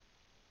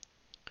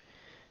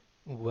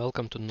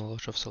Welcome to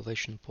Knowledge of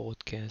Salvation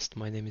podcast.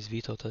 My name is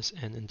Vytautas,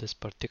 and in this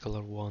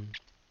particular one,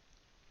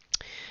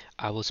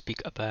 I will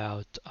speak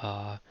about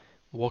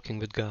walking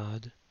with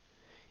God,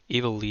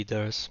 evil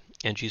leaders,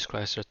 and Jesus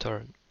Christ's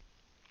return.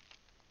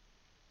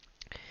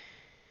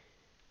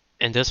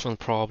 And this one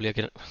probably,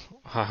 again,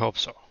 I hope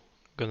so,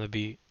 gonna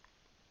be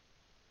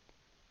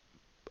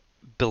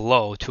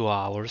below 2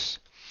 hours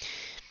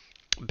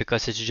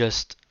because it's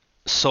just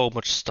so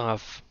much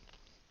stuff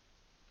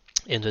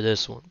into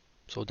this one.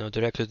 So now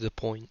directly to the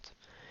point.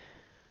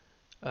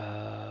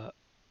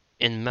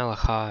 In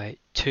Malachi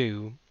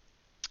 2,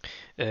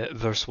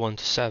 verse 1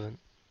 to 7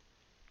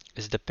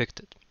 is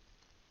depicted.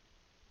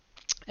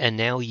 And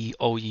now ye,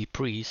 O ye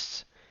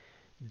priests,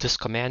 this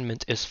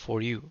commandment is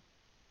for you.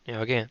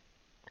 Now again,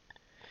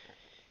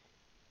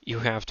 you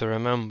have to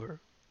remember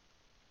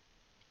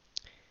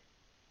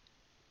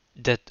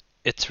that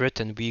it's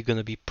written we're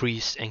gonna be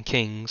priests and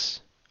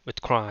kings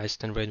with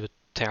Christ and reign with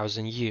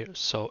 1,000 years.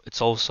 So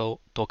it's also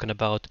talking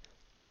about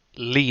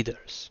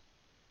leaders.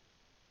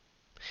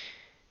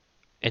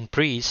 And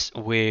priests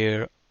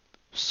were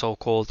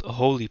so-called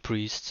holy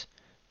priests,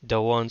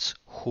 the ones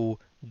who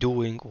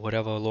doing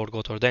whatever Lord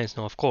God ordains.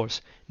 Now, of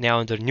course, now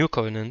under New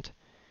Covenant,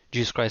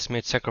 Jesus Christ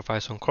made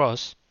sacrifice on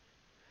cross.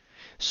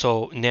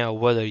 So now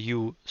whether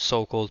you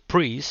so-called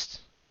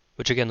priest,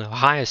 which again the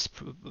highest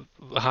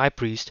high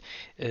priest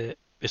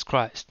is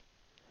Christ,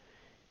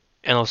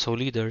 and also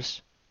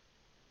leaders.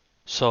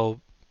 So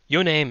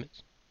you name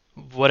it,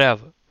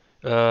 whatever.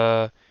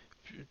 Uh,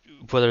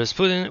 Whether it's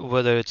Putin,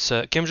 whether it's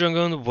Kim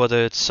Jong-un,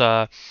 whether it's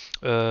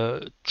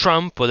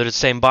Trump, whether it's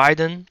Sam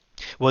Biden,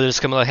 whether it's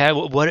Kamala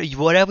Harris,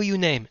 whatever you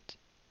name it,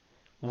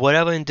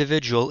 whatever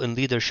individual in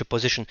leadership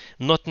position,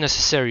 not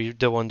necessarily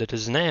the one that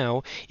is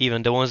now,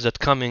 even the ones that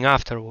coming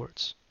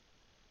afterwards.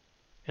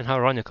 And how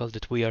ironical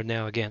that we are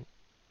now again,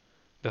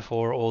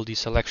 before all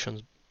these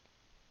elections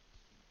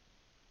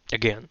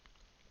again,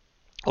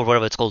 or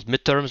whatever it's called,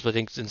 midterms, but I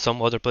think in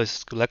some other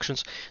places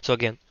elections. So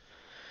again,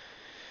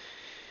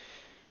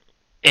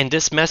 and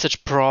this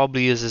message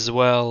probably is as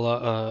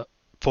well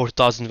for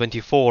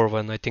 2024,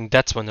 when I think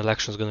that's when the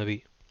election is going to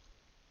be.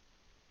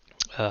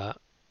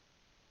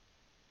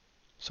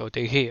 So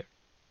they here.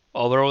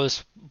 Overall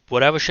is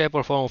whatever shape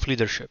or form of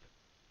leadership.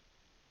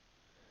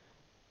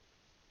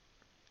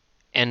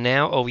 And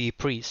now, O ye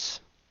priests,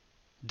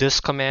 this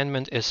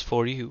commandment is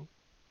for you.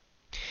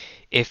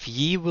 If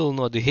ye will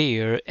not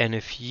hear, and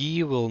if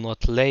ye will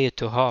not lay it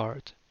to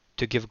heart,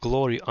 to give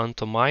glory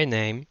unto my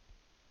name,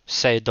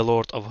 saith the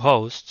Lord of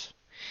hosts,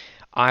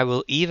 I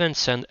will even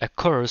send a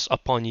curse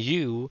upon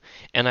you,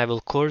 and I will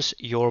curse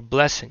your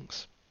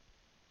blessings.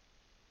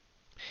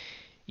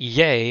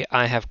 Yea,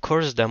 I have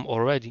cursed them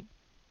already,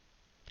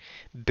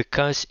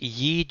 because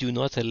ye do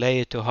not lay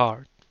it to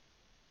heart.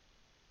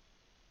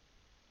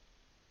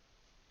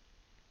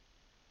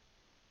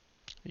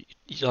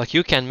 Like,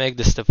 you can make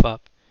this stuff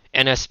up,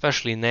 and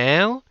especially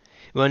now,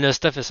 when the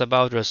stuff is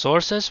about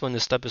resources, when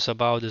the stuff is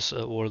about this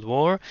world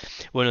war,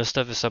 when the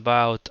stuff is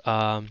about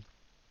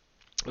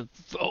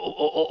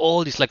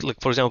all these, like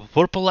for example,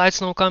 purple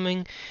lights now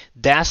coming,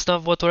 that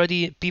stuff what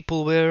already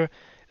people were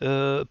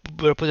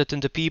put it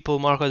into people,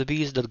 mark of the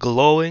beast, that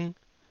glowing,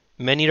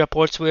 many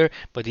reports were,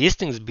 but these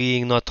things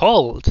being not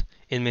told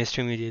in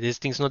mainstream media, these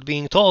things not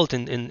being told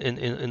in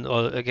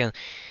again.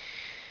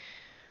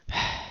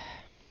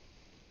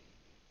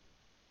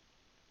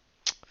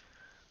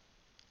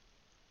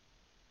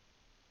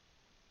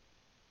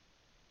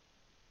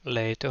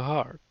 Lay to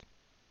heart,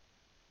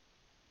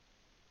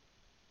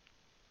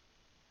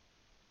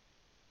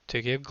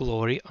 to give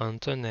glory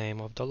unto the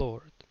name of the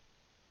Lord.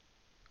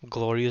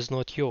 Glory is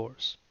not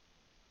yours.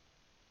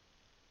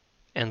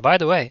 And by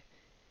the way,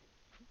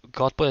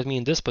 God put me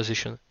in this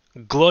position.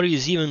 Glory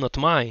is even not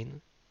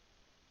mine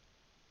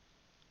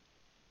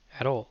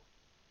at all.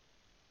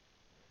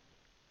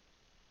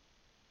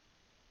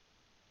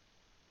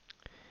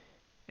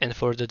 And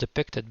for the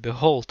depicted,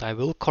 behold, I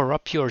will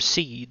corrupt your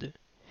seed,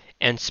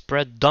 and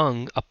spread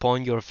dung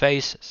upon your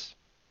faces,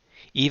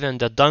 even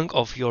the dung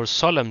of your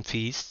solemn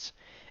feasts,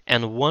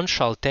 and one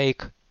shall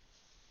take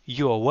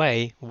you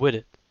away with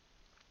it.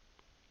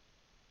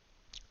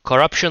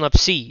 Corruption of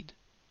seed.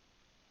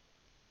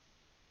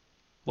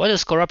 What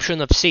is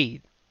corruption of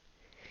seed?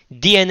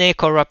 DNA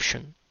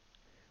corruption.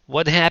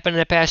 What happened in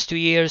the past 2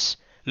 years?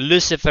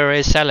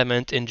 Luciferase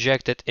element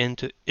injected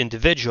into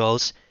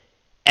individuals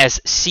as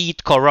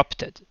seed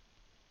corrupted.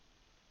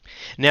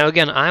 Now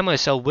again, I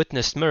myself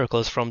witnessed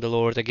miracles from the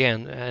Lord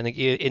again, and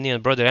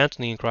Indian brother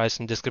Anthony in Christ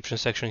in the description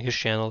section of his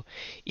channel,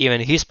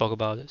 even he spoke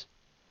about it.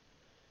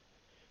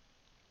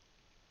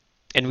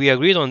 And we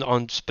agreed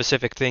on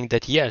specific thing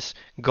that yes,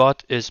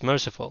 God is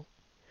merciful,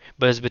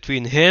 but it's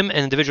between him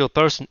and individual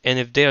person, and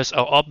if there's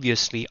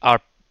obviously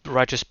are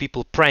righteous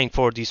people praying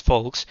for these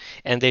folks,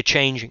 and they're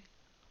changing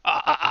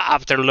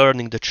after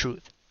learning the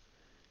truth.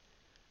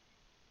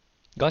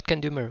 God can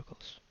do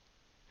miracles.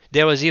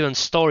 There was even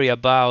story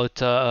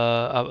about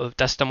a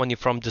testimony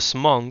from this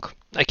monk.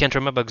 I can't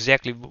remember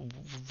exactly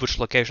which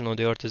location on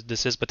the earth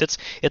this is, but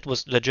it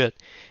was legit.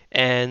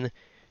 And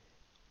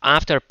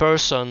after a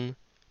person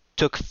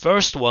took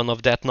first one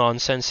of that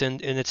nonsense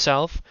in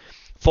itself,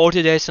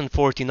 40 days and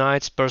 40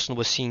 nights, person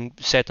was seeing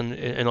Satan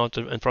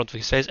in front of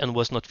his face and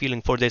was not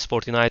feeling 4 days,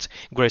 40 nights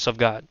grace of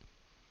God.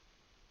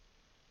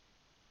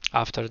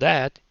 After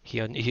that, he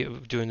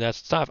doing that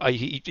stuff.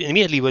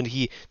 Immediately when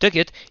he took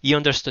it, he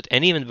understood,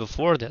 and even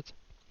before that,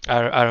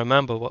 I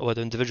remember what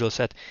the individual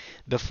said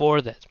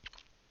before that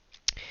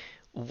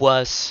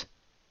was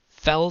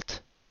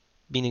felt,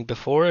 meaning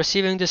before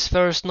receiving this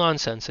first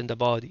nonsense in the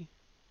body,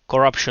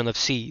 corruption of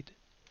seed.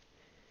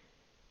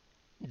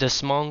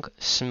 This monk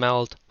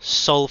smelled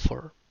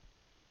sulfur.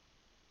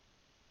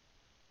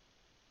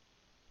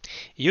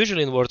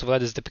 Usually in the Word of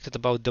God is depicted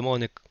about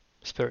demonic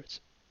spirits.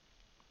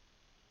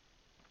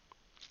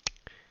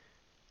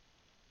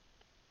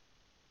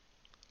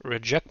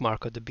 Reject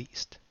mark of the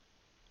beast.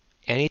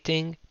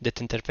 Anything that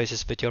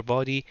interfaces with your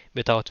body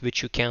without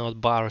which you cannot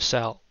buy or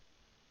sell.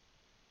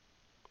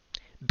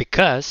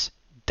 Because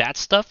that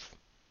stuff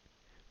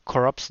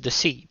corrupts the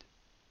seed.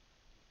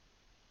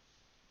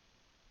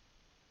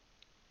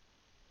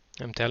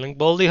 I'm telling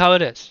boldly how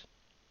it is.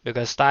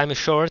 Because time is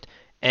short,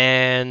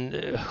 and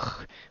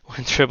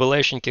when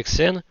tribulation kicks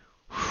in,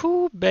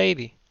 whoo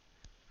baby,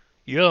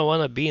 you don't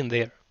want to be in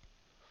there.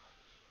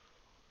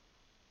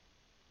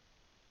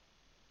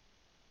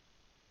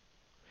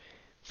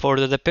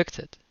 Further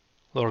depicted,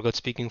 Lord God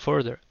speaking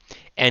further,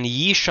 and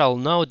ye shall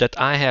know that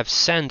I have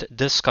sent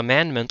this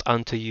commandment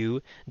unto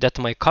you, that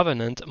my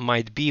covenant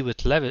might be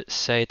with Levi,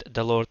 saith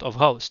the Lord of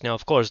hosts. Now,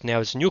 of course, now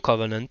it's new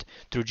covenant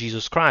through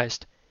Jesus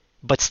Christ,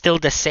 but still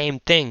the same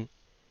thing.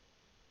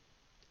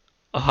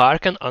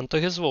 Hearken unto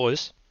his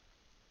voice,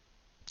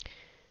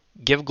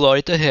 give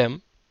glory to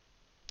him,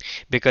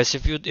 because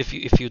if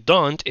you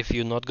don't, if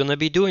you're not gonna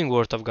be doing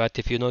Word of God,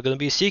 if you're not gonna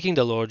be seeking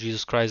the Lord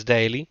Jesus Christ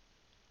daily,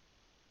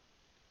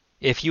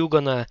 if you're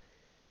gonna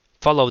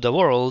follow the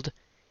world,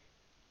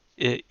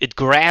 it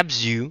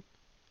grabs you.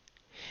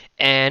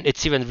 And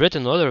it's even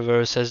written in other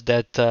verses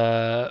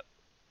that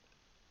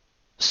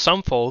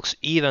some folks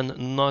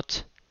even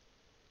not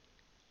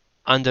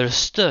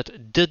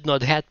understood, did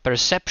not had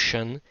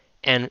perception,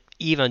 and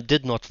even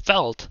did not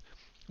felt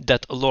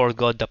that Lord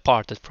God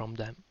departed from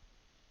them.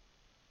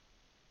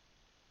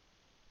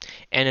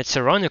 And it's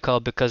ironical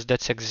because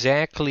that's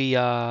exactly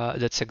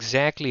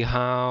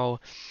how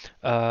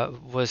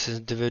was this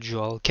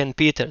individual Ken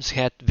Peters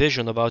had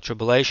vision about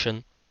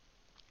tribulation,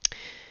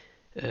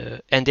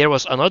 and there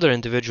was another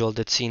individual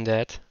that seen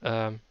that.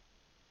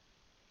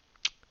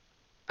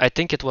 I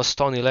think it was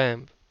Tony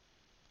Lamb.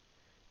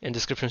 In the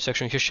description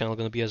section of his channel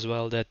going to be as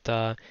well, that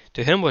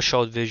to him was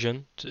showed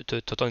vision,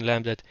 to Tony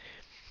Lamb, that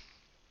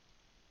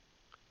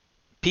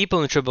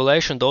people in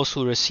tribulation, those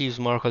who receive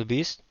mark of the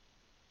beast,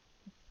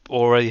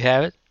 already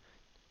have it,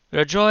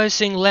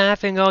 rejoicing,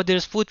 laughing, oh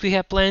there's food, we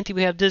have plenty,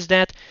 we have this,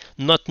 that,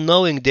 not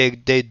knowing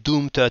they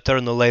doomed to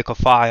eternal lake of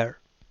fire.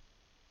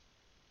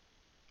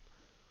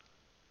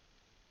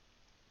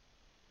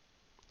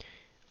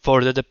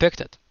 Further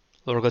depicted,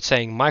 Lord God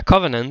saying, my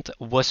covenant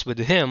was with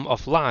him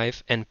of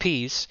life and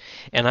peace,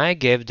 and I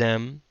gave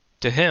them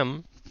to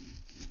him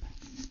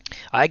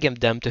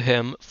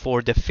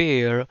for the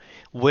fear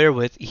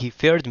wherewith he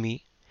feared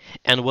me,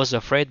 and was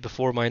afraid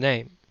before my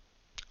name.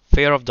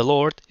 Fear of the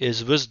Lord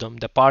is wisdom,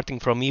 departing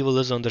from evil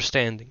is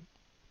understanding,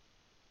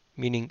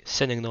 meaning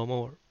sinning no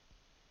more,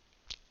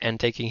 and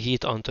taking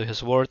heed unto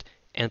his word,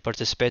 and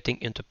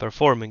participating into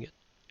performing it.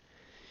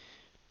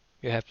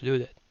 You have to do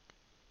that.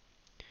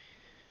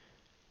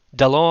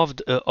 The law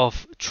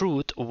of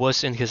truth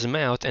was in his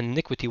mouth, and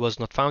iniquity was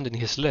not found in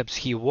his lips.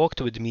 He walked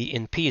with me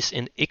in peace,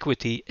 in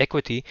equity,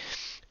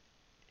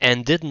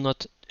 and did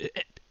not.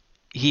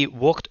 He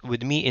walked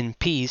with me in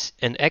peace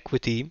and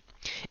equity,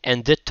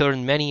 and did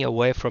turn many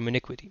away from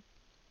iniquity.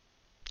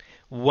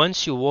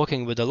 Once you're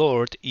walking with the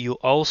Lord, you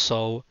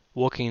also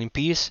walking in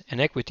peace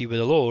and equity with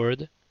the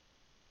Lord.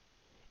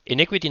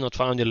 Iniquity not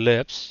found in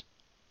lips,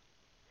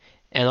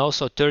 and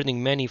also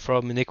turning many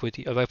from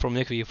iniquity, away from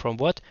iniquity. From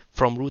what?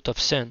 From root of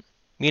sin.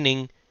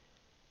 Meaning,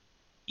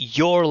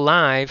 your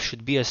life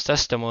should be as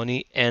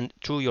testimony, and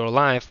through your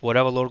life,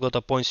 whatever Lord God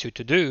appoints you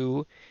to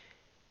do,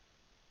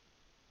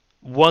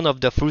 one of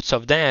the fruits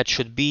of that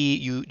should be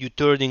you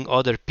turning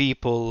other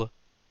people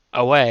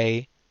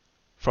away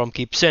from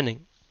keep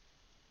sinning.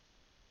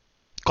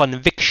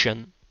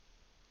 Conviction.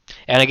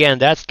 And again,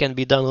 that can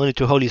be done only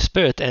through Holy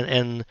Spirit,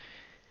 and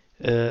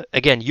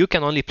again, you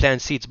can only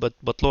plant seeds,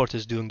 but Lord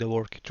is doing the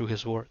work through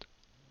his word.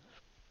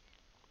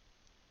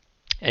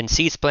 And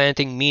seeds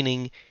planting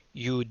meaning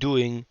you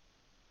doing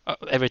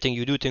everything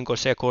you do, think or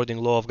say according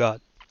to the law of God.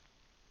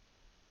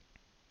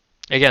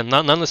 Again,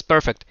 none is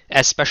perfect,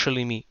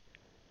 especially me.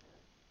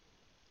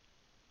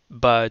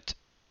 But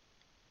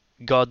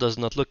God does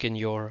not look in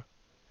your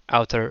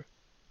outer,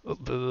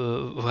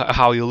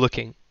 how you're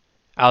looking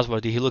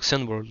outwardly. He looks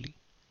inwardly,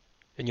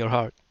 in your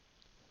heart.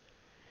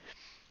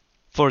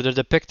 Further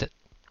depicted.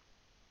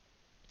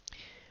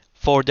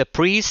 For the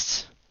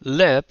priest's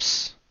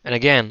lips, and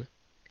again,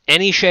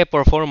 any shape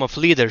or form of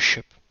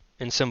leadership,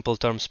 in simple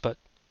terms put,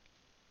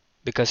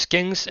 because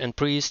kings and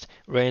priests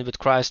reigned with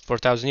Christ for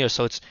 1,000 years,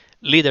 so it's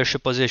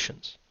leadership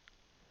positions.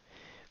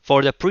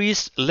 For the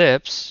priest's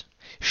lips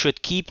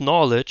should keep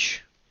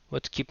knowledge.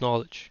 What keep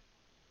knowledge?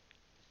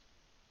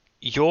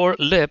 Your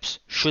lips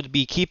should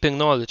be keeping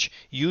knowledge.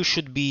 You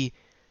should be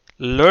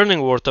learning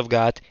the Word of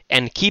God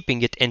and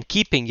keeping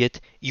it,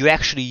 you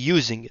actually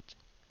using it.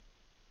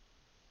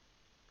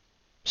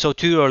 So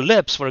to your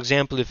lips, for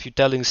example, if you're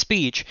telling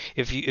speech,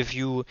 if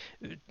you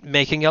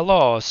making a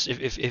laws,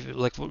 if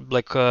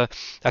like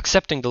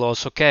accepting the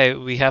laws, okay,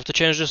 we have to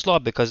change this law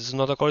because it's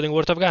not according to the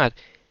Word of God.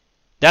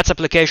 That's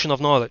application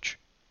of knowledge.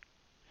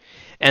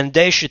 And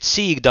they should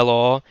seek the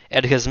law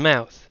at his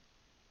mouth.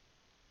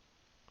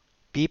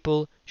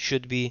 People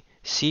should be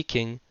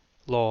seeking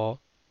law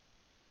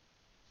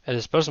at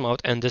his person's mouth,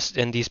 and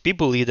these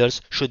people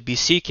leaders should be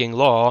seeking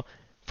law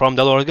from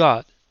the Lord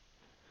God.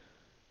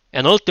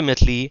 And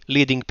ultimately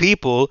leading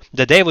people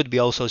that they would be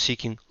also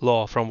seeking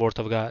law from Word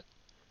of God.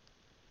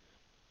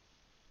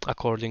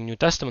 According to New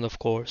Testament, of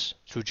course,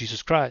 through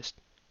Jesus Christ.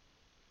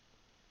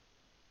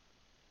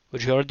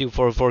 Which he already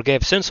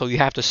forgave sin, so you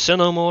have to sin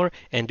no more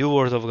and do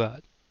Word of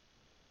God.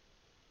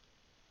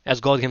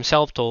 As God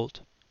himself told.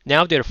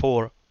 Now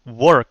therefore,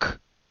 work.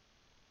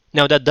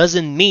 Now that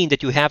doesn't mean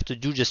that you have to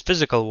do just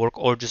physical work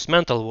or just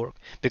mental work,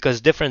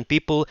 because different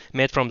people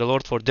made from the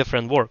Lord for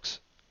different works.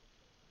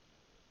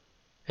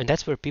 And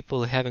that's where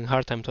people are having a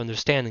hard time to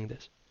understanding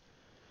this.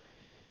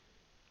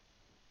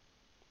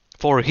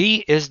 For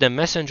he is the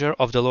messenger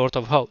of the Lord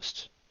of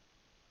hosts.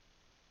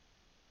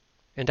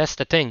 And that's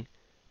the thing.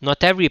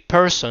 Not every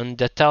person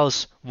that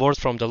tells word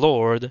from the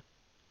Lord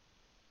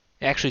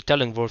actually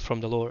telling word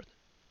from the Lord.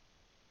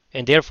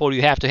 And therefore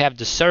you have to have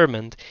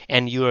discernment,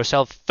 and you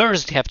yourself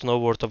first have to know the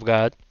Word of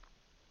God,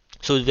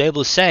 so to be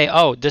able to say,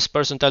 oh, this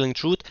person telling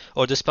truth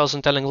or this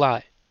person telling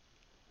lie.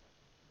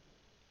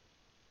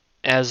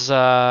 As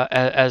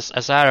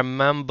I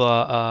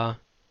remember,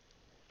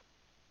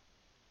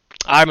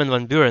 Armin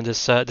van Buuren,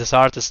 this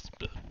artist,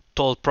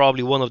 told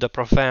probably one of the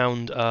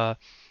profound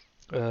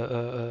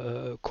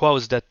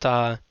quotes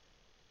that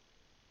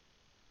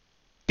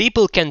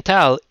people can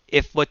tell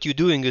if what you're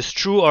doing is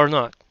true or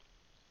not.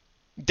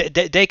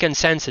 They can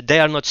sense it. They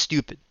are not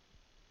stupid.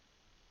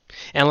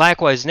 And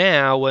likewise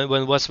now,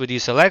 when was with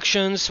these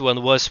elections,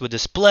 when was with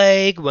this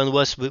plague, when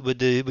was with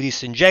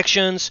these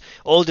injections,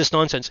 all this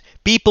nonsense,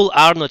 people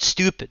are not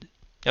stupid,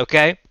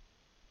 okay?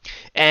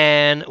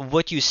 And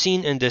what you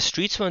seen in the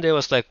streets when there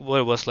was like, what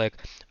it was like,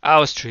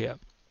 Austria,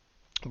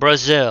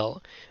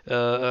 Brazil,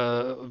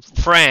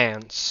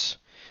 France,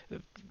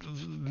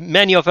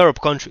 many of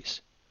Arab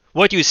countries,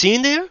 what you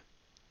seen there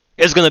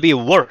is gonna be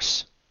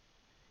worse.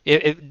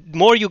 If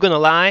more you're gonna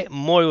lie,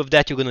 more of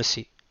that you're gonna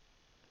see.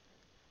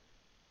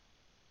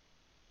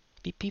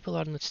 People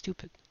are not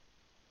stupid.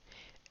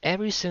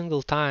 Every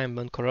single time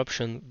when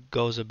corruption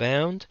goes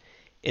abound,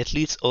 it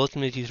leads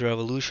ultimately to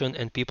revolution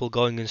and people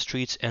going in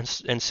streets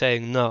and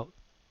saying no.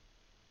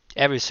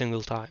 Every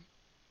single time.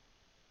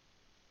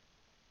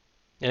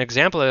 An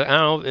example, I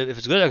don't know if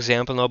it's a good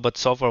example, no, but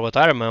so far what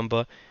I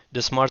remember,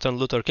 this Martin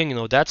Luther King,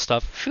 that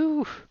stuff,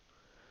 phew,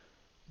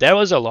 there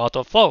was a lot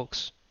of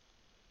folks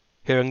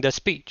hearing that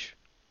speech.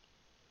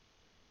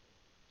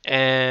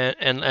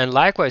 And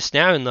likewise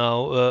now,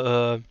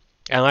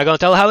 and I'm gonna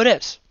tell how it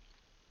is.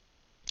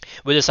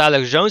 With this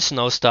Alex Jones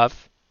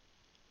stuff,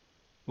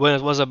 when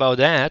it was about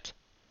that,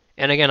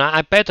 and again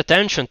I paid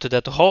attention to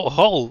that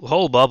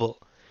whole bubble.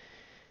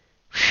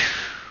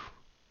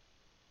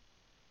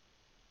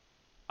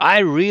 I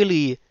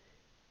really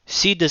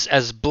see this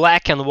as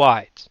black and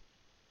white,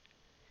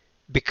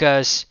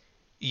 because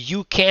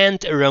you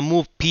can't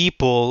remove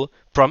people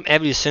from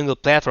every single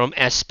platform,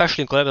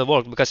 especially in collaborative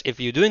work, because if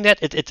you're doing that,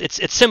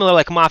 it's similar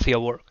like mafia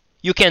work.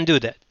 You can't do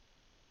that.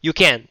 You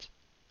can't.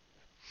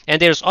 And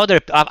there's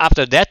other,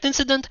 after that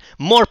incident,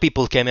 more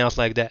people came out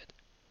like that.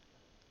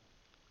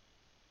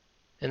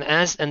 And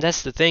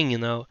that's the thing,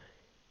 No,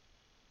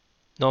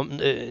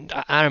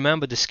 I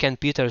remember this Ken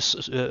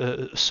Peters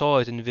saw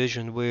it in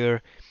vision,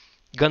 where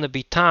gonna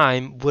be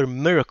time where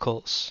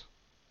miracles,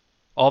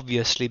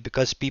 obviously,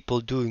 because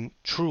people doing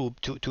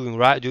doing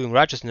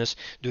righteousness,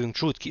 doing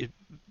truth,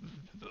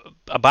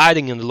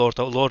 abiding in the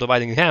Lord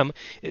abiding in Him,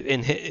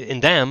 in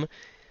them.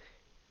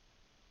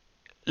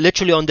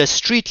 Literally on the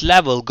street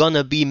level,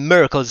 gonna be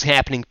miracles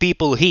happening,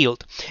 people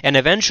healed, and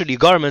eventually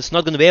government's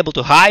not gonna be able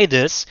to hide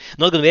this,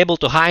 not gonna be able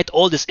to hide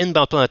all this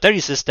inbound planetary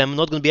system,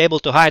 not gonna be able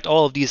to hide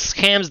all of these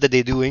scams that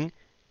they're doing,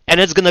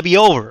 and it's gonna be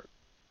over.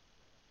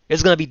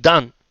 It's gonna be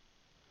done.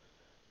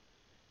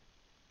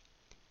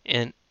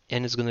 And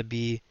it's gonna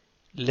be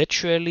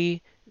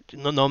literally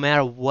no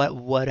matter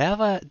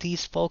whatever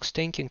these folks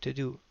thinking to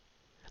do.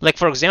 Like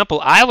for example,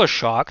 I was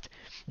shocked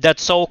that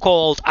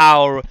so-called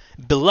our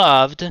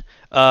beloved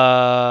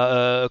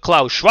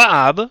Klaus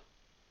Schwab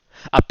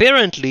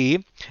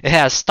apparently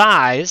has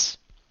ties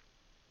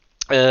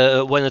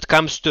when it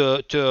comes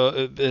to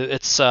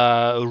its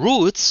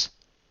roots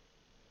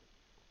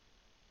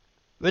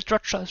with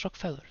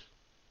Rockefeller.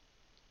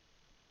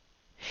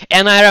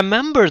 And I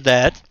remember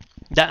that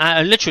That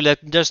I literally,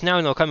 like, just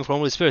now, coming from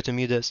Holy Spirit to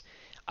me, this.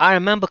 I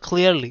remember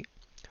clearly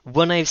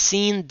when I've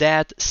seen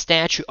that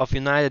statue of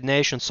United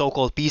Nations,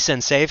 so-called peace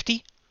and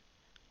safety,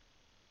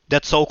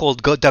 that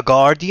so-called the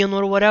Guardian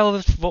or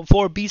whatever,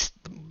 four beasts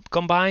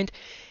combined,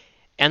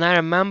 and I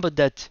remember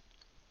that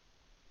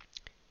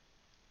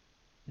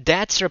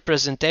that's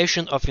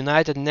representation of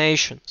United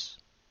Nations.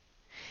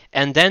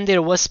 And then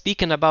there was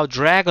speaking about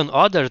dragon,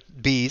 other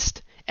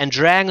beast, and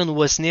dragon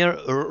was near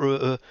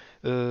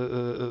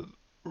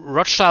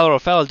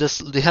Rothschild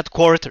the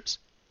headquarters.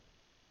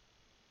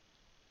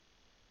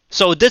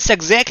 So that's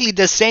exactly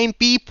the same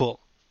people.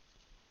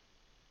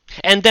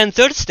 And then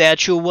third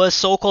statue was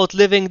so-called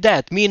living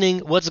dead, meaning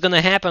what's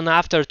gonna happen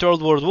after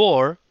Third World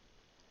War.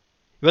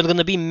 There's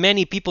gonna be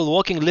many people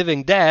walking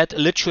living dead,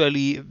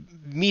 literally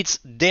meets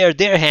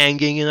they're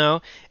hanging,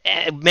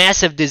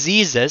 massive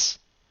diseases,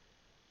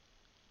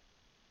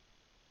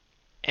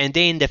 and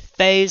they in the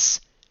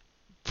face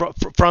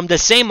from the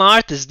same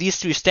artist. These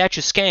three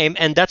statues came,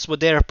 and that's what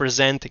they're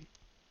representing.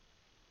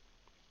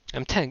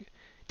 I'm telling you,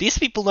 these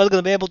people are not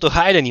gonna be able to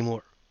hide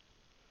anymore.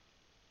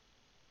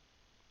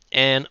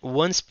 And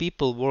once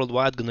people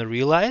worldwide gonna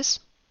realize,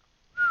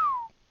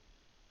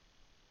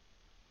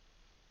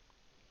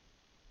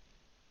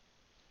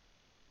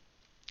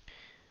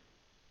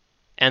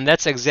 and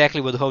that's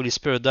exactly what the Holy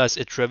Spirit does.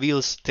 It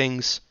reveals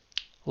things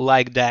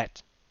like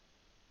that.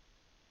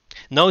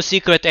 No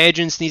secret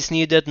agencies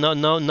needed,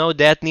 no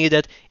that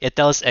needed. It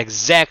tells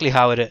exactly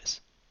how it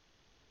is.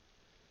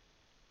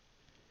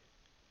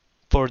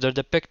 Further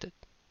depicted.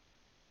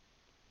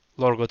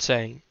 Lord God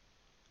saying,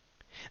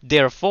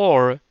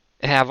 therefore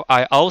have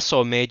I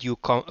also made you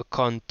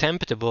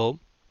contemptible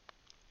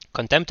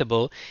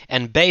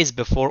and base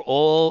before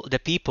all the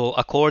people,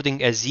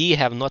 according as ye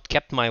have not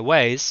kept my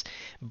ways,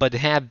 but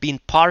have been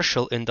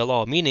partial in the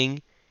law.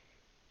 Meaning,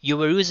 you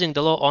were using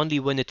the law only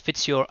when it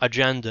fits your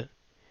agenda,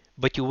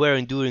 but you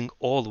weren't doing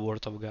all the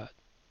Word of God.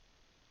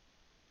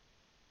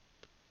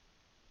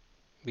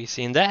 We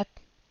seen that.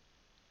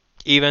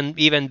 Even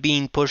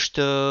being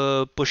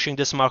pushing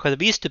this mark of the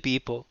beast to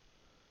people.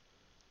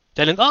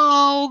 Telling,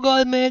 oh,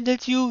 God made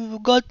that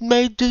God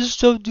made this,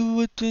 so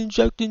do it,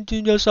 inject into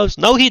yourselves.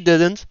 No, He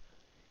didn't.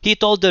 He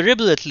told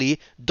deliberately,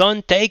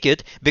 don't take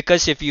it,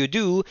 because if you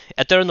do,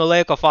 eternal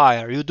lake of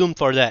fire, you're doomed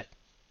for that.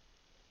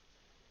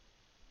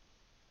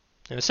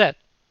 And I said,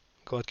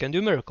 God can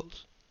do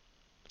miracles.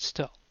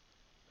 Still.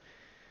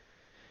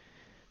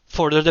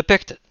 Further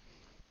depicted.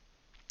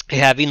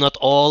 Have we not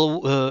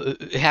all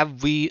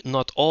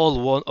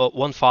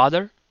one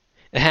Father?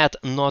 Had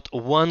not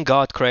one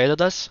God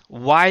created us?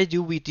 Why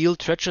do we deal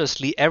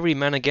treacherously every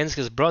man against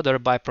his brother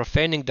by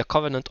profaning the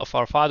covenant of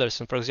our fathers?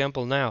 And for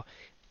example now,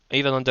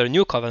 even under the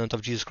new covenant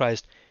of Jesus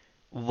Christ,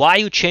 why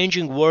are you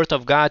changing word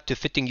of God to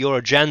fitting your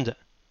agenda?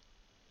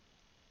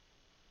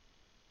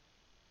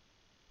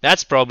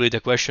 That's probably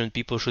the question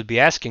people should be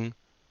asking.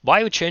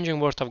 Why are you changing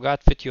word of God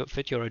fit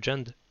your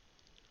agenda?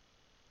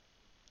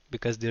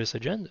 Because there's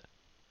agenda.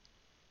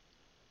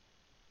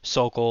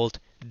 So-called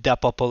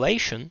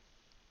depopulation,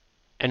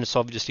 and it's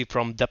obviously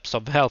from depths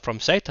of hell from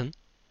Satan.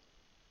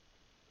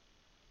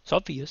 It's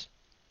obvious.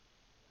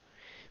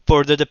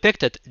 For the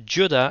depicted,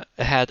 Judah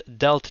had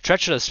dealt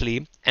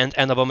treacherously, and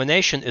an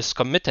abomination is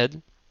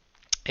committed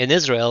in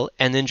Israel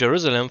and in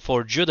Jerusalem,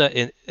 for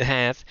Judah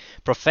hath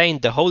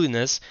profaned the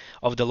holiness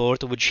of the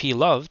Lord which he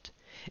loved,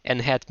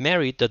 and had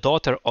married the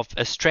daughter of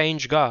a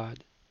strange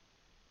god.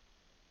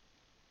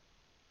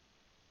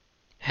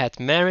 Had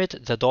married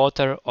the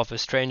daughter of a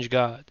strange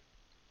god.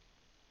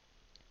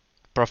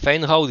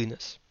 Profane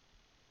holiness.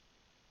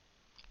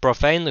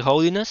 Profane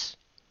holiness.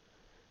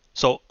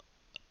 So,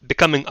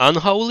 becoming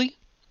unholy,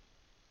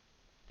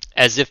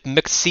 as if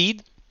mixed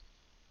seed,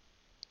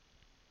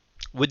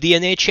 with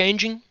DNA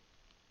changing,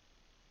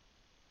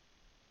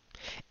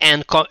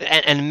 and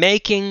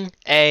making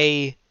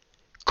a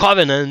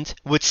covenant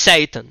with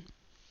Satan,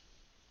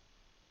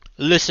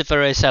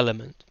 Luciferase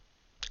element,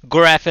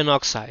 graphene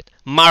oxide,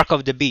 mark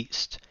of the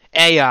beast,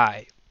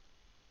 AI,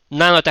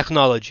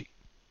 nanotechnology.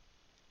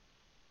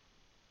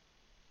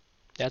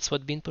 That's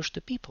what's being pushed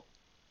to people,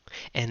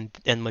 and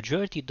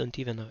majority don't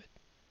even know it.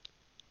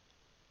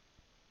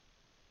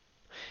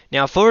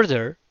 Now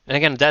further, and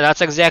again,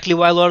 that's exactly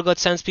why Lord God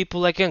sends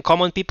people like, again,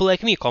 common people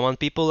like me, common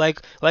people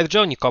like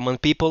Johnny, common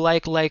people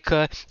like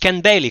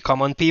Ken Bailey,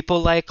 common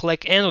people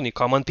like Anthony,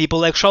 common people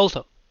like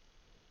Sholto.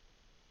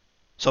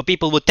 So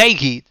people would take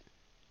heed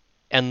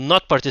and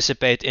not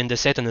participate in the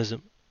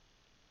Satanism.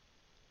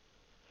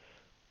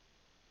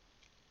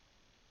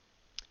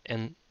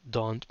 And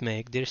don't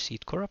make their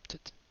seed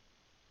corrupted.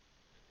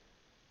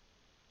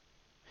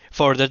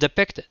 Further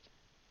depicted.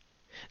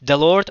 The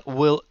Lord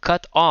will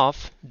cut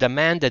off the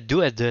man that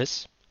doeth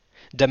this,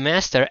 the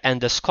master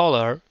and the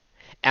scholar,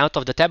 out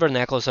of the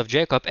tabernacles of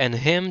Jacob, and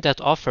him that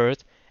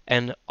offered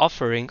an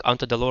offering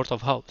unto the Lord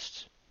of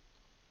hosts.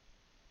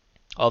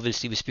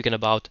 Obviously, we're speaking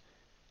about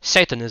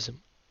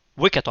Satanism,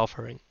 wicked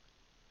offering.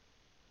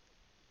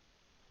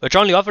 Which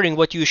only offering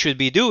what you should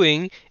be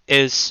doing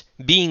is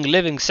being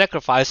living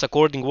sacrifice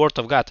according to the word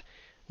of God.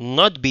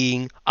 not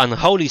being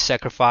unholy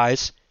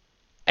sacrifice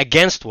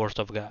against word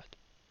of God.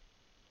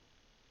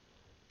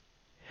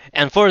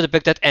 And further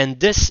depicted, and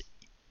this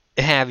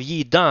have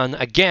ye done,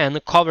 again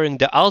covering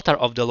the altar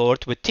of the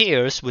Lord with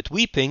tears, with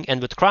weeping,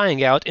 and with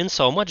crying out,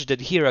 insomuch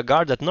that he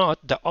regarded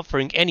not the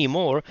offering any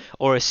more,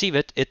 or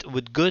received it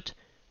with good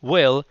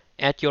will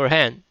at your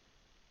hand.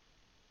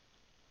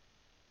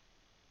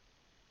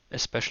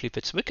 Especially if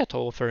it's wicked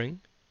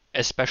offering,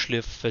 especially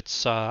if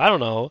it's, I don't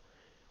know,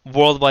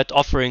 worldwide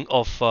offering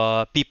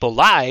of people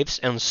lives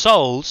and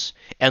souls,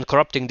 and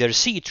corrupting their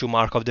seed through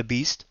mark of the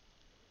beast.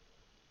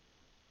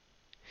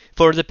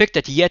 For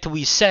depicted, yet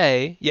ye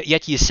say,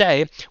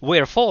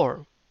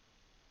 wherefore?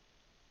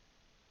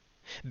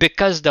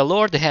 Because the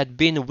Lord had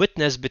been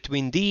witness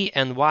between thee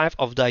and wife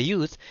of thy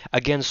youth,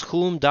 against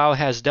whom thou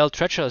hast dealt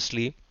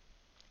treacherously,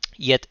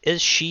 yet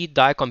is she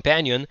thy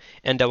companion,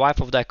 and the wife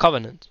of thy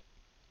covenant.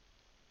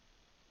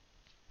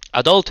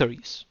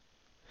 Adulteries,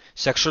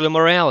 sexual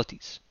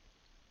immoralities,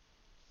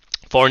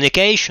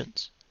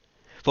 fornications.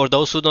 For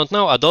those who don't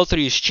know,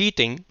 adultery is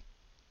cheating.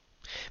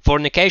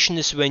 Fornication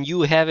is when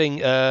you having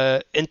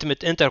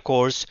intimate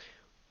intercourse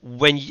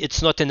when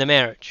it's not in a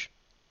marriage.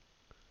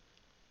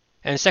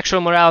 And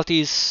sexual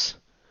morality is,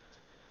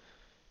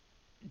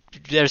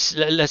 there's,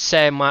 let's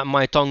say,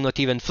 my tongue not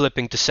even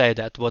flipping to say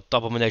that, what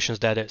abominations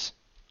that is.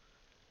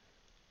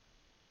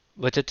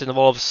 But it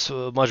involves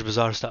much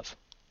bizarre stuff.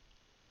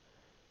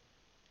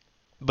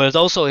 But it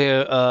also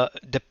here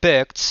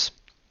depicts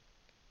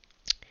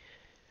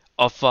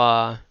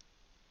of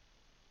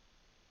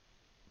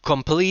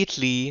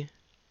completely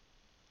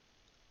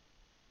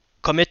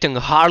committing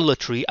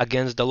harlotry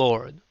against the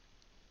Lord.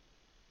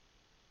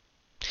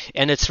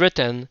 And it's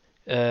written,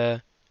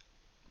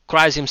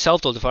 Christ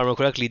himself told, if I remember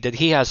correctly, that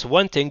he has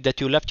one thing,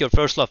 that you left your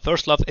first love.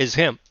 First love is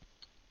him.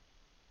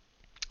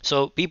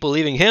 So people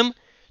leaving him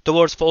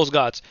towards false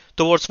gods,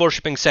 towards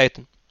worshipping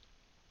Satan.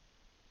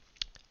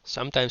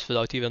 Sometimes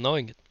without even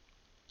knowing it.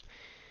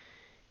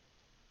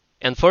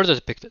 And further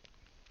depicted,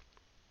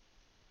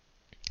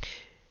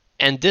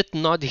 and did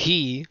not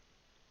he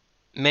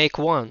make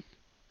one,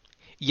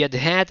 yet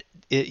had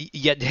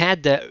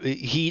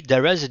he the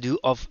residue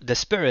of the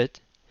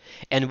Spirit,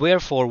 and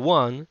wherefore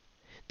one,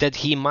 that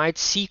he might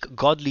seek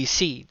godly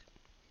seed.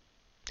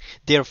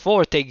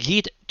 Therefore take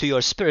heed to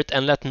your spirit,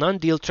 and let none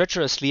deal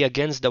treacherously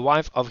against the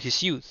wife of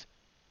his youth,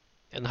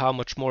 and how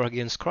much more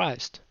against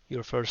Christ,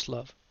 your first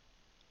love.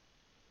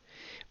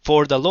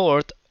 For the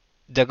Lord,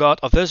 the God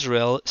of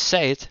Israel,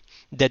 saith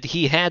that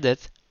he had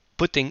it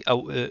putting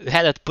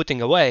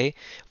away,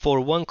 for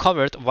one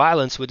covered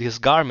violence with his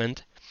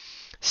garment,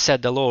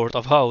 said the Lord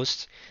of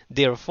hosts.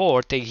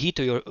 Therefore take heed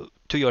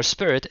to your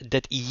spirit,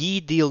 that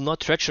ye deal not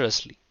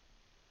treacherously.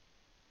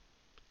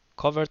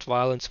 Covered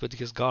violence with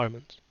his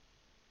garment,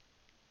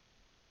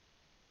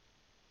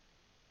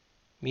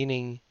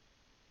 meaning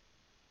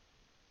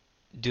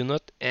do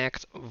not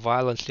act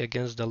violently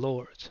against the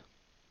Lord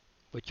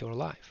with your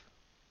life.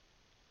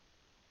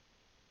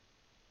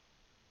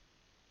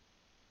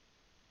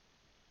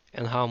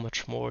 And how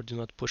much more do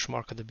not push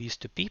mark of the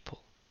beast to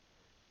people,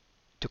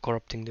 to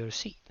corrupting their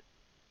seed.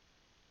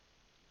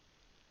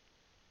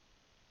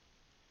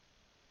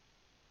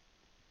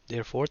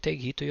 Therefore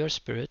take heed to your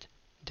spirit,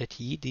 that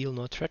ye deal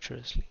not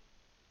treacherously.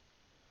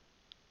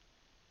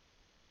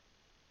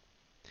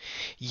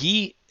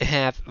 Ye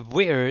have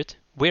wearied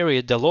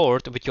the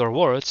Lord with your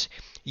words,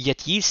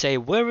 yet ye say,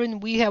 wherein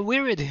we have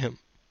wearied him?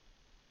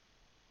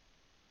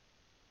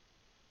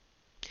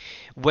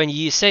 When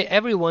ye say,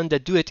 everyone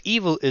that doeth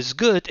evil is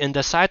good in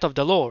the sight of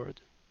the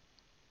Lord.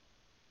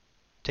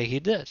 Take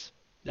heed this.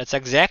 That's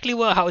exactly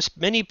how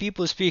many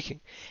people speaking.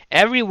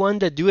 Everyone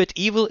that doeth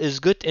evil is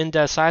good in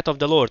the sight of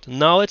the Lord.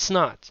 No, it's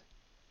not.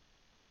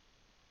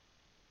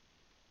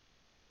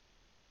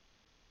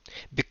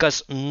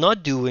 Because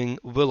not doing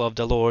will of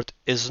the Lord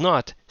is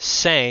not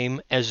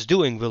same as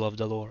doing will of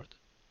the Lord.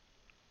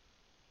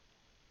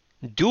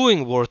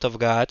 Doing word of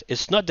God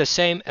is not the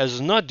same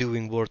as not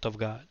doing word of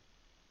God.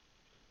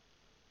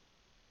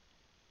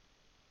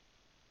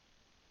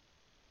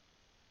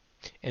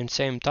 And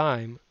same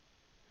time,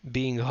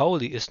 being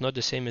holy is not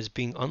the same as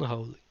being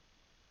unholy.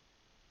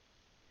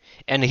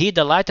 And he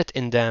delighted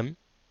in them.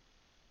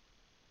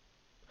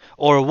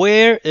 Or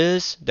where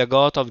is the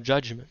God of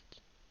judgment?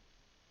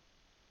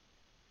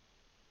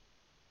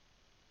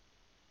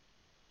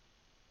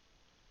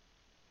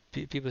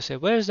 People say,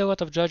 where is the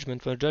God of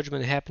judgment when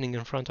judgment is happening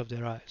in front of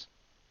their eyes?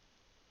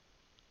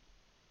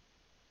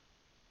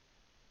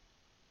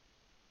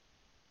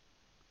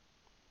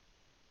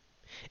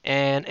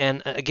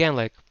 And again,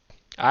 like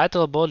I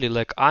tell boldly,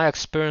 like I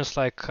experienced,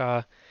 like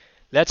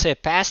let's say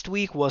past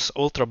week was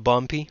ultra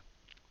bumpy,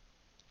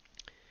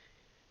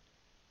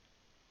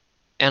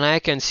 and I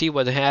can see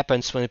what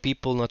happens when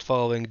people not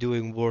following,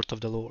 doing word of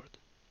the Lord.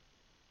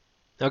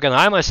 Again,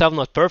 I myself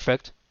not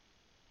perfect,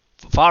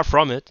 far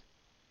from it.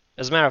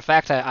 As a matter of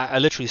fact, I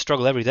literally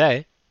struggle every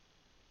day.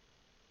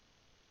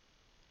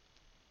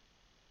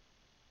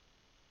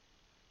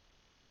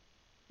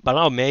 But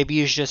I don't know,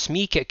 maybe it's just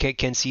me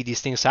can see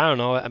these things. I don't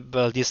know,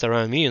 but at least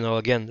around me,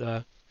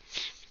 again,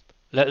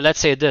 let's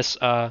say this.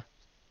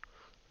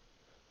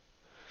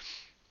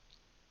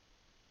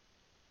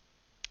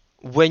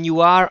 When you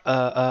are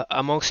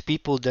amongst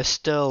people that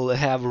still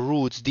have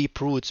roots,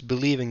 deep roots,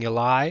 believing a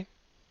lie,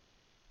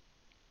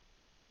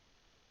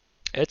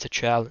 it's a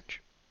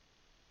challenge,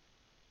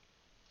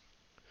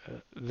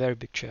 a very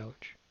big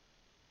challenge.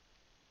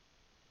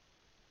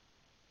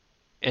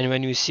 And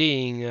when you're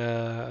seeing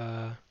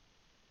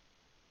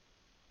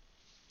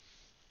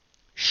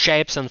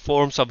shapes and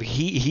forms of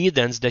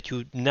heathens that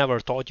you never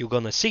thought you're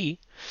gonna see,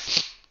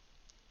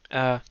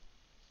 uh,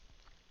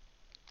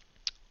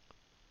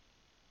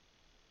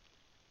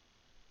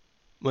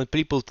 when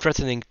people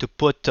threatening to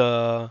put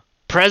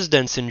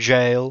presidents in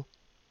jail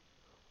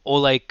or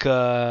like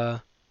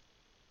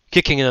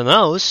kicking in the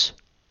nose,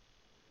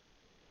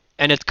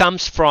 and it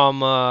comes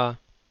from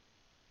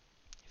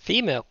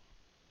female.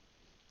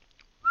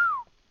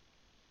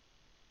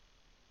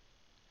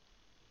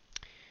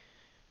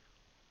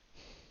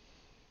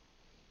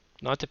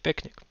 Not a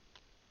picnic.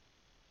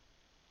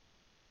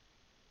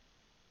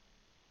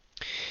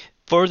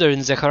 Further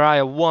in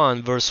Zechariah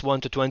 1 verse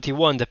 1 to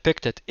 21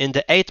 depicted, in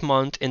the 8th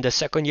month, in the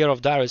 2nd year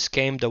of Darius,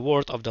 came the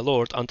word of the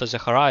Lord unto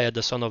Zechariah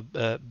the son of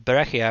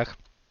Berechiah,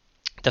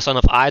 the son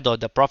of Iddo,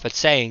 the prophet,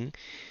 saying,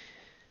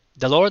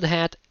 the Lord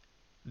had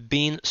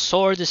been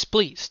sore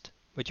displeased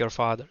with your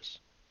fathers.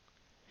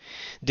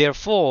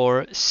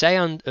 Therefore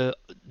say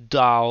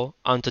thou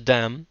unto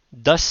them,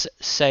 thus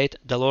saith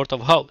the Lord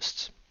of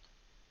hosts,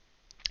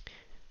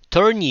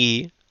 turn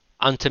ye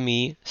unto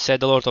me, said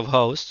the Lord of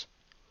hosts,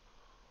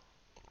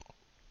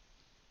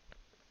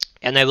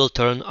 and I will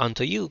turn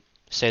unto you,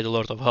 said the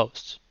Lord of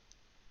hosts.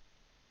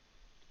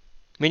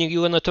 Meaning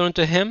you're going to turn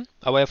to him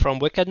away from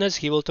wickedness,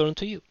 he will turn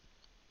to you.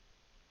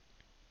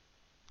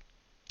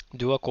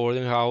 Do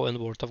according how in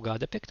the word of God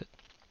depicted.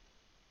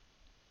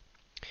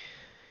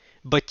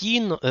 But ye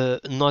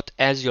not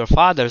as your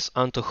fathers,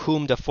 unto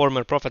whom the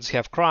former prophets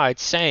have cried,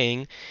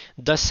 saying,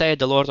 thus saith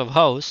the Lord of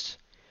hosts,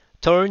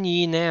 turn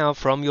ye now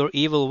from your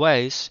evil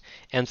ways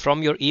and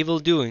from your evil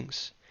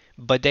doings.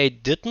 But they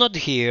did not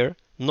hear,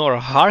 nor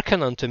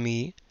hearken unto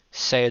me,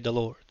 saith the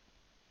Lord.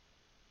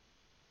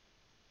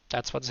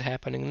 That's what's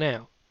happening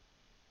now.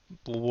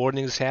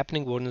 Warning is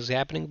happening,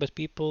 but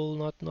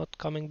people not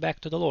coming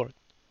back to the Lord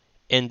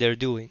in their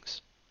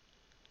doings.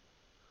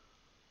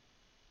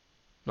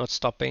 Not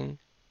stopping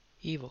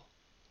evil.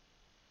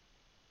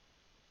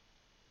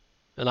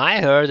 And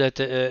I heard that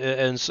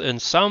in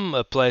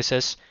some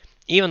places,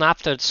 even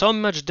after so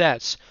much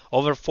deaths,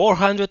 over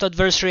 400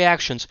 adverse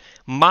reactions,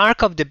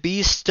 mark of the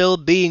beast still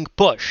being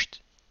pushed.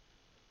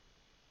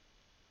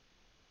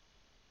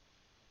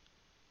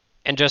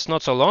 And just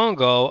not so long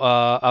ago,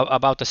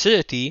 about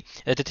acidity,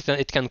 that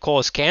it can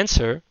cause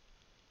cancer.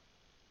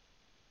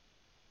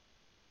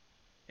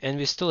 And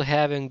we're still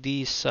having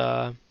these...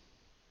 I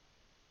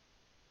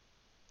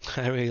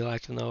really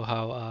like to know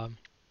how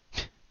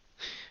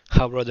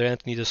Brother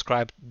Anthony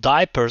described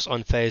diapers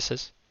on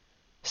faces.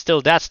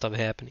 Still that stuff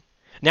happening.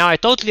 Now I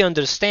totally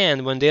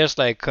understand when there's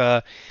like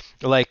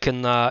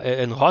in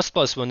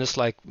hospitals, when it's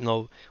like, you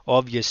know,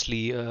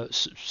 obviously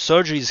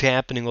surgeries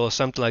happening or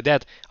something like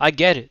that. I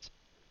get it.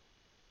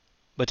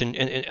 But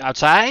in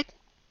outside,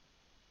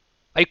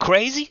 are you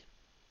crazy?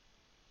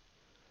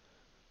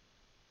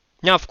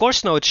 Now of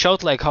course no, it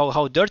showed like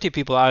how dirty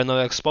people are now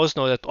exposed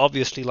now, that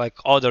obviously like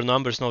other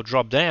numbers now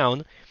drop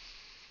down.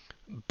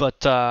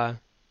 But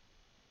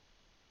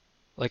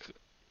like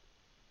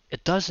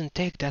it doesn't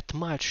take that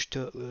much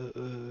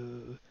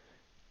to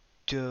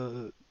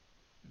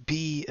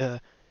be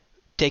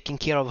taking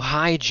care of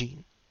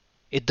hygiene.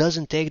 It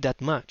doesn't take that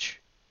much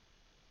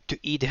to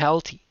eat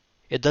healthy.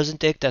 It doesn't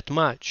take that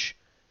much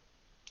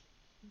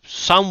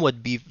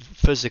somewhat be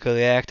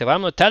physically active.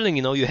 I'm not telling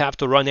you have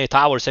to run 8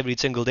 hours every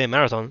single day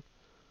marathon.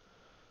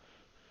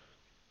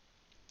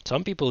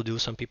 Some people do,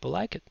 some people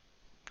like it.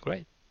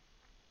 Great.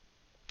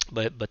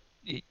 But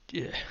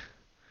you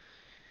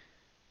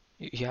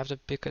have to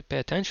pay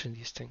attention to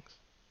these things.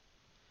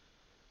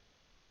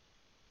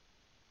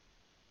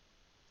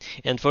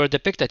 And for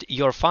depicted,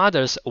 your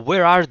fathers,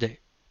 where are they?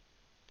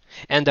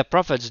 And the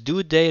prophets,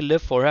 do they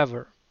live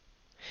forever?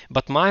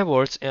 But my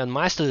words and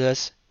my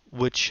statutes,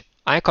 which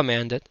I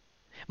commanded,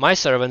 my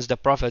servants the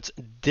prophets,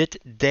 did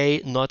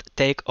they not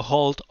take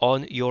hold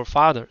on your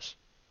fathers?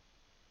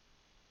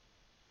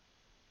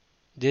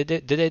 Did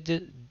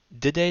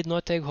they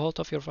not take hold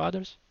of your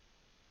fathers?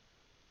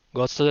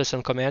 God's statutes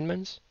and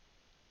commandments?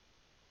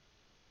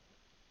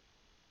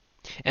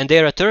 And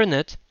they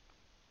returned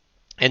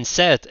and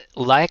said,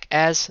 like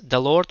as the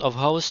Lord of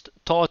hosts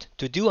taught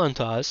to do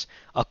unto us,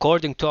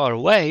 according to our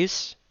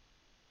ways,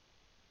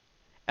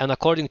 and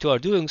according to our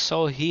doing,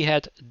 so he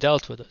had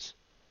dealt with us.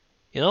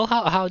 You know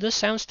how this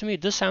sounds to me?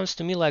 This sounds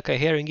to me like a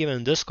hearing even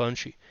in this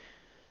country.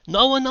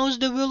 No one knows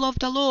the will of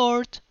the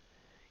Lord.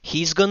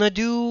 He's gonna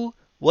do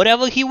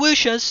whatever he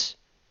wishes,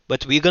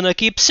 but we're gonna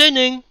keep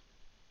sinning.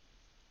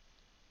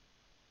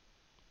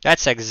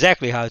 That's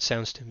exactly how it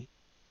sounds to me.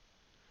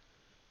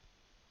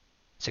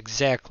 It's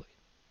exactly.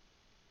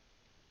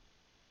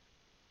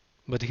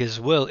 But his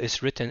will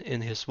is written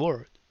in his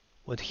word.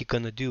 what he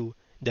gonna do,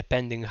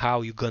 depending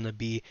how you gonna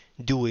be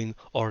doing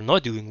or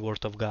not doing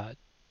word of God.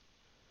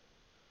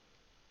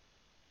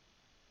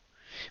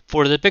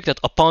 For depicted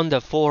upon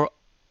the 4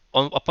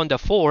 and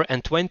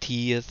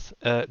 20th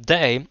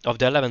day of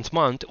the 11th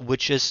month,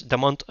 which is the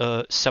month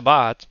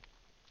Sabbath,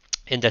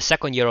 in the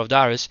 2nd year of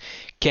Darius,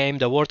 came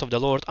the word of the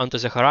Lord unto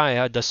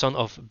Zechariah the son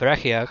of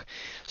Berechiah,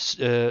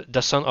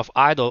 the son of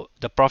Iddo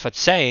the prophet,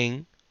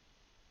 saying,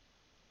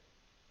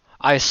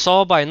 I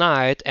saw by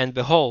night, and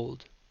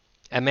behold,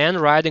 a man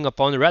riding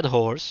upon a red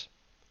horse,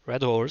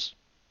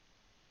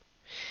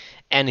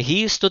 and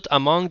he stood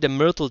among the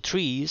myrtle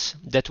trees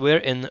that were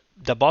in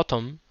the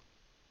bottom,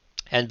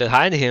 and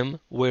behind him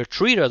were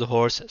 3 red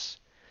horses,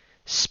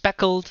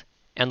 speckled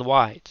and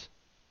white,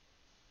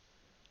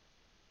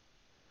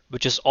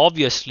 which is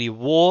obviously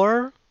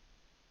war,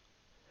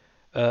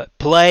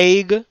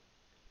 plague,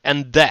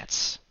 and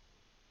deaths.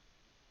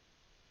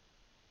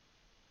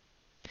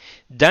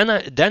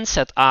 Then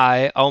said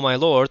I, O my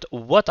Lord,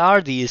 what are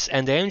these?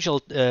 And the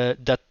angel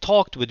that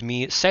talked with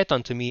me said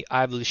unto me,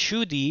 I will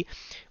shew thee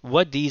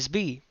what these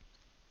be.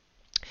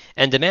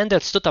 And the man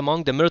that stood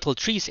among the myrtle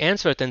trees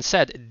answered and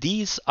said,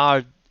 These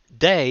are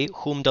they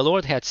whom the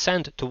Lord had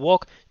sent to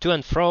walk to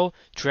and fro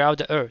throughout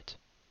the earth.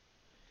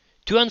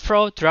 To and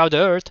fro throughout the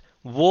earth,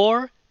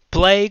 war,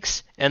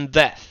 plagues, and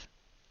death.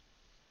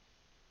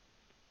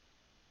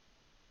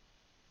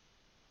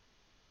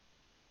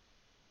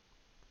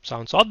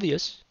 Sounds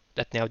obvious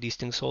that now these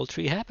things all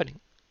 3 happening.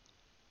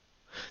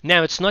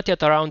 Now it's not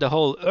yet around the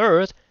whole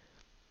earth,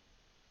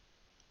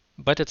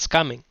 but it's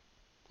coming.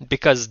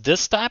 Because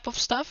this type of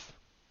stuff,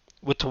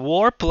 with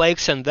war,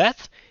 plagues, and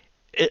death,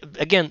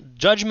 again,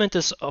 judgment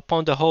is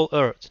upon the whole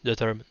earth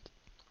determined,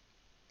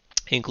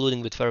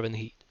 including with fervent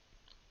heat.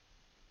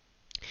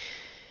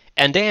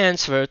 And they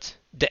answered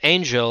the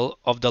angel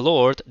of the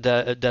Lord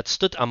that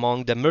stood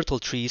among the myrtle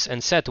trees,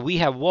 and said, We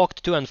have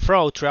walked to and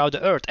fro throughout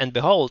the earth, and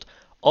behold,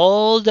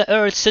 all the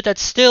earth sitteth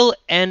still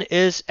and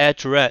is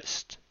at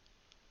rest.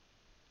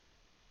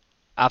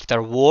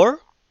 After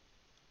war,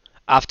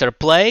 after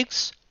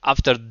plagues,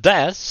 after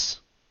deaths,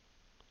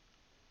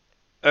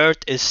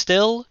 earth is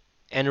still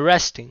and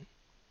resting.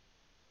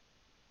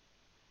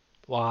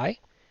 Why?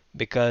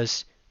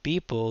 Because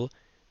people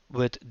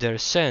with their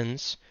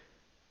sins,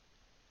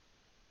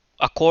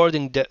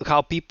 according to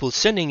how people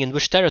sinning in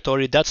which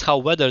territory, that's how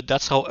weather,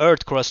 that's how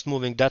earth crust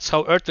moving, that's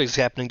how earthquakes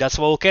happening, that's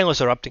how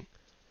volcanoes erupting.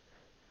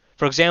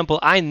 For example,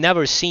 I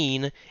never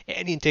seen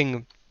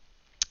anything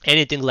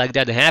like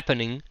that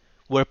happening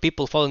where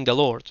people following the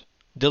Lord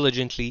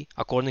diligently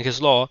according to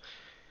His law,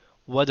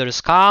 weather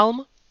is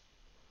calm,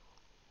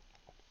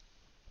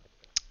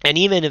 and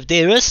even if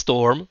there is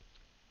storm,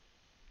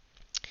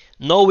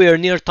 nowhere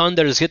near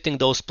thunder is hitting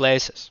those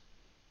places.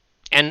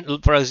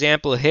 And for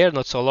example, here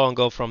not so long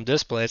ago from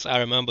this place, I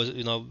remember,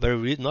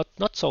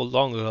 not so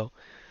long ago,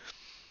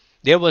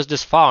 there was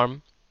this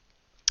farm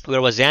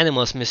where was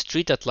animals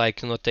mistreated,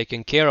 like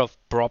taken care of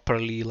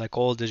properly, like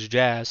all this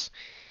jazz.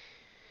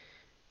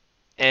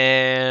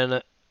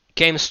 And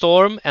came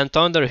storm and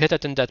thunder hit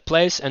it in that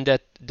place, and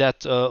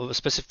that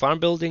specific farm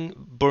building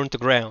burned to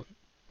ground,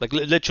 like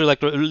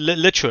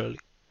literally.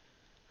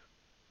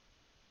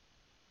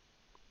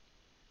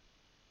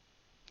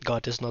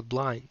 God is not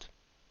blind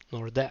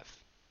nor deaf.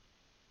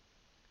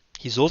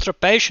 He's ultra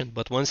patient,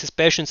 but once his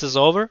patience is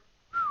over,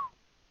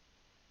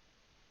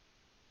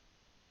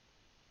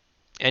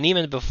 and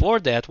even before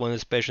that, when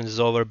his patience is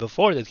over,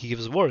 before that, he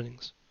gives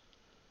warnings.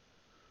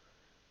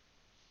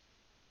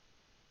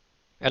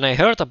 And I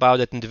heard about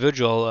that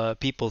individual,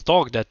 people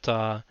talk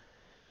that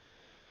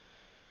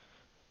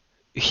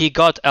he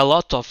got a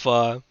lot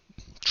of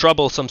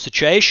troublesome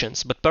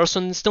situations, but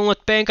person is still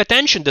not paying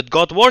attention that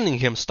God warning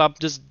him, stop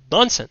this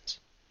nonsense.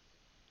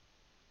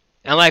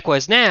 And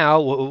likewise now,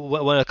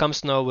 when it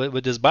comes now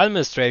with this Biden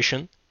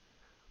administration,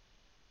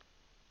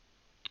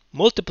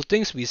 multiple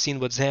things we've seen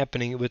what's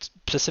happening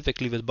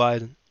specifically with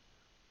Biden.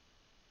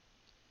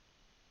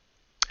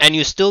 And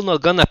you're still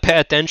not gonna pay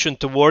attention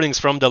to warnings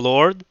from the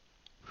Lord?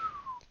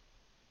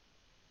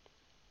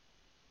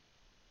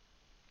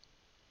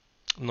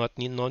 No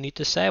need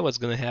to say what's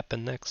gonna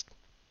happen next.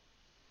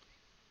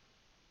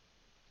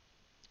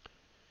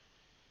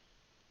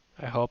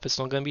 I hope it's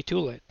not gonna be too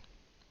late.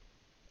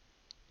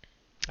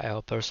 I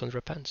hope person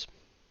repents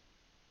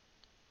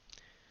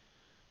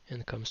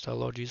and comes to our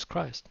Lord Jesus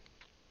Christ.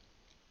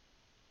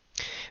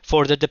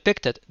 For the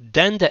depicted,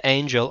 then the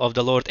angel of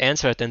the Lord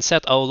answered and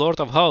said, O Lord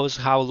of hosts,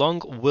 how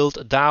long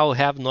wilt thou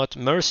have not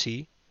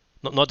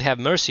have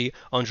mercy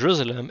on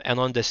Jerusalem and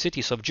on the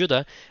cities of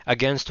Judah,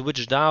 against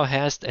which thou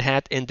hast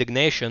had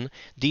indignation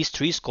these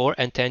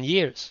 70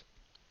 years?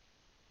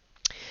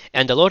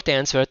 And the Lord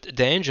answered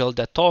the angel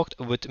that talked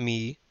with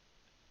me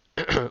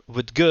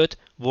with good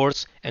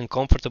words and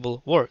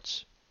comfortable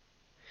words.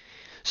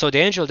 So the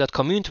angel that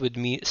communed with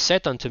me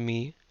said unto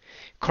me,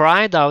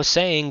 Cry thou,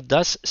 saying,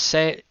 Thus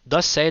saith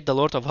the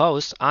Lord of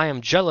hosts, I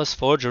am jealous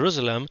for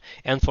Jerusalem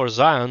and for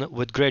Zion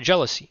with great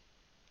jealousy.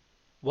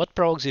 What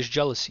provokes this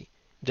jealousy?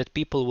 That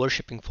people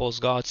worshipping false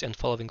gods and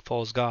following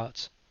false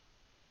gods.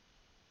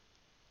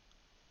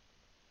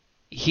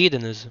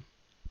 heathenism,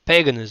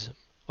 paganism,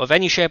 of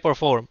any shape or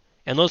form,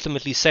 and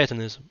ultimately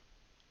Satanism.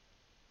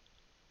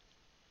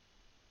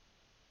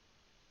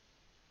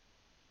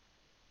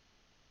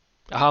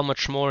 How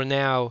much more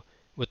now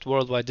with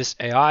worldwide this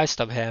AI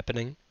stuff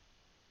happening,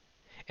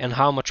 and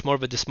how much more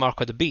with this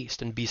mark of the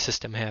beast and beast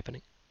system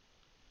happening.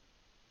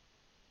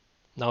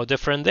 Now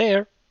different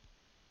there.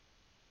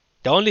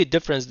 The only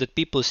difference that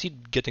people see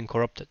getting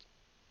corrupted.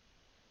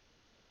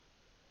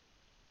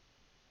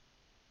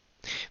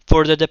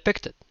 For the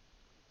depicted,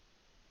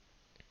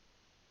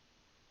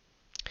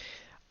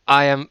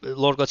 I am,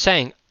 Lord God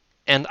saying,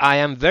 and I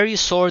am very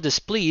sore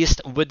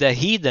displeased with the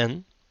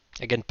heathen,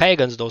 again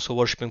pagans, those who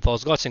worshipping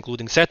false gods,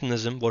 including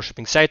Satanism,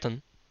 worshipping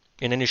Satan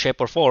in any shape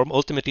or form,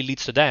 ultimately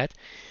leads to that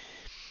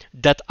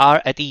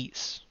are at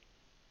ease.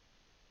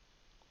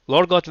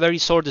 Lord God very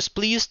sore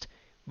displeased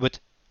with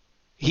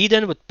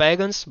heathen, with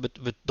pagans,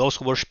 with those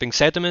who worshipping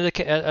Satan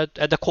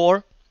at the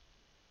core.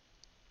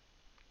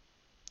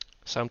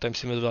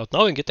 Sometimes even without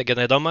knowing it. Again,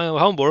 I done my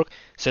homework.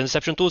 Sin,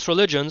 Deception, Tools,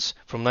 Religions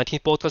from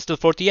 19th podcast till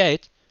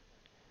 48.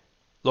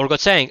 Lord God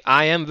saying,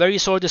 I am very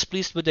sore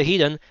displeased with the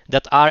heathen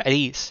that are at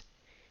ease.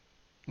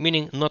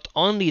 Meaning not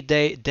only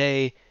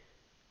they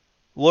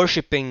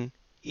worshipping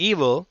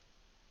evil,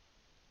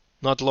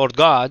 not Lord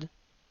God,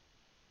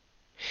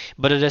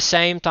 but at the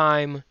same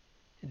time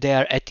they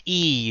are at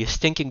ease,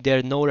 thinking there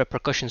are no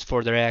repercussions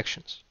for their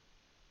actions.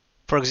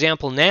 For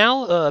example,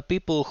 now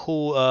people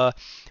who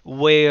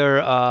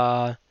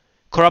were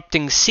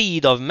corrupting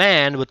seed of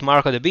man with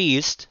mark of the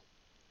beast,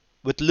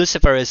 with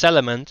Lucifer's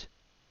element,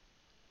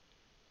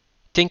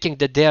 thinking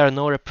that there are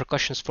no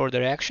repercussions for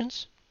their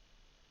actions.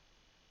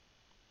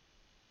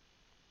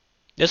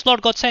 That's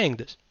Lord God saying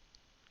this.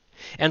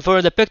 And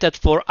for depicted,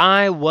 for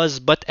I was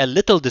but a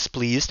little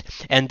displeased,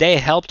 and they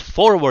helped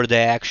forward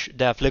the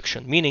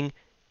affliction, meaning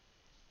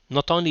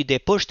not only they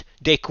pushed,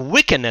 they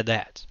quickened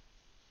that.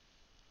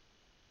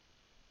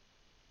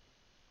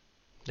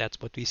 That's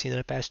what we've seen in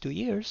the past 2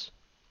 years.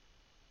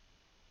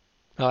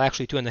 Well,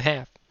 actually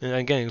 2.5. And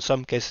again, in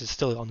some cases, it's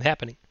still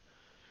happening.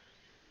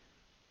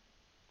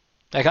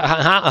 Like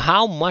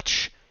how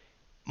much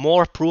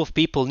more proof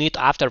people need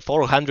after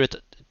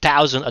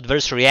 400,000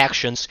 adverse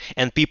reactions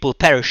and people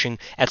perishing,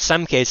 at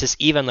some cases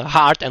even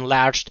heart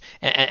enlarged,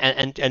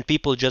 and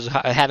people just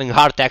having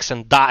heart attacks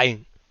and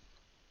dying.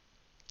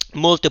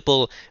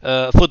 Multiple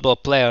football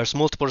players,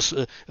 multiple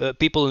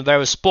people in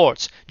various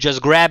sports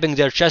just grabbing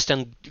their chest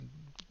and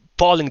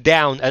falling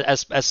down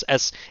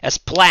as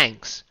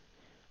planks.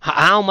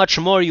 How much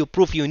more you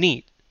proof you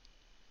need?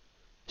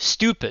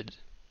 Stupid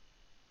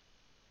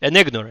and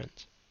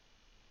ignorant.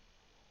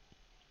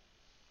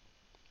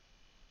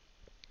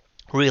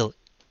 Really.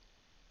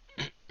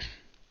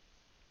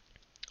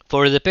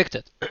 For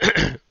depicted.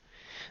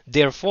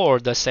 Therefore,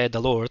 thus said the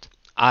Lord,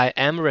 I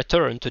am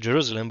returned to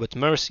Jerusalem with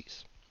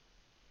mercies.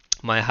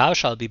 My house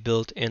shall be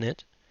built in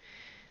it,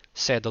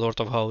 said the Lord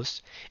of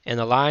hosts, and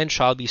a line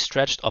shall be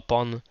stretched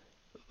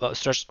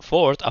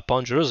forth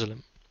upon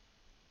Jerusalem.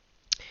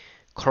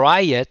 Cry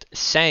yet,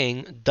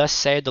 saying, Thus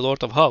saith the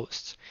Lord of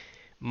hosts,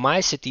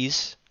 my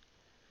cities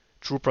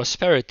through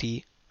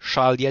prosperity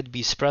shall yet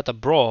be spread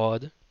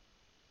abroad,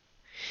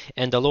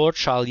 and the Lord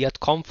shall yet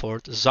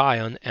comfort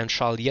Zion and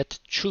shall yet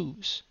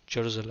choose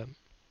Jerusalem.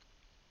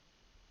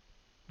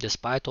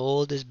 Despite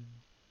all this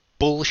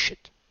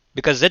bullshit.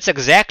 Because that's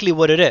exactly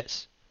what it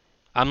is.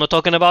 I'm not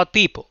talking about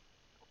people.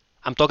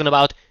 I'm talking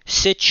about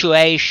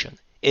situation.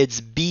 It's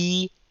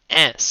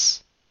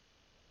BS.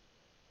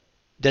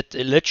 That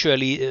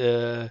literally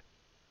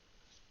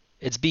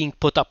it's being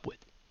put up with.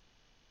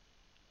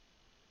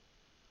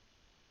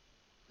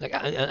 Like,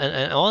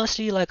 and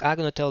honestly, like, I'm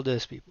gonna tell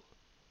this people,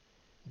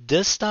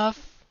 this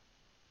stuff,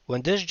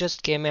 when this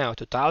just came out,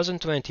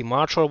 2020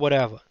 March or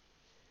whatever,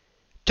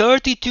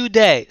 32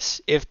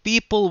 days, if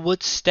people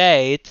would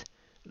stay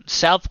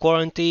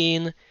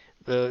self-quarantine,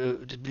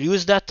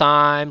 use that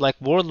time, like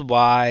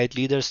worldwide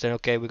leaders say,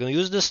 okay, we're going to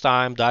use this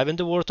time, dive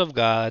into the Word of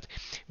God,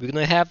 we're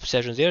going to have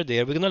sessions here,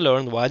 we're going to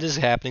learn why this is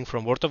happening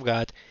from Word of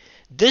God,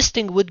 this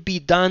thing would be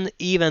done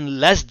even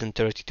less than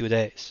 32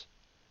 days.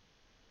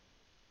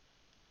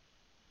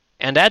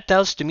 And that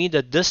tells to me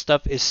that this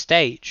stuff is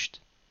staged.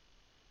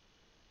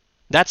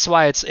 That's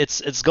why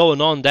it's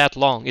going on that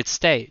long. It's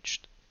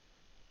staged.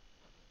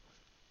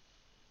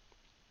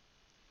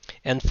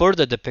 And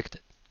further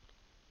depicted.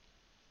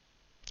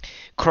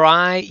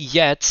 Cry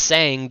yet,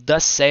 saying,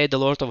 Thus saith the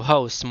Lord of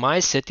hosts, my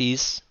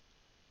cities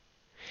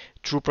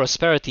through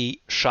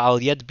prosperity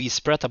shall yet be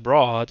spread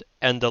abroad,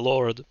 and the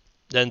Lord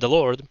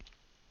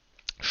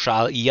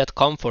shall yet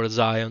comfort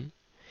Zion,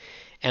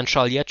 and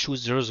shall yet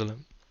choose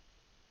Jerusalem.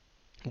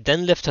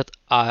 Then lifted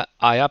I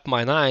up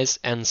mine eyes,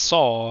 and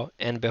saw,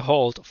 and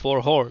behold,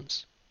 4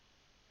 horns.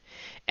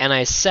 And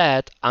I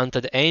said unto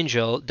the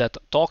angel that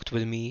talked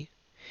with me,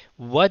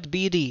 What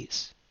be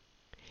these?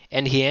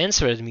 And he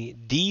answered me,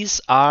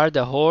 These are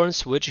the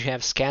horns which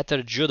have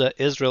scattered Judah,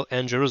 Israel,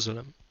 and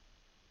Jerusalem.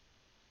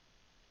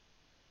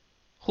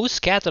 Who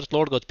scattered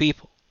Lord God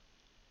people?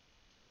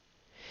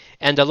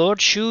 And the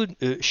Lord shewed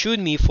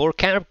me 4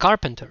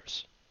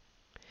 carpenters,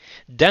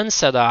 Then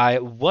said I,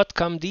 what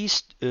come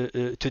these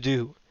to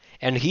do?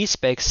 And he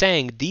spake,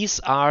 saying, These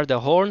are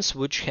the horns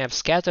which have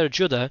scattered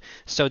Judah,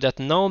 so that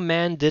no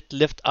man did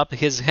lift up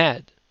his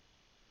head.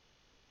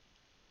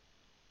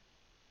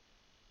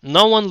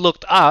 No one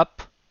looked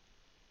up,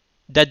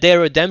 that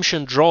their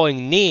redemption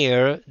drawing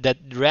near, that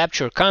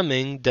rapture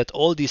coming, that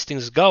all these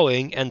things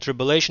going, and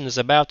tribulation is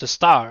about to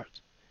start.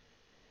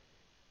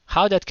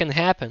 How that can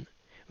happen?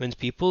 When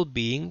people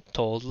being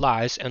told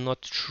lies and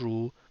not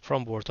true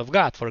from Word of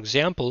God. For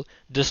example,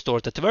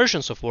 distorted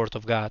versions of Word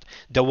of God.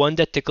 The one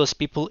that tickles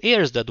people's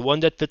ears, the one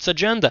that fits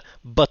agenda,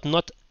 but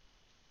not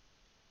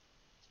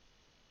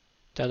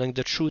telling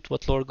the truth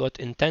what Lord God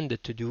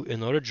intended to do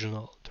in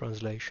original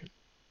translation.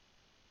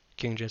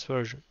 King James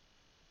Version.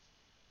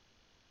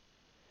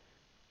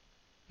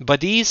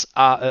 But these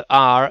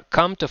are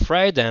come to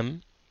fray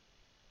them,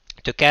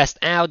 to cast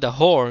out the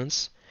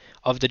horns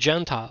of the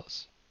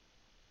Gentiles,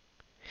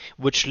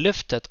 which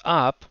lifted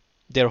up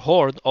their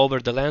horn over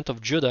the land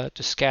of Judah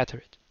to scatter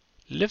it.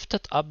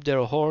 Lifted up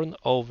their horn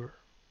over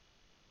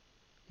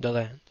the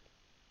land.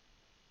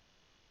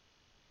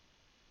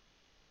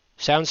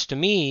 Sounds to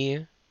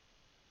me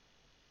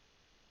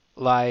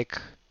like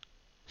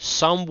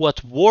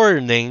somewhat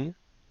warning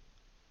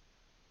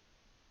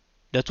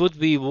that would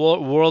be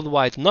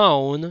worldwide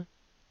known,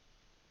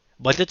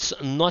 but it's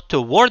not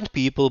to warn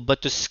people,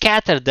 but to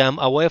scatter them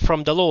away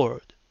from the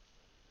Lord.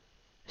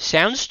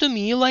 Sounds to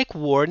me like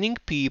warning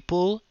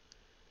people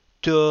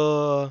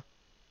to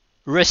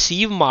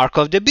receive mark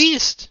of the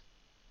beast.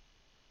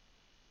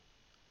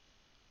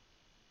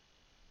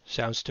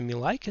 Sounds to me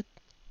like it.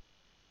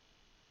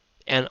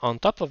 And on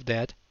top of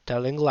that,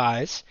 telling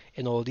lies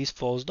in all these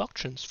false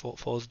doctrines,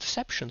 false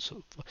deceptions,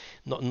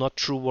 not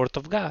true Word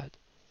of God.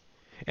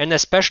 And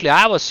especially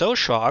I was so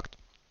shocked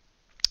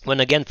when,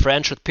 again,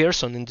 Franchot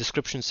Pearson, in the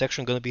description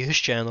section, going to be his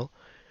channel,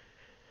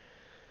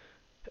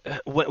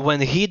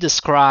 when he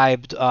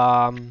described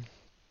how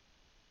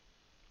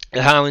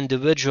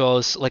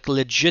individuals like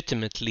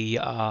legitimately,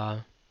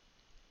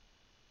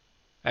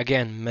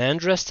 again, man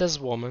dressed as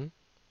woman,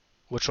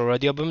 which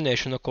already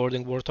abomination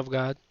according Word of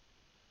God,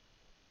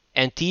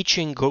 and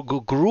teaching,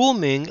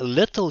 grooming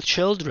little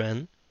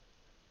children,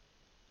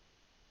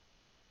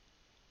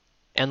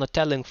 and not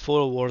telling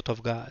full Word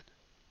of God.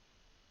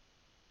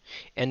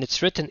 And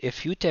it's written,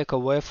 if you take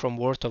away from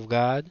Word of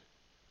God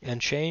and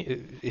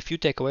change, if you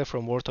take away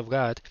from Word of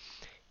God,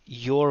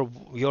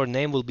 your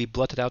name will be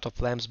blotted out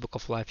of Lamb's Book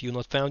of Life. You're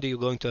not found, you're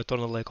going to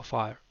eternal lake of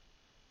fire.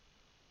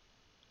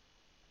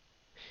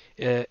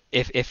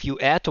 If you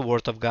add the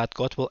Word of God,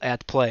 God will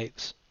add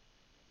plagues.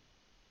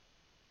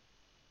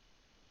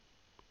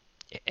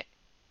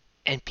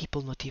 And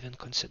people not even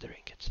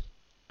considering it.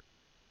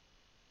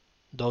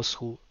 Those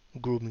who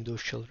grooming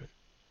those children.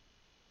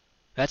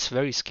 That's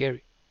very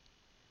scary.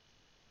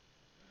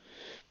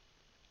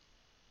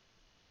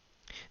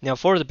 Now,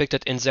 further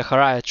depicted in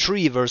Zechariah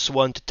 3, verse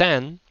 1 to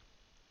 10,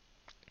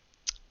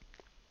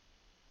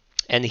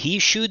 and he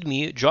shewed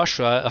me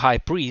Joshua, high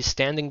priest,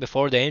 standing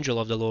before the angel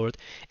of the Lord,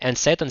 and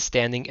Satan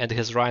standing at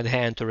his right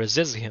hand to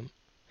resist him.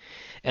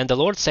 And the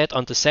Lord said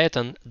unto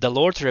Satan, The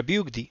Lord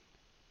rebuke thee,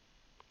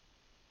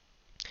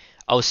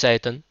 O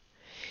Satan,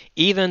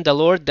 even the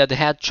Lord that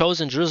had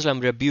chosen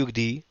Jerusalem rebuke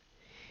thee.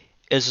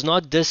 Is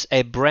not this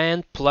a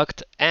brand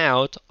plucked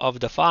out of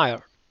the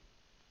fire?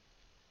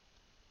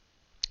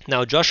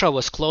 Now Joshua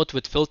was clothed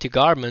with filthy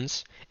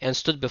garments, and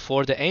stood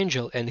before the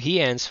angel. And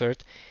he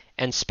answered,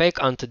 and spake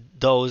unto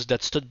those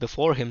that stood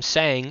before him,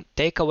 saying,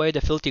 Take away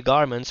the filthy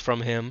garments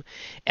from him.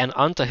 And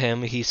unto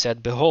him he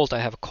said, Behold, I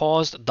have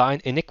caused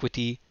thine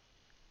iniquity,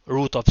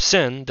 root of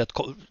sin, that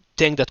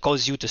thing that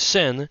causes you to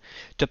sin,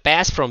 to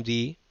pass from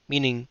thee,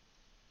 meaning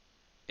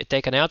it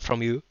taken out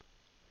from you,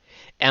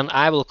 and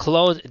I will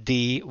clothe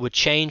thee with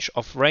change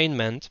of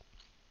raiment.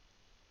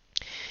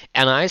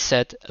 And I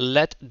said,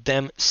 Let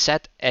them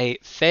set a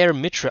fair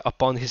mitre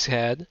upon his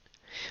head.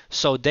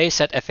 So they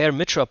set a fair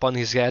mitre upon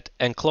his head,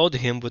 and clothed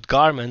him with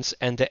garments.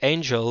 And the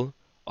angel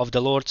of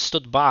the Lord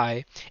stood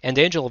by, and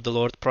the angel of the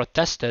Lord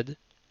protested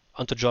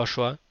unto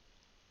Joshua,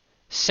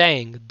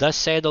 saying, Thus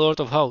saith the Lord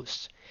of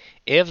hosts,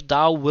 if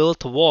thou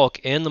wilt walk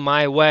in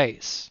my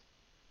ways,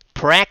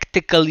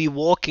 practically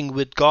walking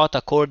with God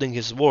according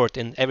his word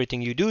in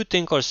everything you do,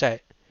 think, or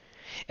say,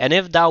 and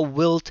if thou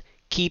wilt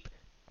keep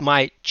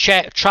my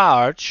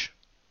charge,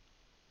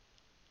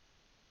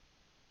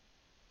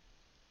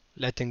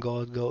 letting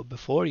God go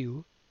before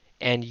you,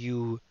 and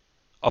you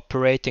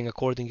operating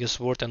according to his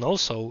word and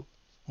also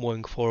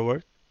moving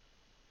forward,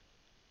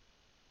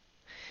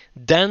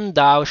 then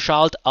thou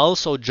shalt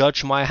also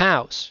judge my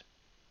house.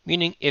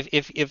 Meaning,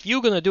 if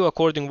you're going to do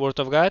according to the word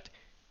of God,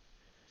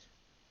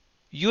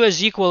 you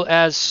as equal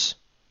as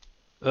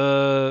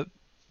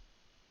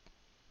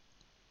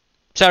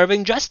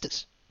serving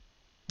justice,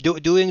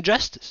 doing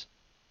justice.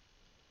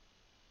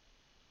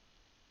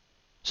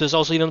 So it's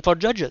also even for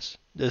judges,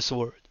 this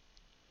word.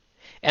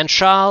 And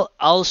shalt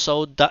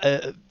also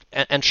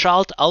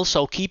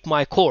keep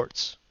my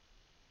courts.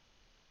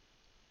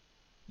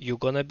 You're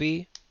gonna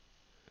be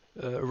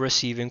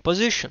receiving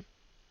position.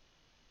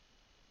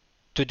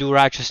 to do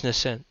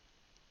righteousness in.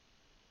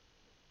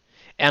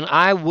 And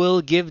I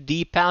will give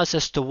thee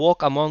palaces to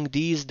walk among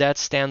these that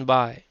stand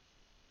by.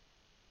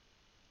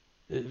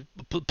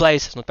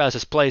 Places, not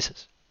palaces,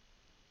 places.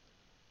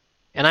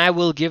 And I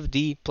will give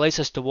thee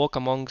places to walk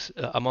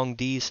among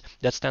these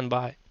that stand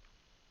by.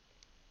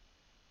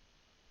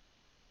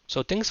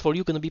 So things for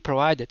you gonna be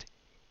provided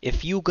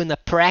if you gonna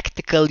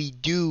practically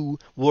do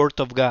Word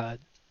of God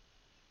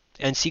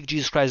and seek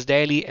Jesus Christ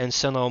daily and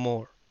sin no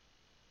more.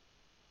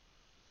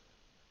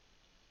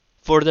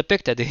 For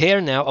depicted, hear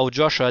now, O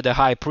Joshua the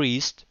high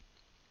priest,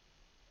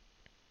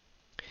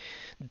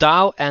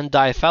 thou and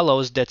thy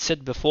fellows that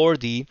sit before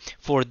thee,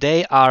 for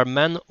they are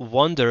men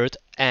wondered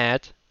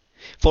at.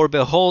 For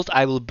behold,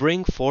 I will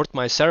bring forth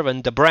my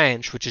servant, the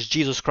branch, which is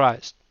Jesus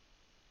Christ.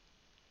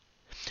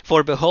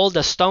 For behold,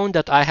 the stone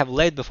that I have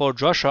laid before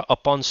Joshua,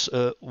 upon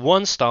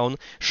one stone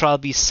shall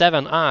be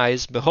 7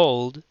 eyes.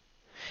 Behold,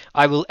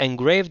 I will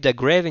engrave the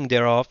graving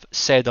thereof,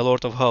 said the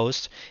Lord of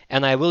hosts,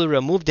 and I will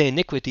remove the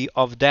iniquity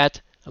of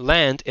that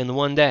land in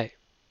 1 day.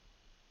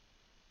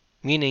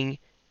 Meaning,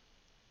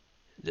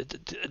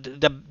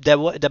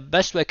 the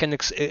best way I can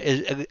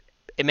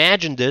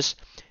imagine this,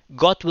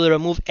 God will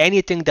remove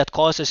anything that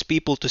causes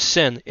people to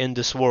sin in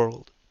this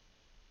world.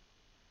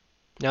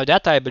 Now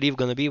that I believe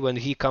going to be when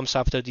he comes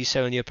after the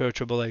 7-year period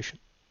tribulation.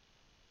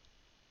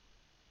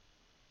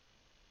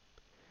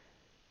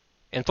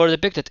 And for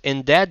depicted,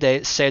 in that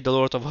day, said the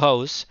Lord of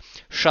hosts,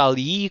 shall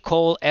ye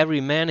call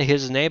every man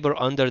his neighbor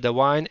under the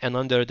vine and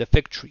under the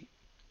fig tree.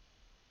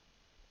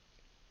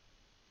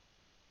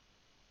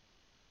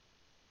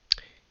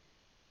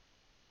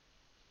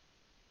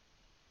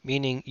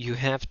 Meaning you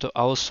have to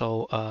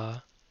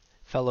also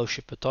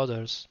fellowship with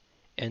others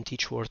and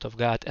teach Word of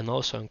God, and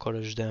also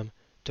encourage them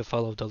to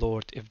follow the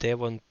Lord. If they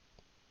want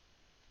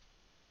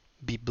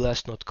be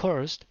blessed, not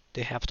cursed,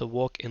 they have to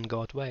walk in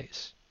God's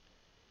ways.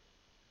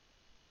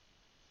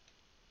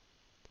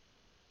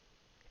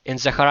 In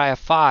Zechariah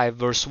 5,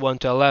 verse 1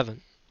 to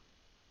 11.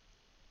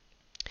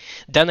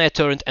 Then I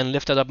turned and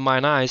lifted up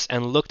mine eyes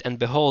and looked, and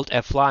behold,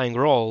 a flying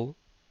roll.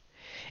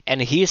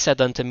 And he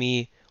said unto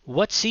me,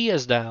 What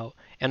seest thou?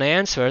 And I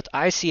answered,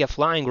 I see a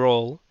flying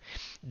roll.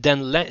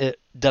 Then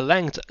the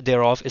length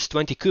thereof is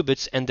 20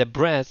 cubits, and the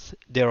breadth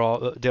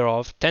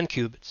thereof 10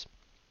 cubits.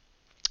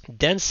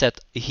 Then said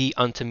he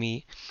unto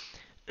me,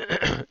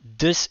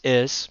 This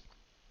is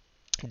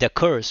the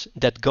curse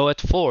that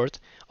goeth forth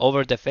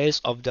over the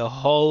face of the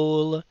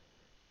whole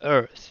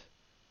earth,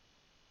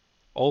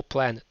 O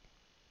planet.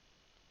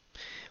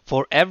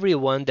 For every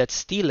one that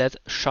stealeth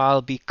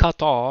shall be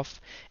cut off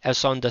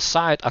as on the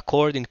side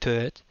according to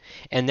it,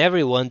 and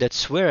every one that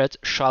sweareth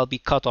shall be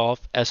cut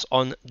off as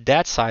on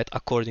that side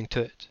according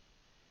to it.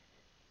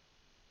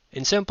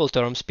 In simple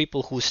terms,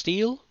 people who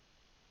steal,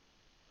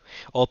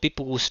 or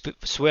people who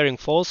swearing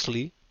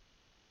falsely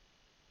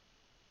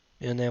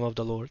in the name of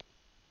the Lord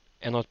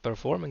and not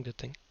performing the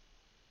thing.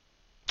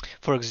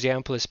 For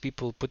example, as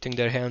people putting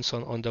their hands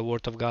on the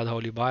Word of God,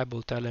 Holy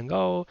Bible, telling,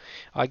 "Oh,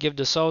 I give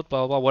this out,"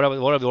 blah blah,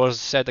 whatever the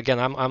words said. Again,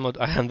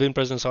 I haven't been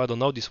present, so I don't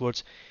know these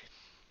words.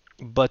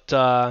 But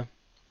let's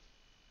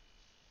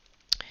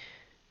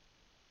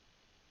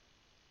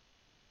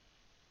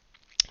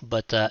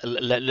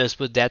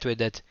put it that way: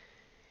 that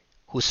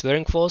who's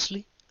swearing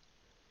falsely,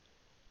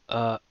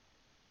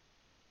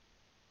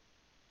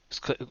 is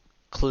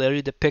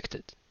clearly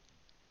depicted.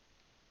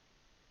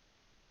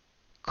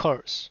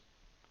 Curse.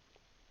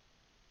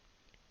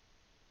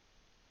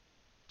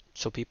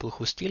 So people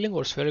who stealing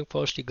or swearing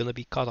falsely gonna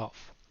be cut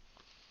off.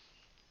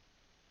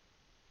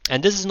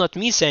 And this is not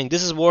me saying,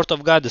 this is Word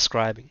of God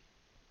describing.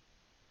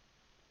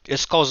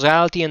 It's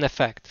causality and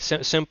effect,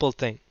 simple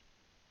thing.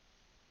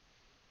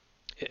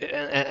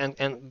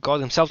 And God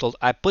himself told,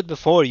 I put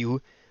before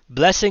you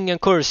blessing and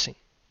cursing.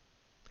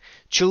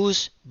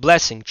 Choose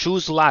blessing,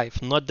 choose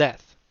life, not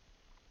death.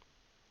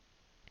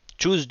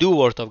 Choose do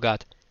Word of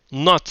God,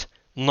 not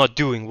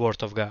doing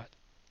Word of God.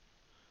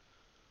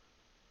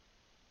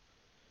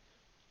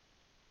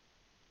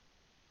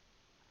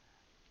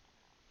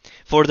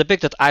 For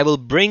depicted, I will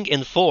bring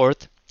in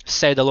forth,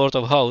 said the Lord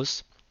of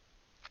hosts,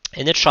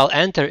 and it shall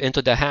enter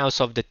into the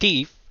house of the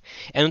thief,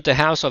 and into the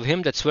house of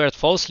him that sweareth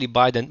falsely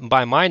by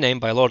my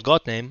name, by Lord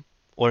God's name,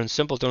 or in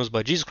simple terms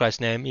by Jesus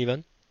Christ's name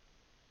even.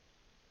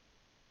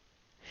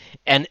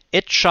 And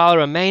it shall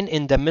remain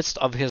in the midst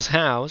of his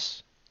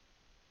house,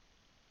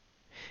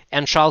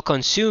 and shall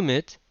consume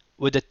it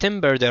with the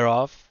timber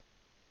thereof,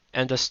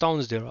 and the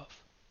stones thereof.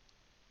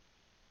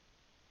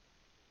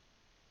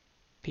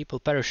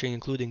 People perishing,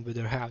 including with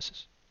their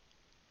houses.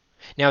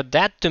 Now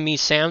that to me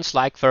sounds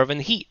like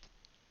fervent heat,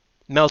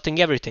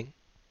 melting everything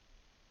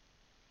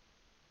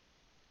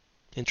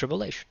in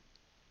tribulation.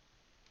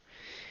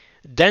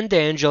 Then the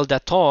angel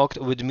that talked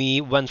with me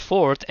went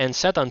forth and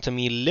said unto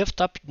me, Lift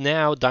up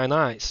now thine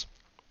eyes,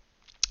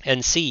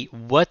 and see,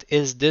 what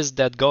is this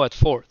that goeth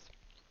forth?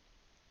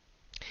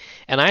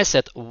 And I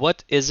said,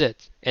 What is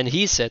it? And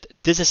he said,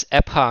 This is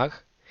Ephah,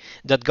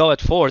 that goeth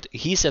forth.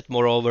 He said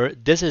moreover,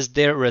 This is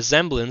their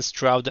resemblance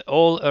throughout the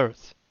whole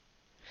earth.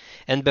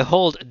 And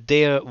behold,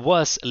 there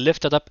was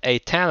lifted up a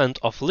talent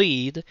of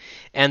lead,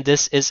 and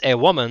this is a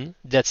woman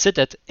that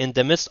sitteth in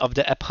the midst of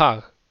the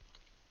ephah.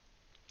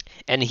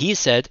 And he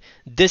said,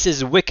 this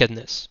is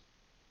wickedness.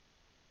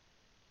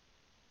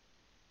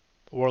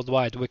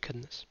 Worldwide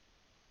wickedness.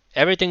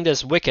 Everything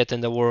that's wicked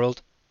in the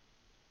world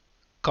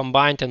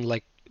combined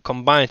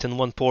in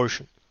one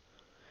portion.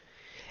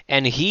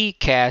 And he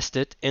cast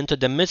it into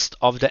the midst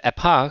of the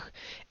ephah,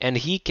 and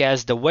he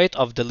cast the weight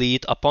of the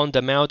lead upon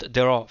the mouth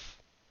thereof.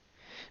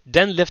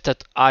 Then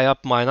lifted I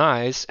up mine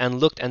eyes, and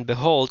looked, and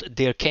behold,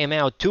 there came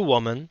out two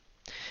women,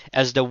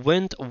 as the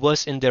wind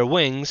was in their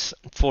wings,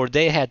 for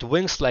they had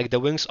wings like the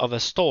wings of a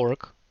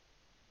stork.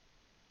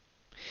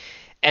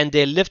 And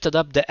they lifted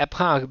up the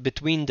ephah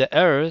between the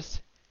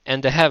earth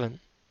and the heaven.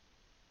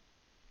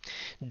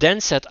 Then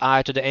said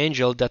I to the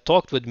angel that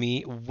talked with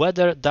me,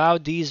 Whether thou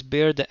these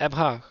bear the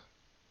ephah?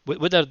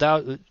 Whither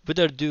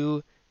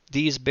do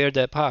these bear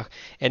the ephah?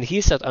 And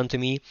he said unto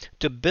me,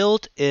 To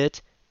build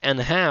it an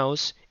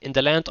house in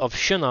the land of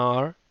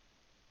Shinar,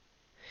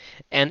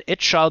 and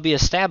it shall be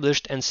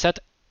established and set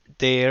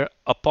there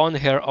upon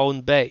her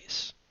own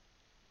base.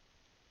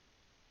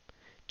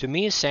 To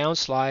me it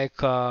sounds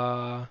like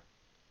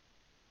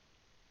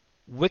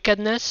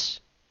wickedness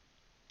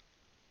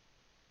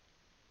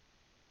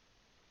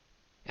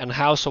and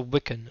house of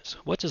wickedness.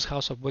 What is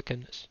house of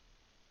wickedness?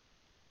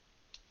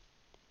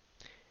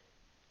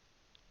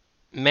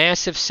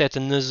 Massive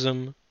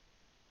Satanism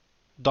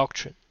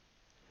doctrine.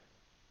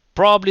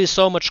 Probably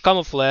so much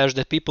camouflage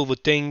that people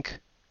would think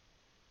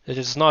that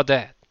it's not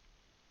that.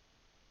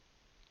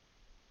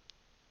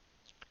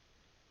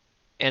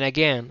 And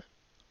again,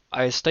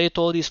 I state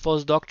all these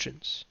false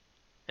doctrines.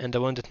 And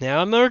the one that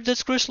now emerged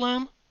is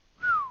Islam.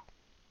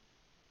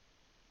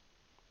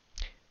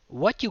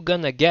 What you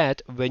gonna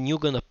get when you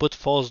gonna put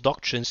false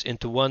doctrines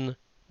into one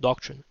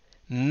doctrine?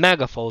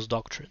 Mega false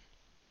doctrine.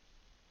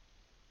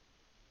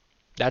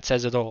 That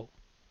says it all.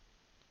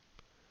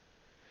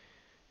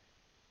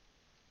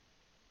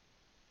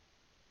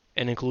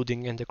 And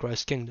including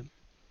Antichrist Kingdom.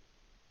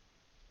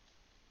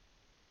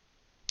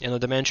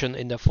 And I mentioned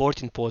in the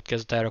 14th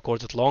podcast that I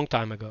recorded a long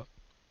time ago,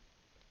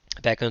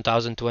 back in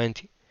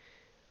 2020,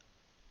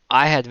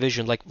 I had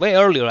vision, like way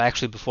earlier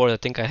actually, before I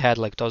think I had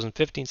like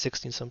 2015,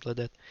 16, something like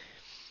that,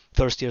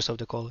 first years of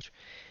the college.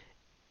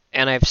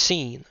 And I've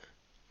seen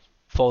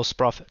false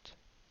prophet,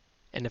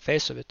 and the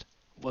face of it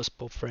was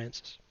Pope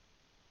Francis.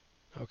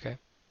 Okay.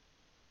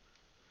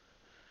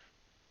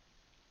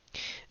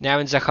 Now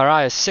in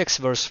Zechariah 6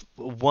 verse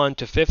 1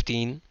 to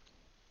 15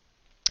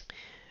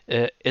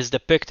 is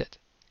depicted.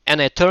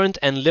 And I turned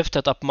and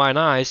lifted up mine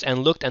eyes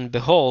and looked, and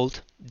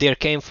behold, there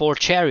came 4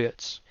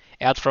 chariots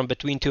out from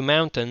between 2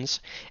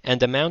 mountains, and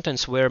the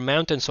mountains were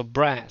mountains of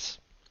brass.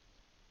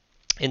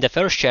 In the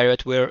first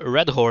chariot were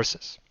red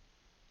horses,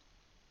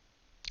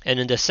 and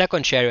in the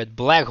second chariot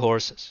black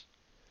horses.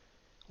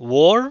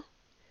 War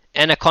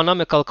and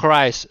economical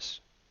crisis.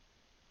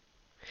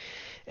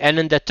 And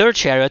in the third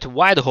chariot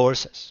white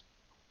horses.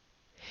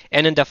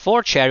 And in the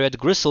fourth chariot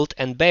grizzled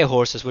and bay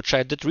horses, which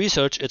I did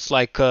research. It's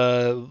like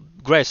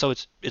gray, so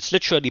it's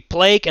literally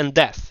plague and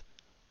death.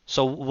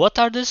 So what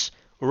are this?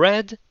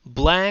 Red,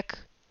 black,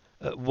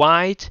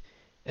 white,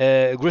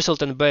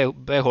 grizzled and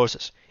bay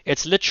horses.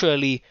 It's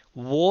literally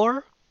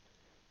war,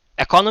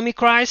 economy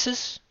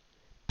crisis,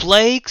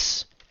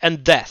 plagues,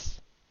 and death.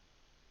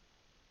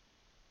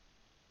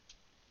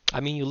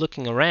 I mean, you're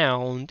looking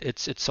around,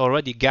 it's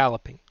already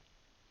galloping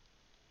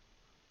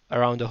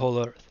around the whole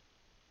earth.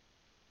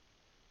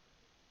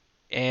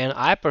 And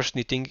I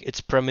personally think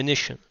it's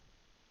premonition,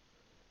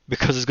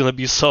 because it's going to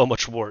be so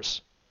much worse.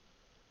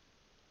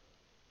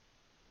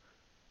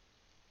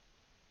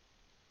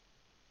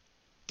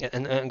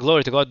 And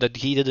glory to God that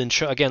he didn't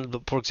show. Again,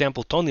 for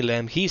example, Tony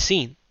Lamb, he's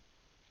seen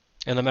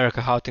in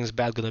America how things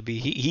bad going to be.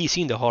 He's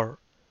seen the horror.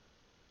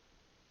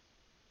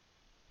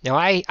 Now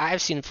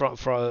I've seen from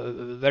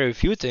very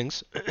few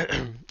things,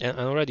 and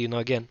already,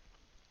 again,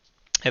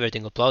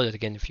 everything uploaded.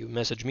 Again, if you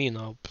message me,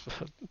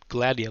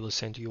 gladly I will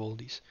send you all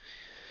these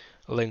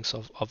links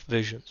of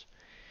visions.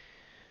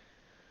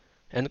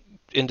 And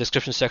in the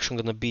description section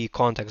gonna be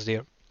contacts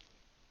there.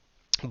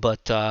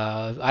 But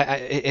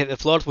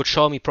if Lord would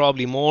show me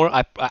probably more,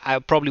 I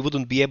probably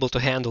wouldn't be able to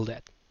handle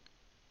that.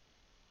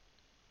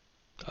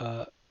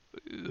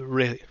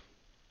 Really.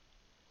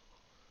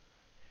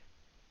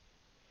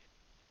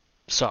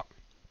 So,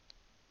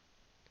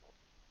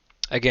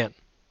 again,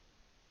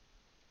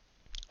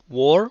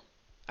 war,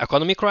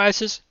 economic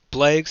crisis,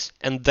 plagues,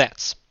 and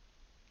deaths.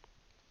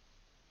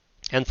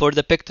 And for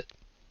depicted.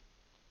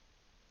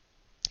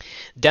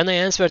 Then I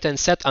answered and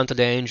said unto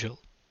the angel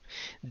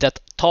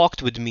that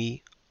talked with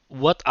me,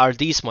 What are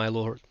these, my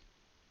Lord?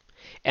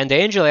 And the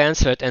angel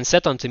answered and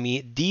said unto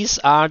me, These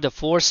are the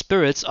 4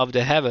 spirits of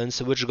the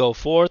heavens which go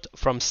forth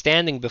from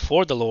standing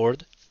before the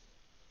Lord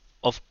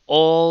of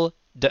all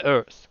the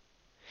earth.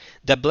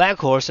 The black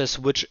horses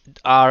which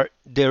are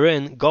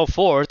therein go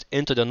forth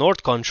into the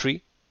north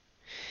country,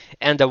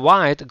 and the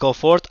white go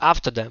forth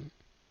after them.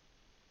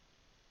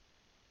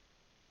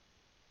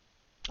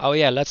 Oh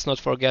yeah, let's not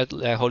forget,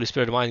 Holy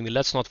Spirit reminded me,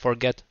 let's not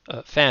forget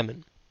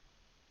famine.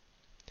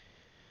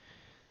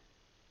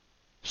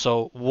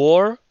 So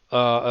war,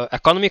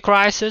 economic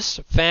crisis,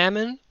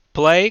 famine,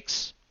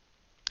 plagues,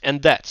 and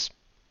deaths.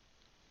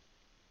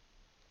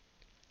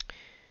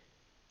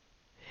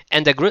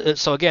 And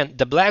so again,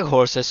 the black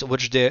horses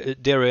which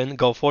therein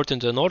go forth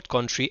into the north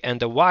country, and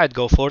the white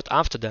go forth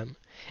after them,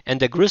 and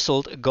the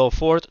grizzled go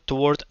forth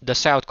toward the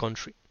south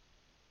country.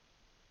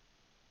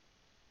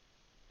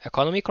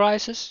 Economic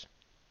crisis,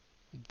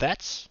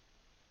 deaths,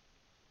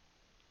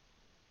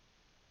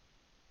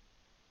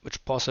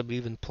 which possibly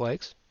even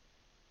plagues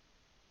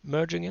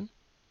merging in,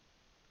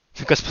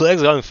 because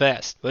plagues are going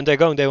fast. When they're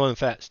going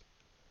fast.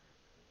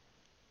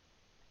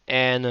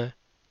 And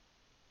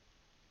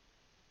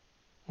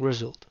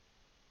grizzled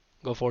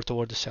go forth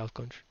toward the south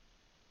country.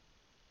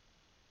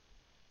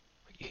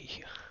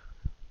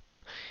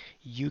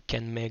 You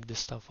can make this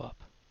stuff up.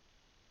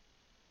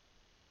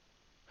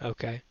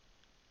 Okay.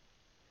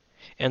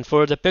 And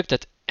for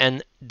depicted,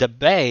 and the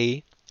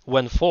bay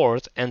went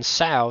forth and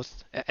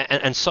south,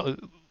 and so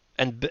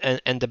and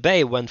the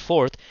bay went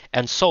forth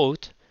and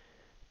sought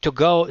to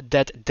go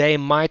that they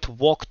might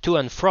walk to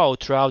and fro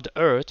throughout the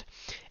earth.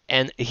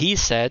 And he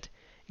said,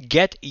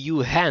 get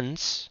you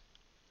hence,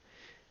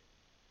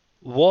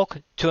 walk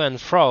to and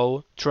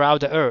fro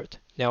throughout the earth.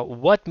 Now,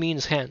 what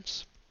means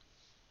hence?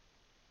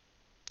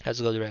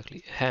 Let's go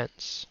directly.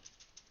 Hence.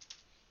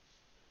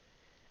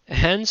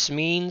 Hence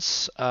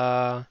means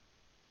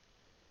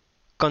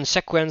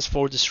consequence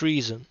for this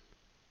reason.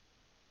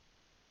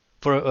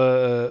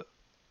 For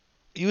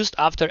used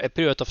after a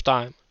period of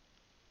time.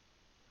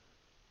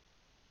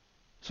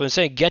 So it's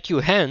saying get you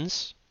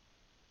hence.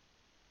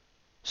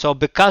 So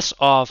because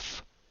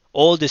of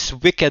all this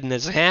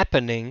wickedness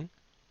happening,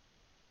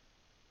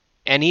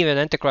 and even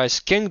Antichrist's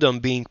kingdom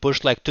being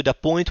pushed like to the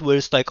point where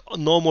it's like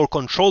no more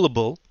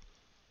controllable,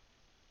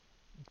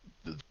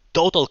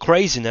 total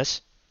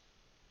craziness,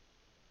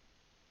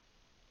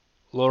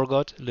 Lord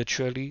God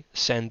literally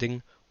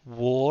sending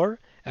war,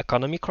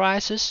 economic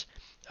crisis,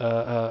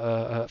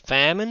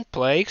 famine,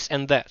 plagues,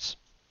 and deaths.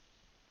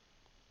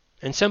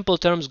 In simple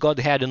terms, God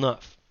had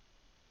enough.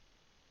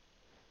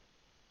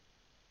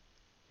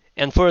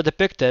 And further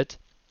depicted,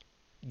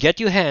 get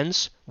you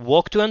hence,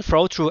 walk to and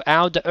fro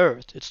throughout the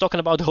earth. It's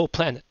talking about the whole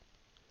planet.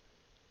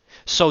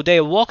 So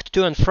they walked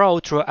to and fro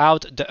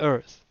throughout the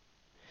earth.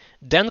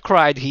 Then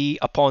cried he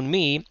upon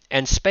me,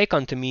 and spake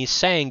unto me,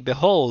 saying,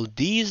 behold,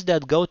 these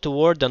that go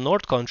toward the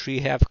north country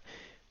have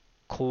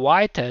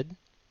quieted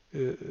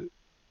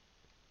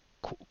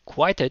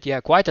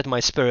my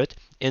spirit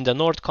in the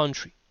north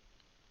country.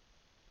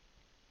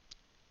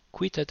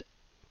 Quieted,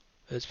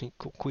 let's mean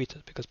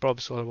quieted, because probably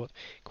it's all about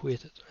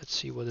quieted. Let's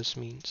see what this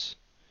means.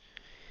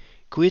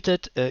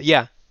 Quieted,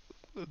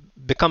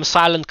 become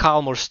silent,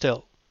 calm, or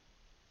still.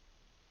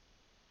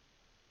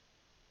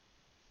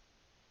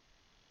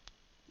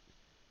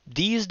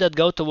 These that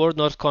go toward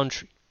north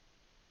country.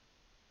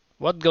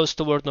 What goes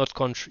toward north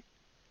country?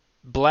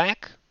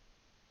 Black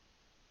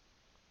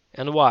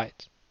and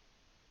white.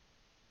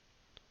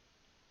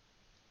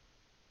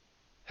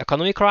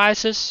 Economic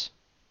crisis,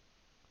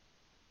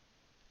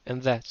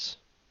 and that's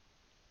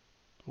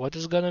what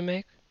is gonna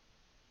make?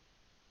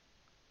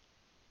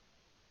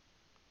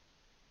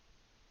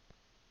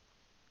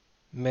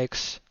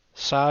 Makes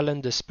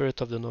silent the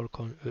spirit of the north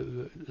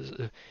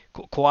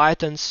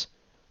quietens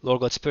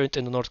Lord God's spirit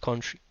in the north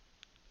country.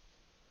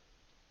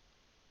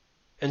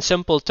 In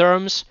simple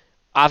terms,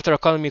 after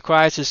economic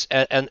crisis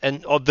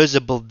and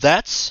visible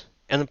deaths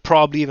and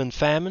probably even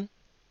famine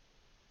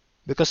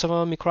because of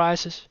economic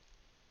crisis,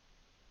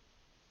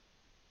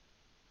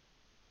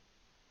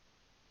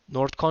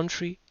 north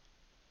country,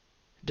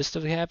 this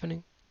stuff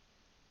happening,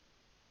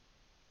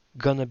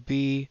 gonna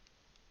be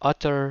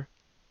utter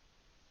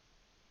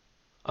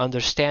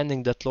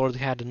understanding that Lord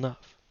had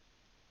enough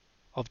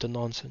of the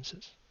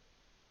nonsenses.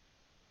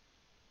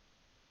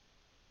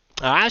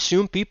 I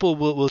assume people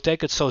will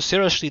take it so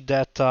seriously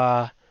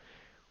that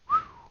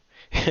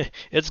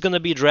it's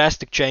gonna be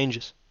drastic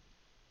changes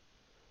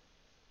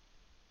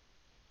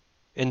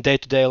in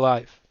day-to-day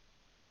life.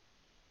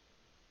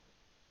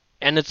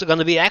 And it's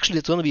gonna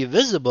be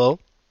visible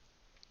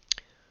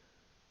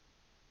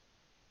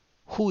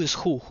who is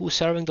who's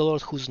serving the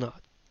Lord, who's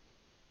not.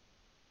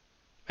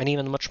 And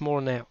even much more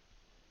now.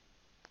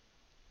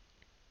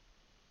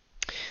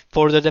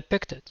 For the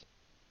depicted.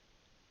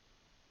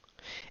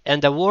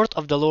 And the word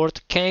of the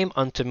Lord came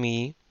unto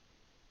me,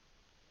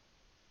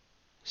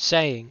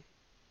 saying,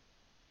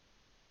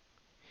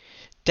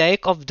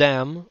 take of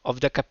them,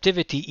 of the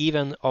captivity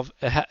even of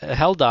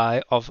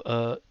Heldai, of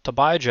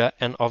Tobijah,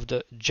 and of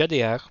the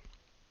Jediach,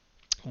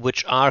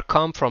 which are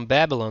come from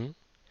Babylon,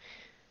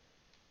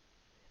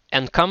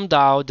 and come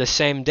thou the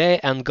same day,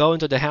 and go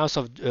into the house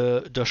of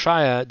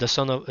Josiah, the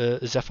son of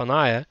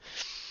Zephaniah,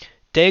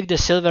 take the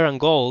silver and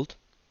gold,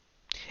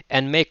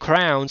 and make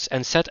crowns,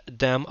 and set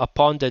them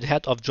upon the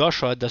head of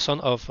Joshua, the son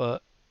of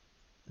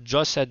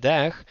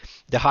Josedech,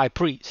 the high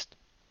priest.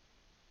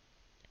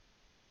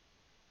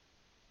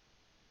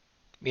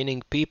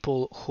 meaning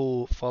people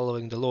who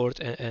following the Lord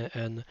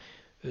and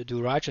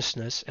do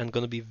righteousness and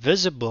going to be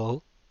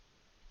visible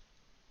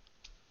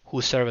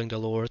who serving the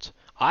Lord.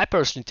 I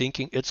personally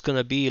thinking it's going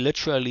to be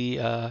literally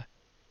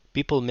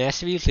people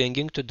massively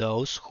clinging to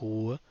those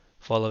who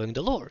following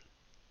the Lord.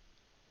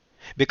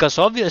 Because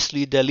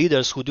obviously the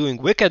leaders who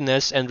doing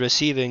wickedness and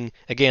receiving,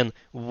 again,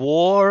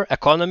 war,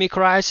 economy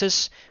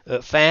crisis,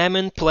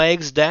 famine,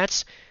 plagues,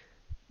 deaths,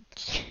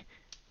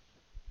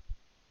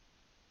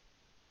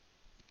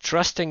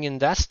 trusting in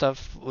that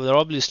stuff, where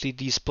obviously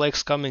these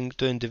plagues coming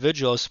to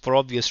individuals for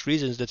obvious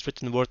reasons that's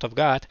written in the Word of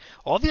God,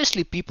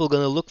 obviously people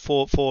gonna look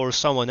for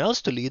someone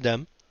else to lead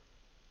them.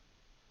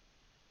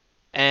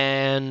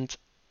 And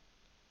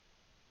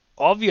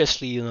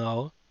obviously,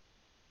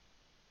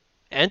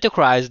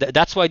 Antichrist,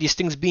 that's why these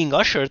things being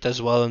ushered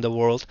as well in the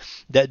world,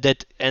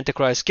 that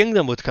Antichrist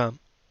kingdom would come.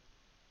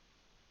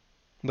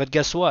 But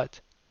guess what?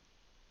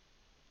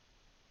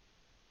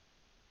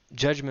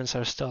 Judgments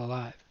are still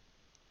alive.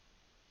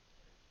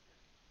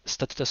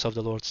 Status of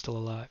the Lord still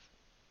alive.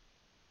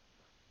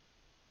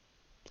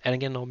 And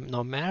again,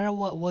 no matter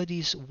what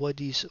these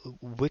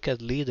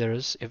wicked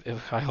leaders,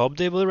 if I hope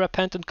they will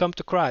repent and come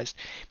to Christ,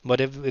 but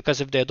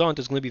because if they don't,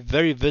 it's going to be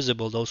very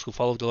visible those who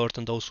follow the Lord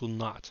and those who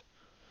not.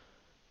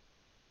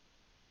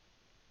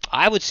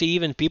 I would see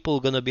even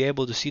people going to be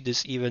able to see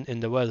this even in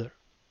the weather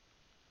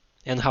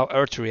and how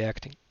Earth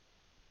reacting.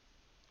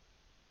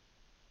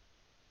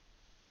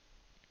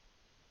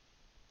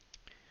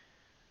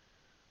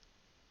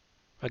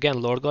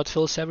 Again, Lord God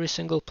fills every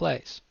single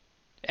place,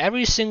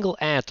 every single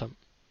atom,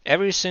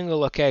 every single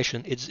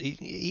location. It's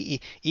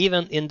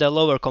even in the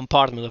lower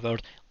compartment of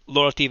Earth,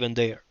 Lord even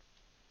there.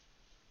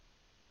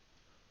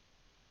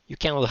 You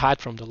cannot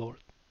hide from the Lord.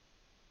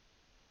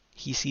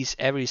 He sees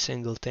every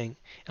single thing.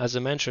 As I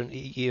mentioned,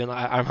 even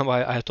I remember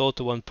I told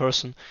to one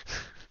person,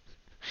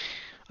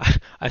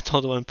 I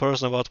told one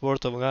person about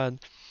Word of God,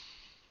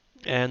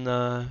 and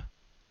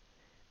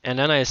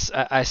then I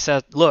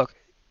said, look,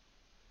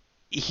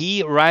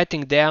 he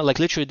writing down, like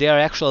literally there are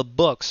actual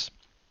books.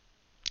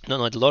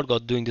 No, the Lord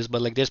God doing this,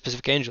 but like there's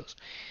specific angels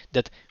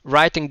that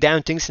writing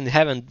down things in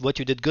heaven, what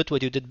you did good,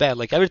 what you did bad,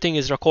 like everything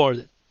is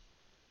recorded.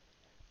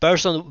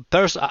 Person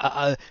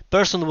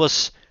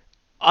was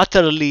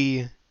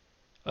utterly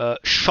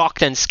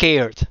shocked and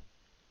scared.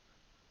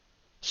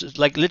 So,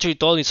 like literally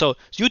told me, so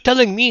you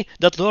telling me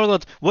that Lord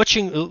God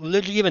watching,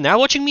 literally even now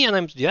watching me, and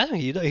I'm yeah,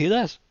 he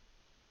does.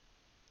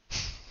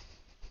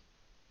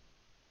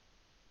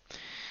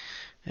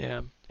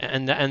 Yeah,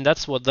 and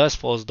that's what does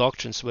false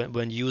doctrines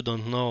when you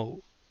don't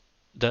know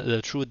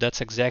the truth. That's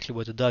exactly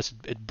what it does.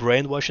 It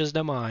brainwashes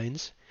the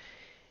minds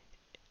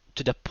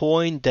to the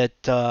point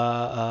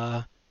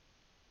that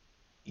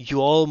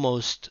you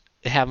almost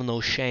have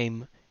no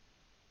shame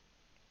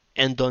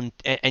and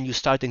you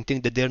start to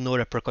think that there are no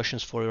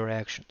repercussions for your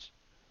actions.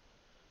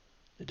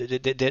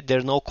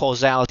 There's no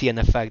causality and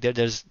effect.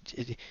 There's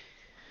a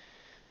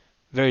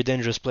very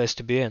dangerous place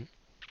to be in.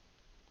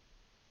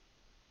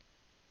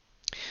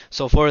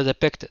 So further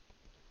depicted.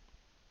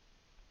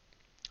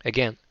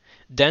 Again,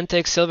 then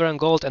take silver and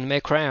gold and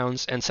make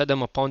crowns and set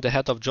them upon the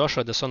head of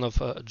Joshua the son of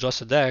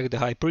Josedech the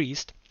high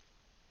priest,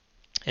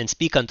 and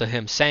speak unto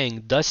him,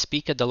 saying, Thus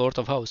speaketh the Lord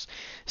of hosts,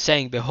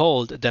 saying,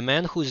 Behold, the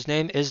man whose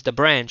name is the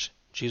branch,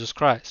 Jesus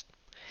Christ,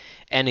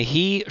 and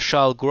he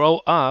shall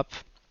grow up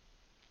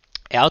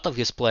out of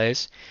his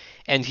place,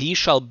 and he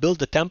shall build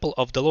the temple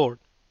of the Lord.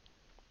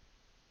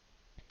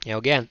 Now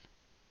again,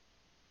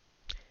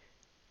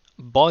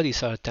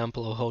 bodies are a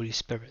temple of Holy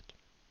Spirit.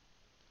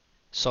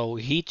 So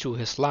he, through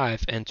his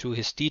life and through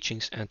his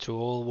teachings and through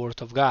all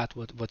Word of God,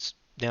 what's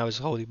now is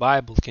Holy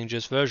Bible, King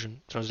James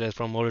Version, translated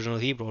from original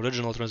Hebrew,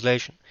 original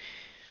translation.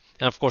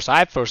 And of course,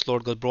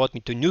 Lord God brought me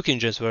to New King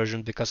James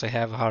Version because I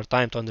have a hard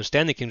time to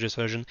understand the King James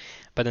Version.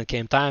 But then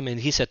came time, and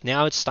he said,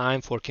 now it's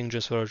time for King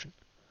James Version.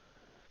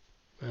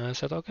 And I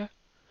said, okay.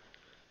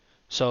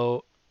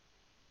 So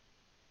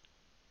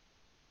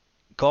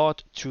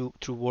God, through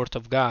Word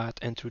of God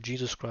and through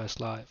Jesus Christ's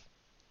life,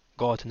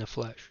 God in the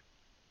flesh,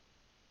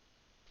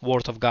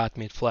 Word of God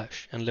made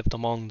flesh and lived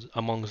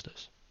amongst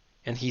us.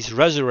 And he's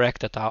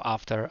resurrected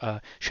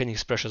after shedding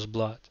his precious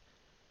blood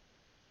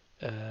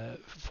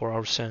for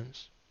our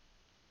sins.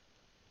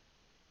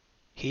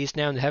 He is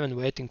now in heaven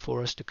waiting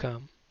for us to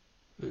come.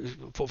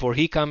 For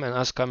he come and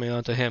us coming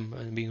unto him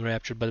and being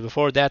raptured. But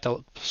before that,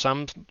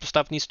 some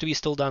stuff needs to be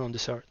still done on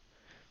this earth.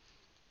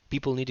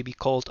 People need to be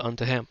called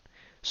unto him.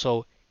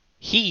 So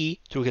he,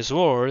 through his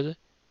word,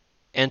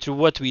 and through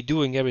what we're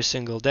doing every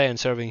single day and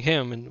serving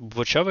him, in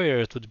whichever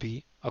area it would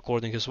be,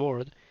 according to his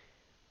word,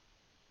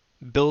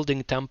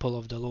 building temple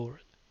of the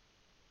Lord.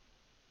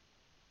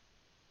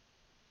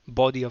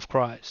 Body of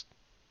Christ.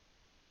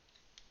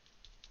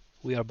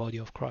 We are body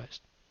of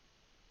Christ.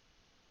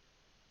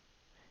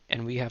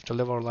 And we have to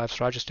live our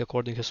lives righteously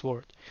according to his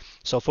word.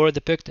 So further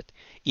depicted,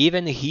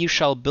 even he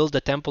shall build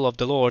the temple of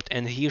the Lord,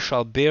 and he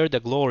shall bear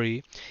the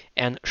glory,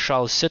 and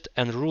shall sit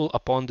and rule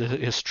upon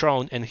his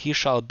throne, and he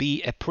shall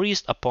be a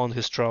priest upon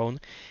his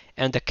throne,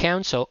 and the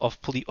counsel of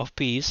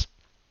peace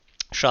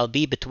shall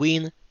be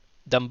between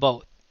them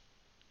both.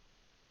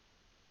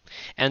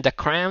 And the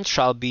crown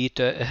shall be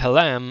to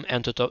Helem,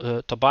 and to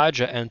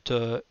Tobijah, and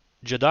to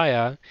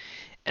Jediah,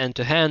 and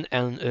to Han,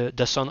 and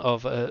the son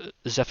of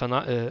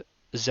Zephaniah,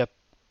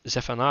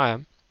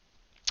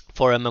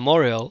 for a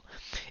memorial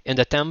in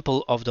the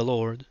temple of the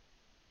Lord.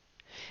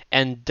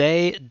 And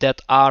they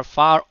that are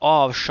far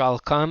off shall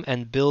come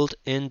and build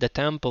in the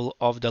temple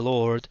of the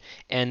Lord,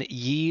 and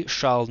ye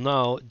shall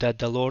know that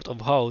the Lord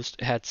of hosts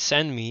hath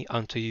sent me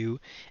unto you.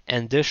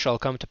 And this shall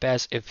come to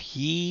pass if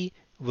ye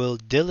will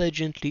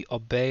diligently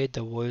obey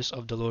the voice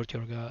of the Lord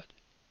your God.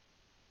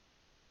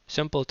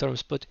 Simple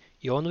terms put,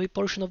 you want to be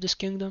portion of this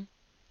kingdom?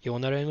 You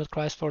want to reign with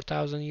Christ for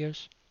 1,000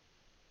 years?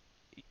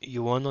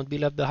 You want not be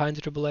left behind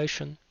in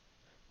tribulation?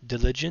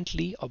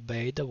 Diligently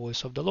obey the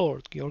voice of the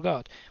Lord your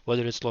God.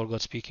 Whether it's Lord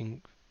God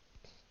speaking,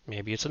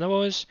 maybe it's in a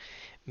voice,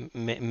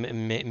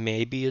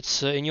 maybe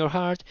it's in your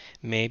heart,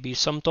 maybe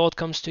some thought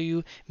comes to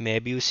you,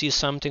 maybe you see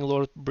something,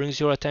 Lord brings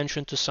your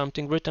attention to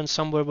something written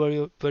somewhere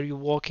where you're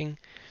walking,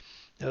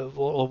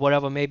 or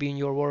whatever, maybe in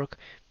your work,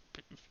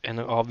 and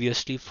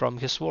obviously from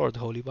His Word,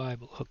 Holy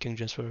Bible, King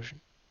James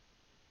Version.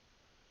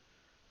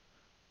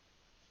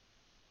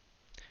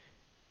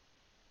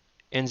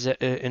 In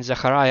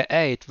Zechariah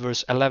 8,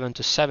 verse 11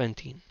 to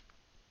 17,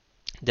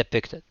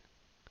 depicted.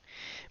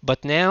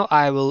 But now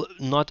I will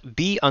not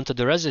be unto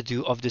the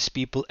residue of this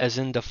people as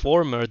in the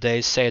former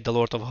days, saith the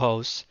Lord of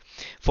hosts.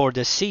 For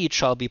the seed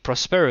shall be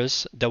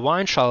prosperous, the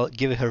vine shall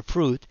give her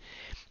fruit,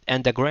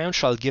 and the ground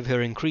shall give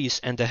her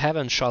increase, and the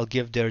heavens shall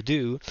give their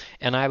dew,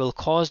 and I will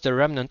cause the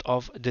remnant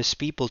of this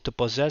people to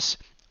possess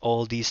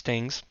all these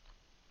things.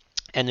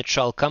 And it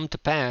shall come to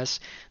pass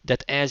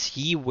that as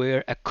ye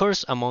were a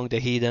curse among the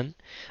heathen,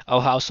 O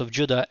house of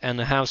Judah and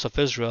the house of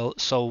Israel,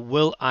 so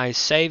will I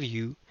save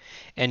you,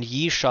 and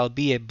ye shall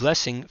be a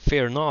blessing.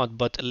 Fear not,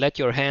 but let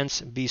your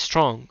hands be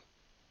strong.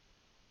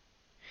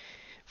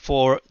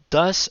 For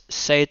thus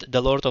saith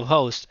the Lord of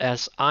hosts,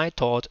 as I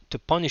thought to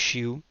punish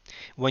you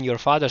when your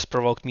fathers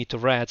provoked me to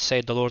wrath,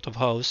 saith the Lord of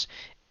hosts,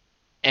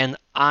 and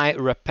I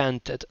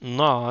repented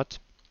not,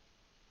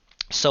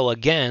 so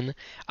again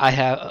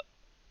have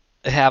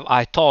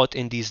I thought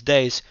in these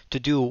days to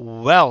do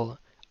well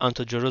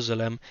unto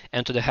Jerusalem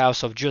and to the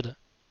house of Judah.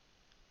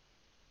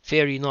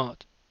 Fear ye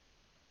not.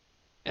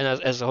 And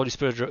as the Holy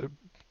Spirit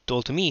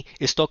told to me,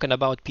 is talking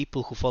about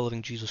people who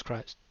following Jesus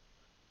Christ,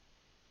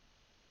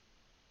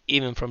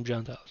 even from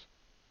Gentiles,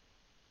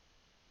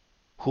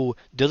 who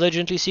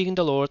diligently seeking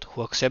the Lord,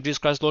 who accept Jesus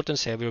Christ Lord and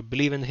Savior,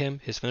 believe in Him,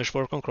 His finished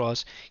work on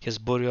cross, His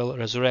burial,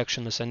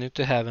 resurrection, ascending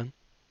to heaven,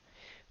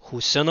 who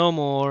sin no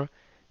more,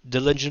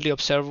 diligently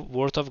observe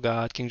Word of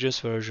God, King James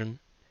Version,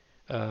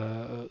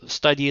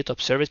 study it,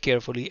 observe it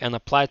carefully, and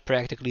apply it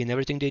practically in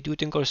everything they do,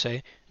 think, or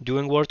say,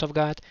 doing Word of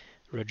God,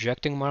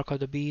 rejecting mark of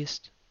the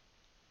beast,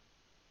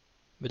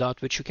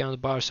 without which you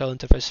cannot buy or sell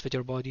interface with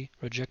your body,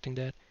 rejecting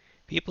that.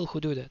 People who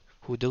do that,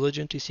 who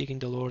diligently seeking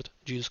the Lord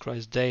Jesus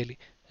Christ daily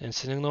and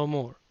sinning no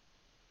more,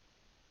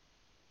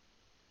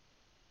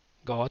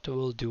 God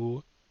will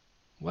do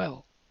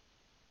well.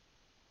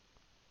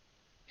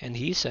 And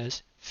He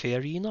says,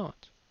 fear ye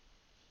not.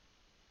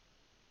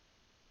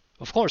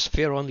 Of course,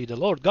 fear only the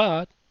Lord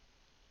God,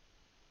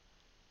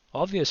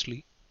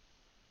 obviously.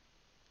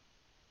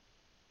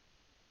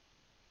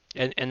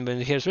 And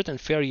when here is written,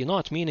 fear ye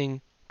not,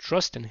 meaning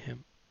trust in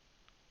Him,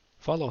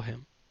 follow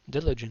Him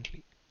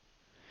diligently.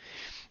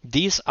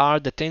 These are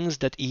the things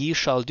that ye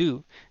shall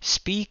do.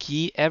 Speak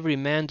ye every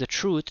man the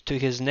truth to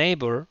his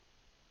neighbor.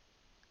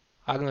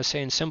 I'm going to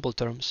say in simple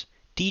terms,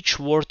 teach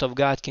Word of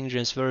God, King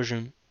James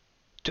Version,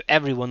 to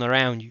everyone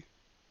around you.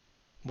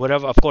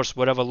 Whatever, of course,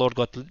 whatever Lord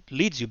God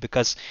leads you,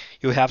 because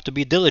you have to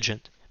be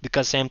diligent.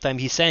 Because same time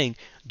He's saying,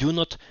 do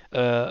not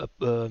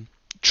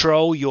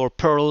throw your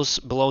pearls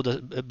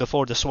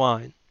before the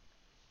swine.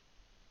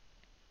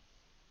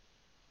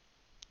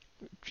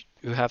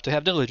 You have to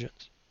have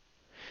diligence.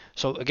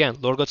 So again,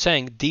 Lord God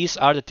saying, these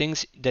are the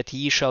things that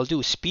ye shall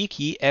do. Speak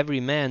ye every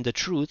man the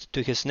truth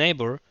to his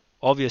neighbor.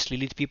 Obviously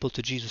lead people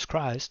to Jesus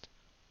Christ.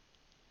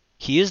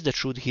 He is the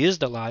truth, He is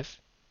the life.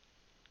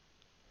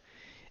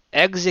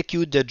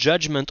 Execute the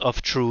judgment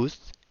of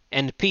truth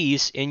and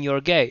peace in your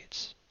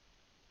gates.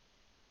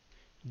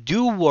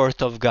 Do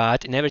Word of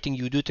God in everything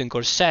you do, think,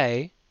 or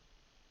say,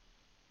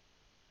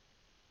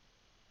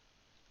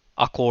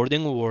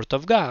 according to Word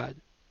of God.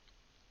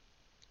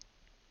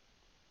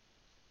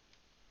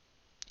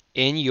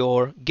 In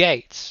your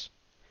gates.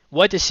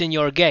 What is in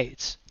your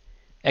gates?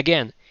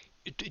 Again,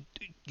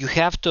 you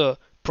have to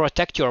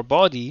protect your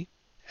body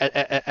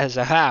as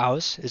a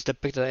house. It's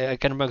depicted, I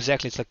can't remember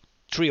exactly, it's like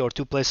 3 or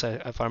 2 places,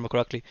 if I remember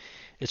correctly.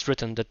 It's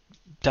written, the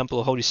temple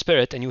of Holy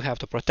Spirit, and you have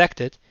to protect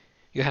it.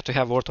 You have to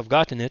have Word of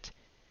God in it.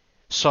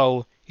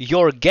 So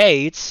your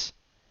gates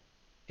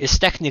is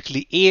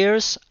technically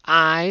ears,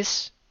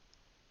 eyes.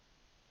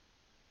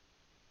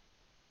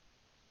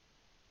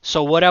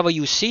 So whatever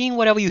you're seeing,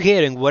 whatever you're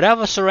hearing,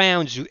 whatever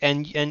surrounds you,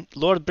 and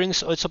Lord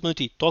brings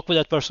opportunity, talk with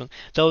that person,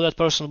 tell that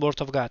person the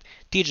Word of God,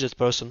 teach that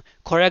person,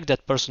 correct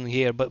that person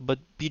here, but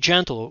be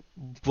gentle,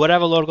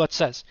 whatever Lord God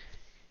says.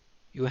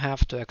 You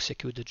have to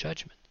execute the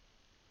judgment.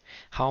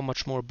 how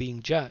much more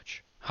being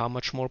judge, how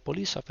much more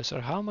police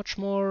officer, how much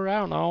more, I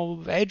don't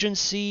know,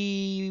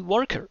 agency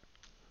worker,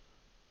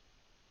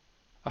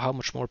 how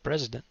much more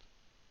president,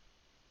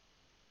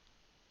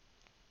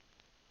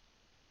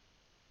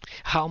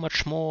 how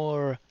much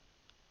more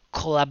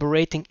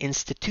collaborating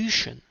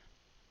institution,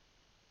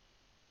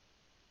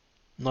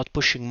 not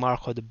pushing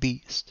Mark of the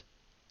Beast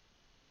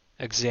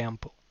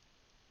example.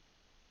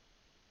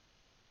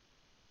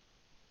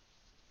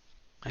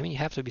 I mean, you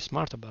have to be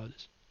smart about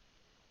this,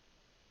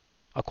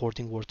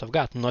 according to Word of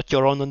God, not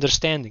your own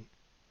understanding.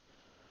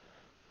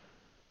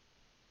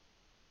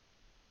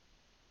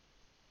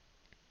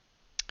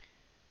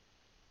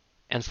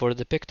 And for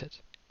depicted,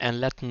 and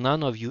let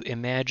none of you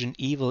imagine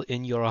evil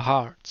in your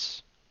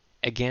hearts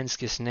against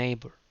his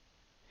neighbor,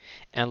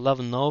 and love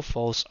no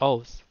false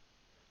oath,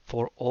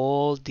 for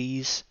all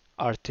these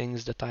are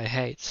things that I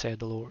hate, said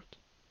the Lord.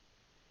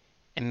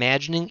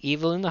 Imagining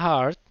evil in the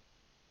heart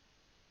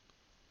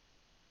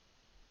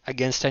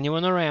against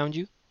anyone around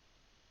you,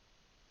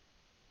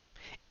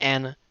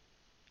 and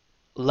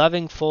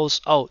loving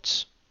false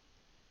oaths.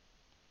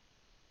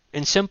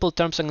 In simple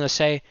terms, I'm going to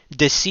say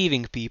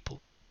deceiving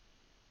people.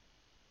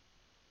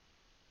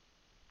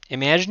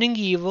 Imagining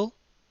evil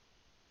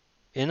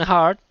in the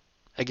heart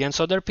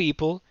against other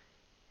people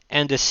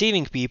and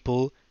deceiving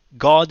people,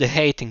 God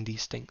hating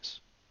these things.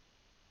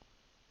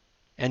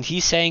 And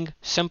he's saying,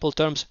 simple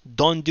terms,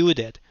 don't do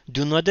that.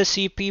 Do not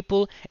deceive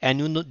people,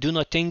 and do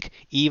not think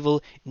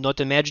evil, not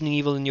imagining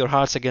evil in your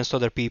hearts against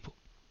other people.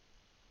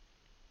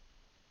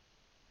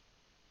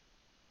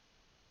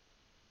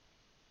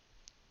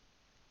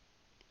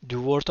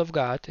 Do Word of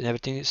God in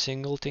every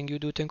single thing you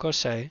do, think, or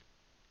say.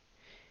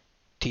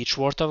 Teach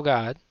Word of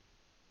God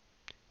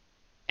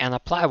and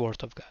apply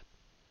Word of God.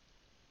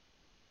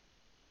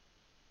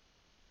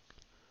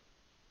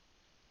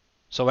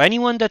 So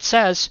anyone that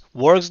says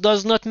works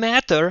does not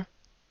matter,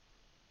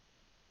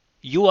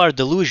 you are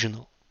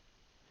delusional.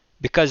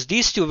 Because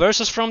these two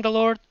verses from the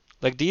Lord,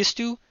 like these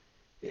two,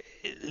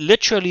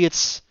 literally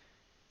it's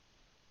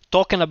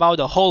talking about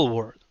the whole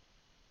world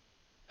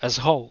as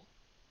whole.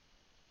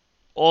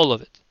 All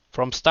of it.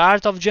 From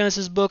start of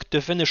Genesis book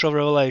to finish of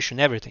Revelation,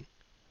 everything.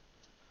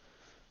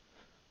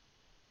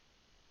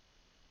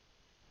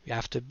 You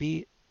have to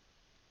be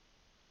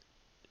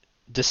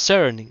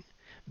discerning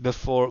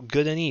before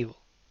good and evil.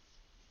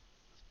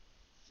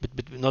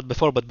 Not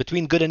before, but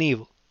between good and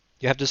evil.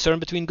 You have to discern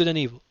between good and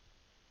evil.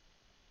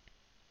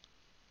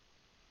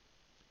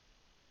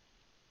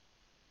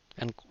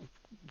 And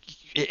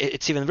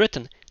it's even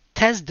written,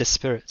 test the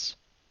spirits.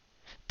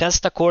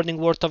 Test according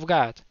Word of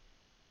God.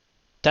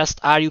 Test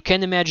are you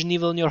can imagine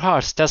evil in your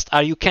hearts. Test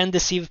are you can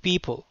deceive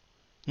people.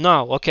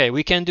 No, okay,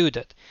 we can do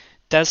that.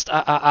 Test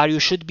are you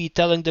should be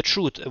telling the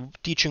truth,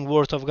 teaching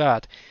Word of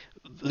God,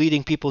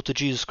 leading people to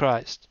Jesus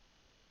Christ,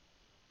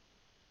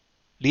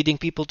 leading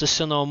people to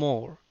sin no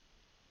more,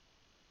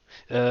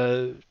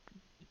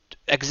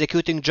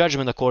 executing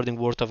judgment according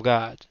Word of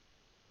God,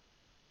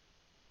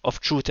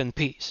 of truth and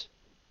peace.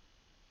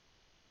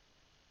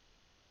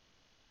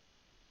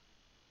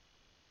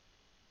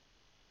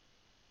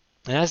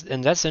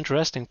 And that's the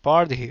interesting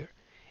part here.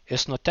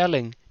 It's not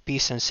telling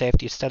peace and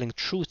safety, it's telling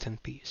truth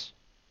and peace.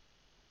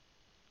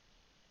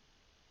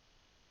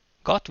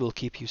 God will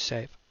keep you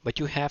safe, but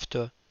you have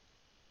to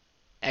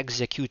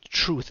execute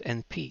truth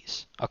and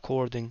peace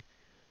according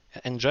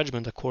and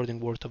judgment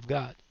according Word of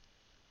God.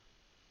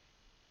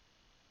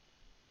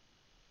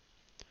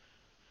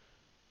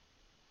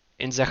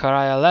 In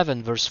Zechariah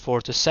 11 verse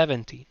 4 to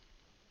 17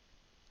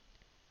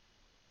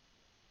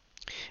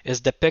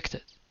 is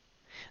depicted,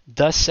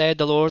 thus said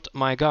the Lord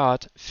my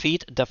God,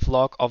 feed the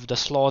flock of the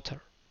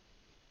slaughter.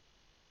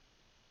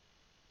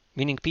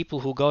 Meaning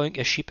people who going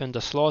a sheep in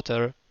the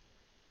slaughter,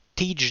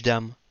 teach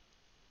them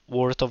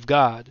Word of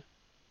God.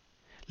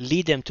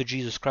 Lead them to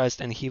Jesus Christ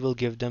and He will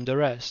give them the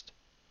rest.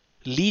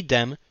 Lead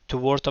them to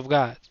Word of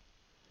God.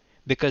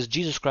 Because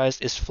Jesus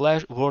Christ is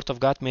flesh, Word of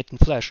God made in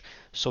flesh.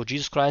 So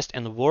Jesus Christ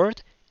and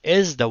Word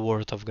is the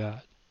Word of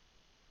God.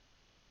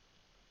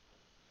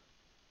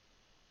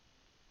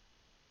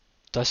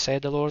 Thus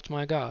saith the Lord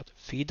my God,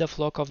 feed the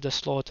flock of the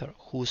slaughter,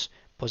 whose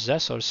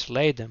possessors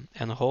slay them,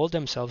 and hold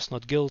themselves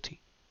not guilty.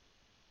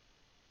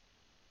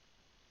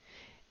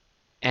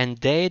 And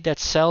they that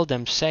sell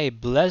them say,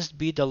 blessed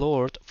be the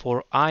Lord,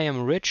 for I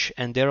am rich,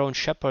 and their own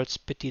shepherds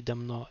pity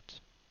them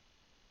not.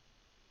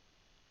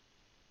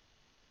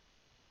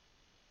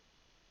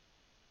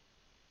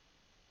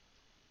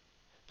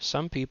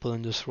 Some people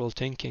in this world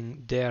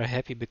thinking they are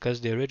happy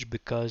because they're rich,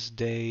 because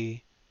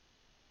they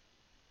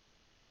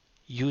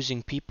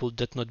using people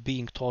that not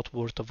being taught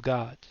Word of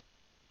God,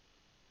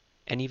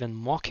 and even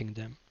mocking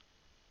them.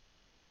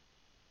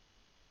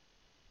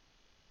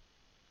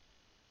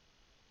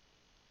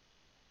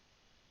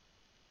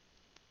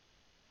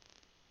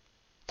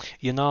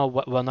 You know,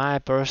 when I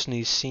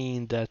personally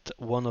seen that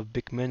one of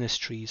big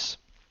ministries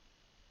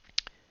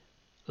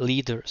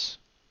leaders,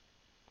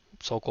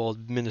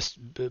 so-called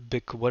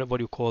big, what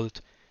do you call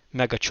it,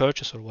 mega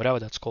churches or whatever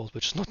that's called,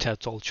 which is not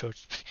that old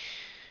church,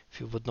 if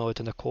you would know it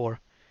in the core.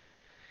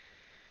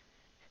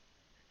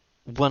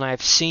 when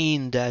I've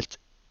seen that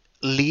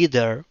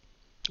leader,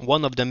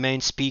 one of the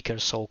main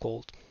speakers,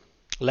 so-called,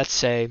 let's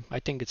say, I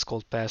think it's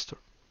called pastor,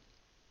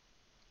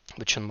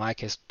 which in my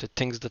case, the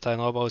things that I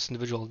know about this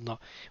individual, no.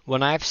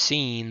 When I've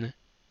seen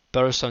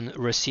person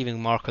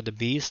receiving Mark of the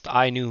Beast,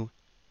 I knew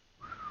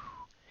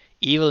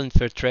evil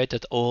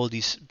infiltrated all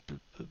these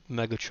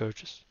mega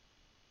churches.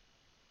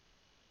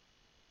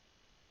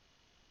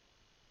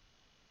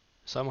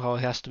 Somehow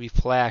it has to be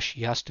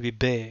flashy, it has to be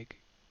big.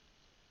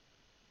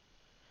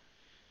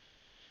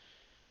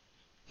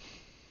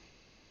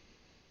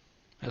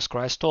 As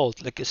Christ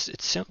told, like it's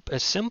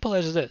as simple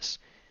as this.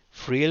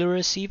 Freely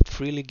received,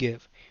 freely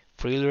give.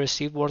 Freely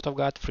receive word of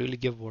God, freely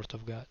give word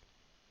of God.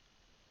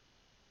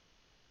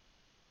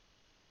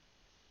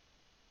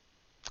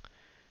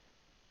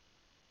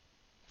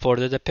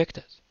 Further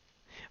depicted.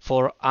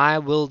 For I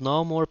will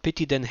no more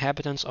pity the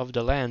inhabitants of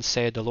the land,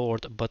 saith the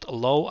Lord, but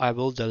lo, I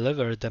will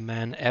deliver the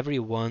man every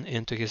one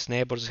into his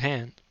neighbour's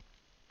hand,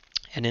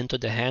 and into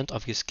the hand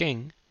of his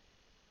king,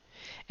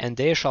 and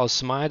they shall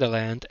smite the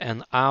land,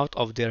 and out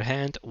of their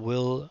hand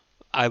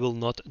I will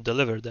not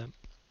deliver them.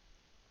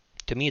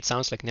 To me it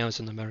sounds like now it's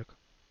in America.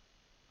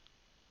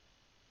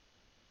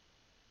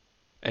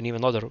 And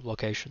even other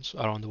locations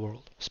around the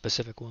world,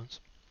 specific ones.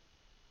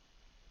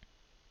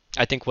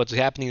 I think what's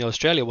happening in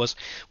Australia was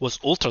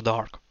ultra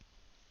dark.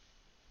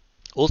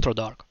 Ultra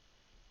dark.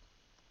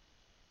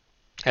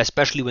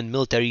 Especially when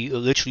military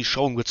literally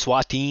showing with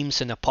SWAT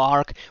teams in a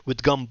park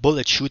with gun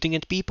bullets shooting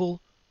at people.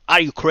 Are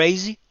you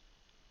crazy?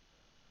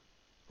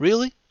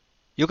 Really?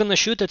 You're gonna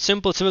shoot at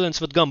simple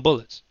civilians with gun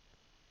bullets?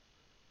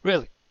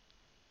 Really?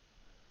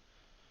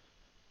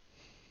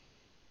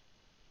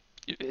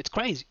 It's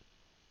crazy.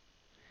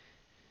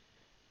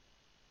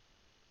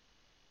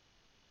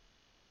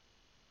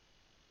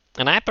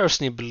 And I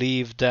personally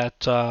believe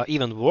that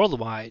even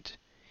worldwide,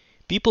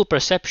 people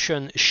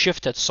perception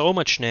shifted so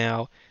much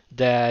now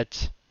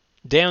that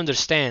they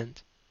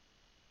understand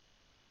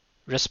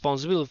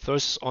responsibility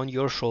first on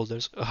your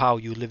shoulders how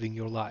you living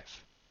your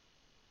life.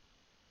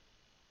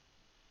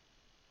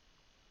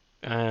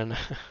 And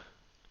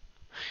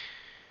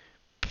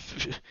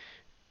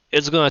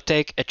it's gonna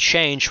take a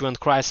change when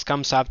Christ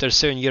comes after a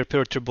 7-year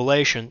period of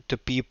tribulation to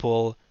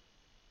people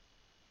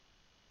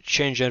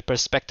change their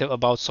perspective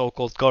about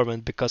so-called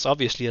government, because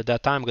obviously at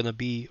that time gonna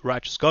be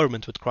righteous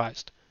government with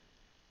Christ.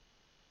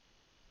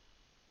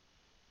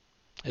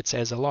 It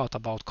says a lot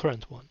about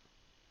current one.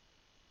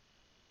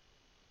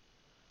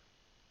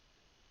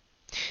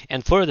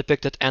 And further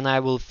depicted, and I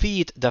will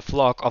feed the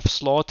flock of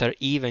slaughter,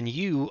 even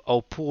you,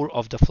 O poor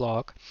of the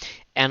flock.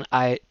 And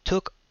I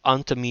took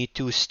unto me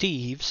two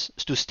staves,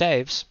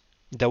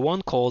 the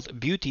one called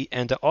Beauty,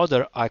 and the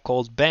other I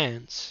called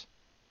Bands,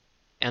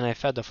 and I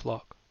fed the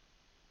flock.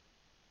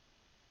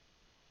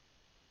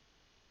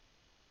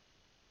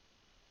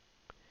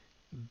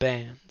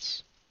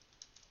 Bands.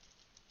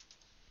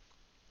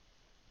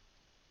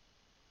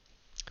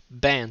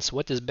 Bands.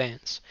 What is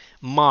bands?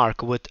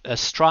 Mark with a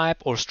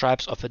stripe or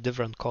stripes of a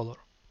different color.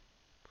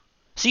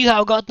 See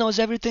how God knows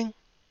everything?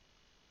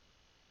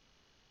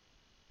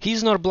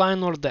 He's nor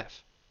blind nor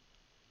deaf.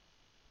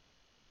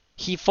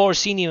 He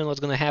foreseen even what's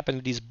going to happen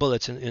with these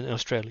bullets in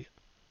Australia.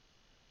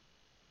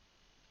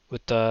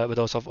 With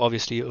those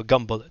obviously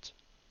gun bullets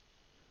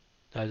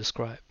that I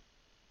described.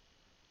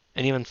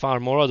 And even far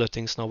more other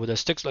things now with the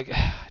sticks, like,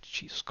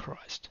 Jesus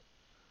Christ.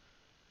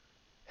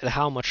 And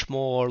how much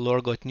more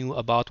Lord God knew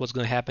about what's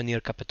going to happen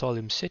near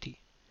Capitolium City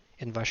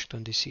in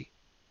Washington, D.C.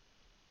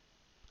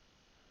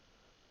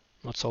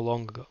 Not so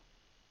long ago.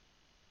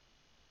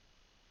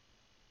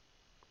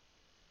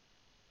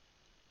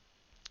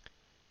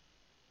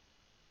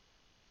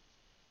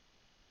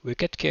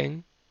 Wicked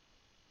king,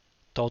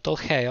 total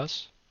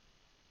chaos,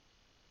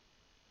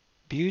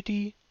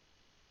 beauty,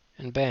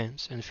 and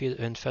bands, and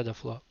fed a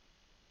flock.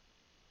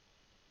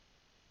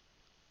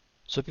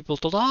 So people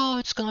thought, oh,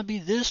 it's gonna be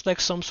this,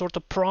 like some sort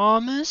of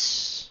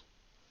promise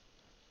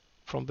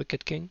from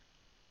Wicked King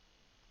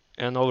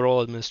and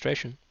overall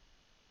administration.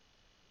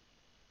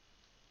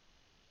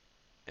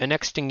 And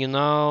next thing you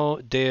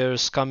know,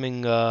 there's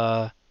coming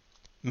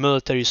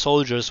military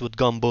soldiers with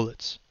gun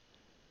bullets.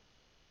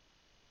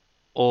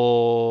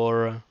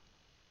 Or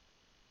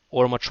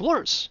much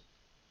worse,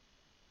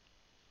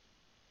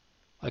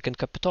 like in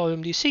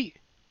Capitolium, D.C.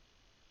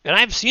 And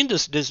I've seen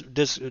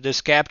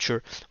this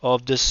capture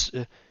of this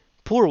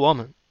poor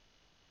woman.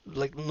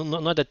 Like,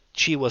 not that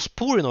she was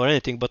poor or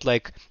anything, but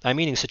like, I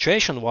mean,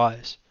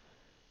 situation-wise,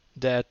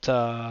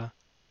 that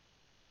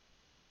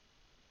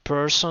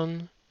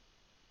person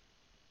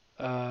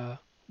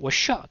was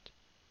shot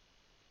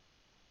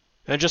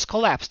and just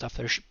collapsed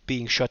after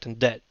being shot and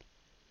dead.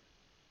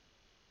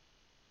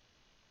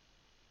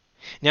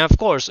 Now, of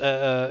course,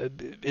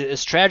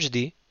 it's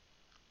tragedy,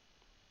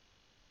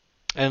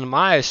 and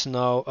my eyes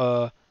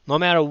now, no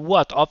matter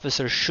what,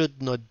 officers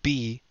should not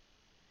be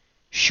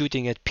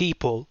shooting at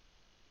people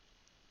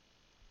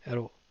at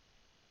all.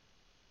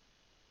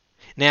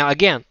 Now,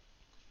 again,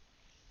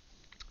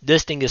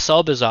 this thing is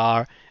so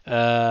bizarre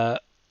that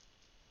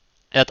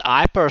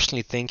I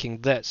personally thinking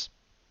this.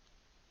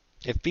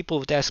 If people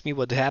would ask me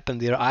what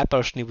happened there, I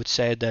personally would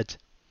say that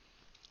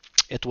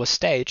it was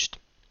staged.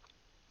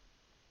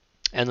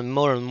 And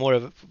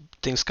more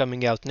things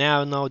coming out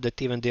now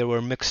that even there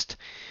were mixed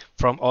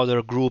from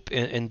other group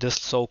in this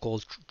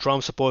so-called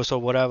Trump supporters or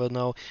whatever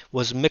now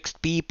was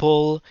mixed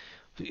people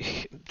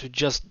to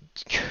just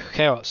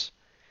chaos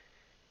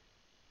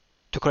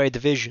to create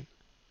division.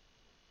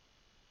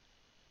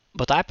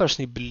 But I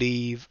personally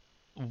believe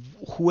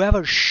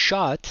whoever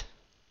shot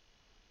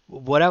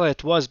whatever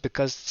it was,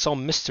 because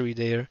some mystery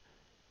there,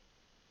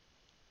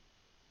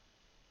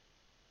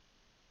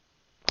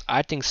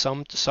 I think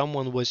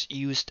someone was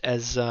used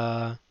as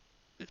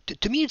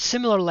to me it's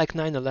similar like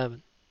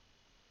 9/11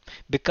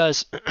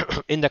 because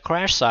in the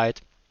crash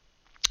site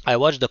I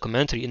watched the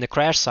documentary in the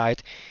crash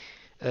site.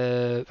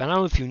 I don't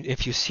know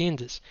if you've seen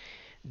this.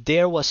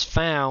 There was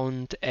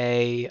found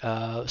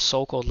a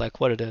so-called like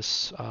what it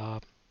is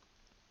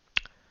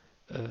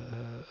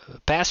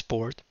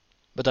passport,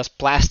 but that's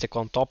plastic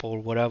on top or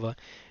whatever,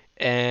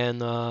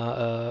 and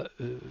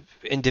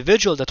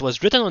individual that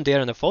was written on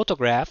there in a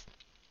photograph.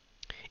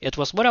 It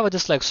was whatever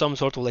this like some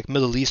sort of like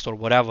Middle East or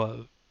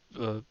whatever.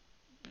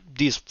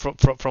 These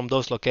from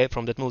those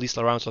from that Middle East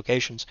around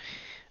locations.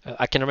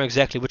 I can't remember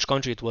exactly which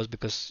country it was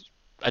because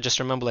I just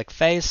remember like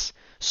face,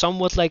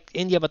 somewhat like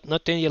India, but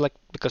not India, like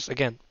because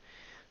again,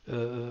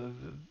 uh,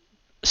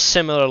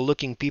 similar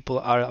looking people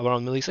are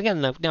around Middle East.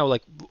 Again, now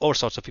like all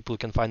sorts of people you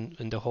can find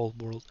in the whole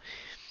world.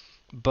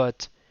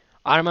 But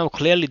I remember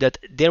clearly that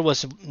there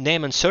was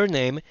name and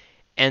surname,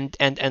 and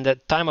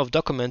at time of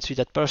documentary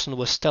that person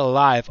was still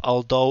alive,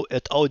 although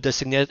it all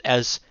designated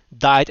as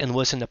died and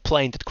was in a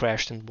plane that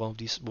crashed in one of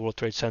these World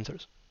Trade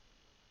Centers.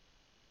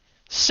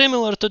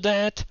 Similar to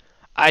that,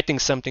 I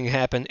think something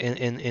happened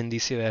in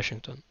DC,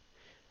 Washington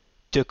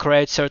to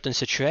create certain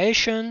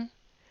situation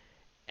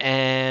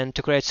and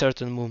to create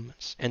certain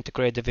movements and to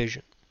create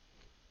division.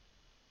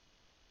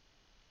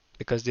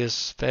 Because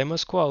this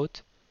famous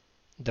quote,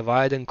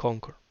 divide and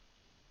conquer.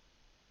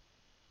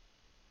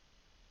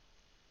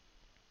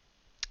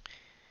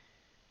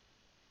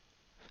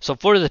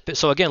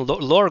 So again,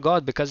 Lord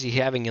God, because He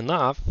having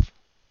enough,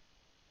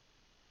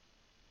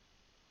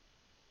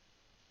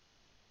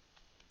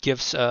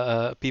 gives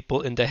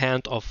people in the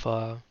hand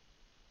of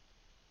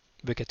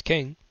wicked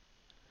king,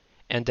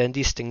 and then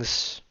these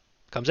things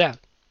comes out.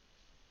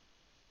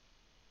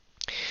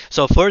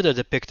 So further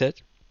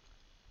depicted,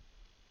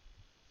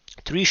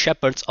 3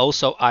 shepherds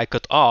also I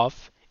cut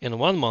off in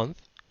 1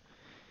 month,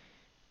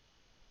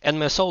 and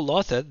my soul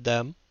loathed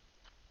them,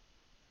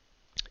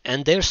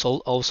 and their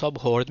soul also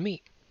abhorred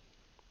me.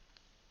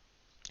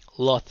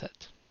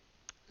 Loathed.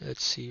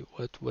 Let's see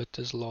what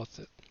is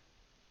loathed.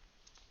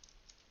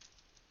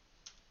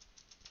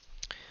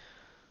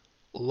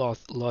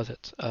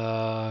 Loathed.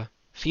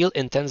 Feel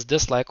intense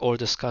dislike or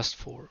disgust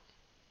for.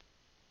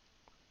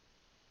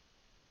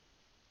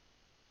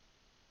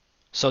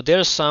 So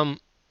there's some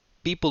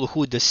people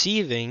who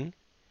deceiving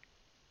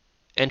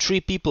and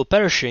 3 people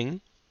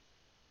perishing.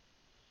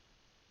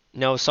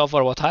 Now, so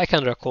far what I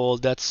can recall,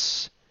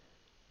 that's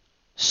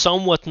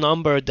somewhat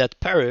number that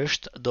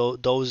perished,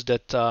 those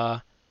that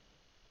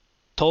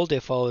told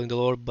they're following the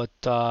Lord, but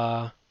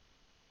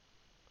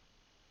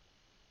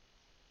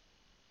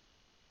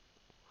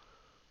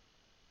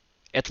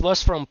it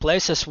was from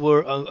places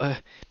where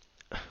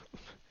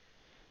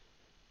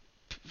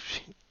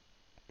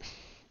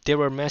there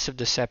were massive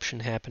deception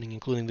happening,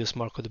 including this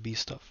Mark of the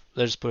Beast stuff.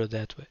 Let's put it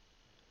that way.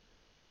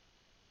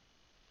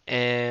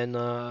 And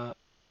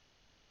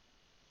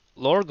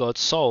Lord God's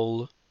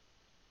soul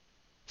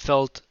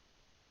felt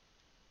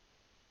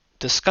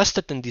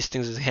disgusted in these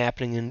things that are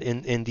happening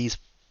in these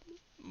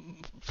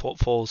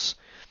false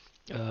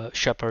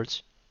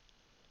shepherds.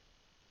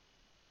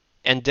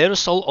 And their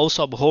soul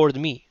also abhorred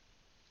me.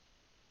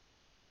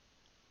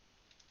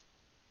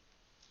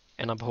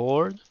 And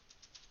abhorred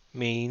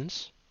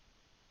means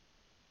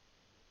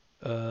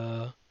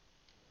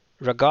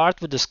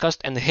regard with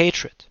disgust and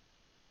hatred.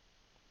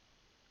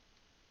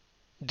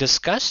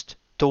 Disgust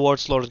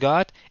towards Lord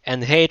God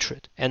and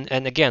hatred.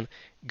 And again,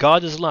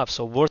 God is love,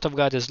 so Word of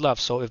God is love.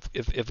 So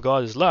if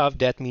God is love,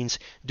 that means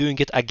doing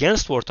it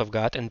against Word of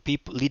God and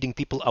leading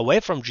people away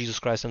from Jesus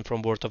Christ and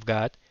from Word of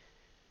God.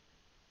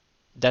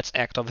 That's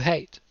act of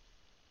hate.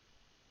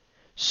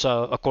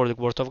 So according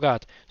to Word of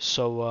God.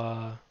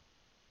 So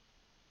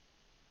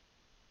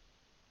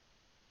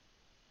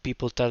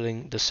people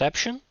telling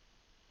deception,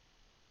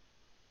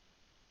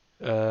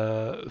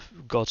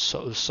 God's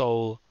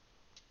soul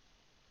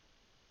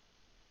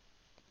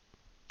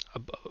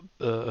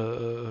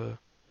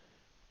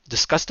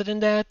disgusted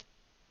in that,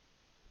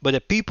 but the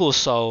people's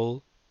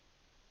soul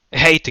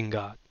hating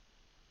God.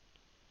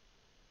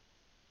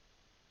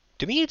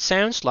 To me, it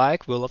sounds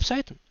like will of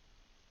Satan,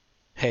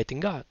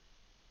 hating God,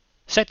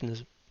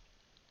 Satanism.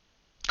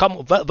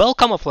 Well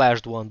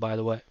camouflaged one, by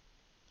the way.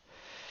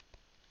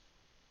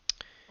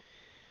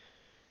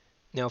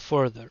 Now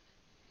further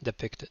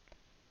depicted.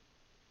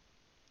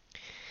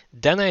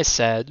 Then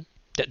said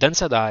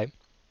I,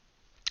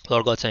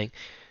 Lord God saying,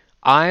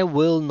 I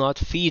will not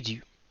feed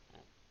you.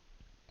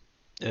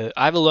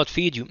 I will not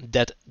feed you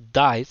that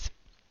dieth,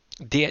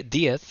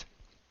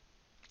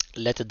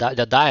 let it die,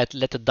 that dieth,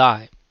 let it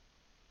die,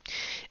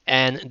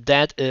 and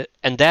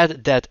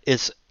that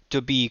is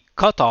to be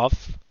cut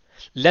off,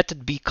 let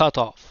it be cut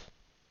off,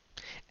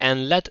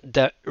 and let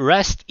the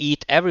rest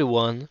eat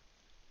everyone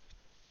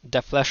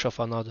the flesh of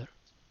another.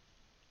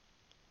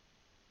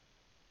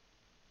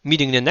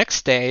 Meaning the next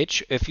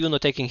stage, if you're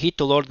not taking heed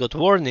to Lord God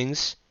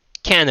warnings,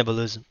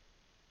 cannibalism.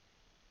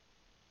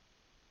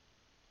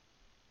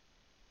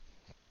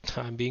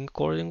 I'm being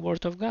according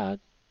word of God.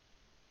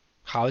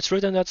 How it's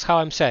written, that's how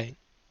I'm saying.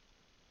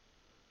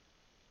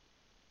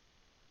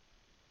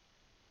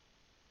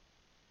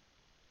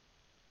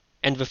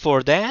 And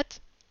before that,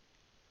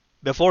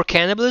 before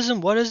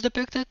cannibalism, what is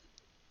depicted?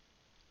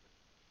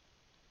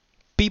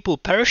 People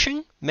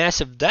perishing,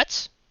 massive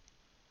deaths,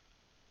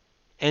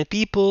 and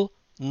people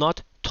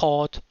not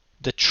taught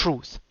the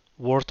truth,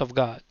 word of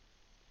God.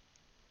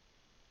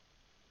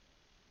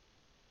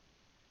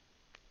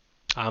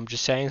 I'm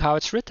just saying how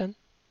it's written.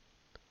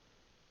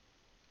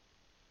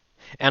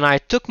 And I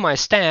took my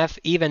staff,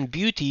 even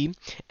beauty,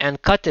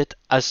 and cut it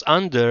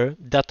asunder,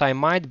 that I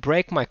might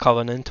break my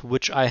covenant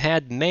which I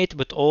had made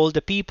with all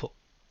the people.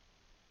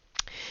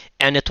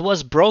 And it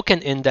was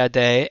broken in that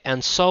day,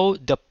 and so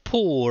the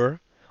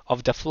poor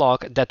of the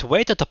flock that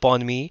waited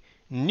upon me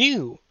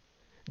knew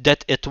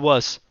that it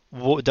was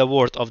the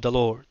word of the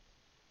Lord.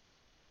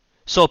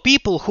 So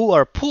people who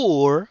are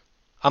poor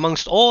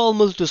amongst all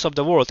multitudes of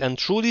the world and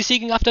truly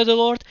seeking after the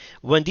Lord,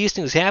 when these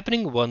things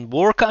happening, when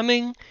war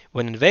coming,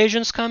 when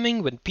invasions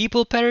coming, when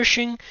people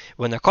perishing,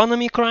 when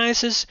economy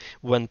crisis,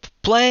 when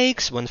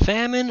plagues, when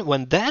famine,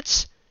 when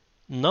deaths,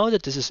 know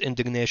that this is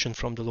indignation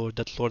from the Lord,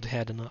 that the Lord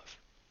had enough.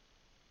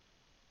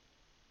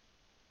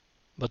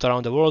 But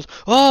around the world,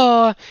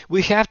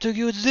 we have to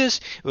use this.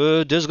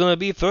 There's gonna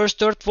be first,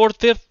 third, fourth,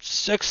 fifth,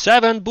 sixth,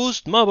 seventh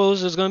boost mobiles.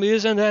 There's gonna be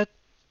this and that.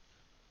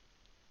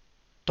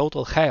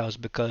 Total chaos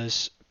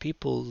because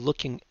people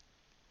looking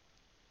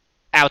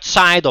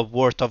outside of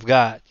Word of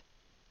God,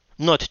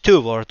 not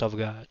to Word of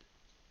God.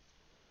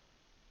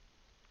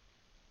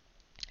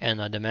 And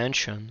not to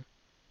mention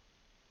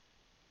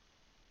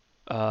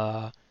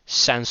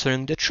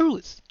censoring the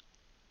truth.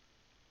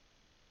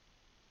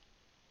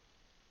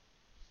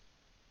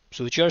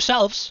 Suit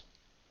yourselves,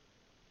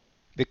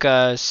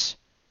 because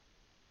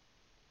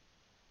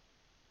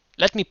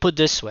let me put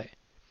this way: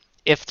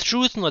 if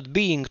truth not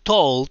being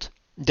told,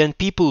 then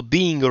people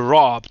being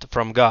robbed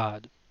from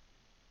God.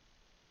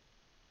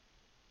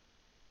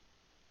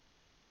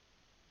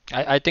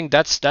 I think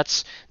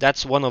that's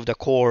one of the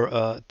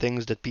core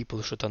things that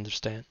people should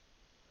understand.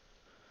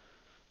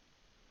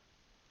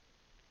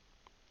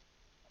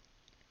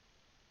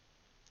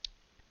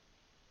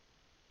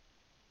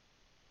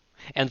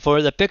 And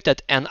for the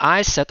depicted, and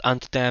I said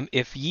unto them,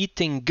 if ye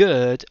think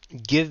good,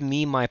 give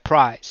me my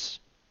price,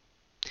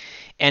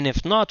 and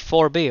if not,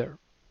 forbear.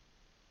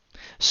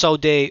 So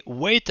they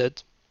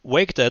waited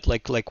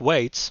like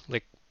weights,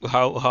 like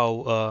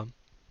how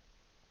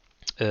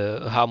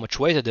much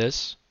weight it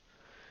is.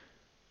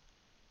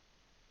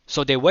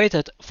 So they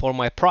waited for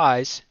my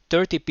price,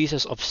 30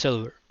 pieces of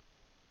silver.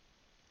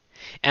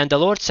 And the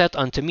Lord said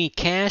unto me,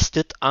 cast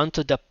it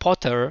unto the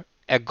potter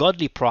a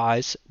godly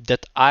price,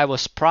 that I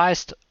was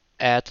priced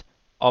at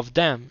of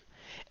them.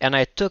 And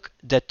I took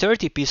the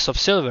 30 pieces of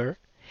silver,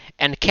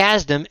 and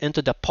cast them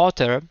into the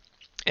potter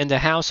in the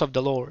house of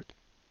the Lord.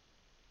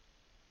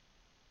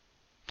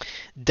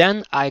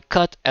 Then I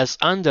cut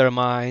asunder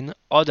mine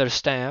other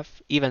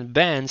staff, even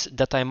bands,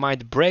 that I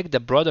might break the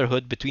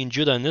brotherhood between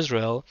Judah and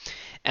Israel.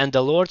 And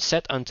the Lord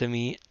said unto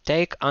me,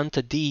 take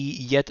unto thee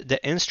yet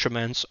the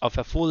instruments of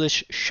a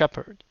foolish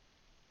shepherd.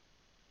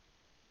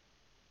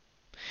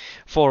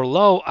 For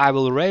lo, I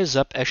will raise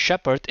up a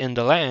shepherd in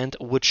the land,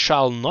 which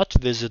shall not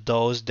visit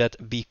those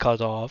that be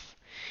cut off,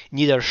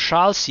 neither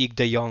shall seek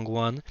the young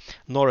one,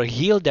 nor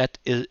heal that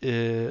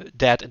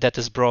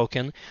is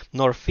broken,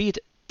 nor feed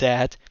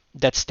that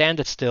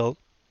standeth still,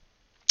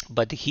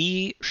 but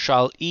he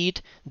shall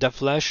eat the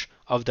flesh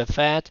of the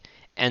fat,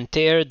 and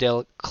tear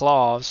their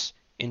claws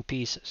in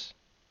pieces.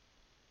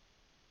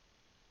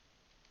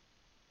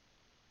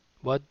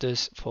 What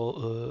does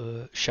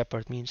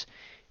shepherd means?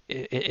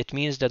 It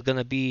means that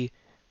gonna be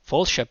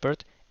false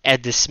shepherd,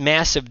 this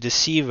massive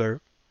deceiver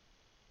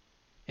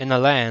in a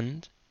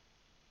land,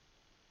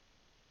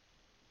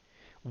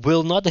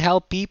 will not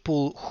help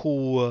people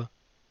who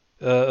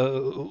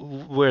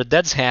where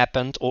deaths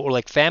happened, or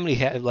like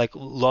like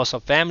loss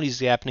of families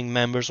happening,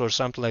 members or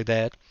something like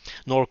that,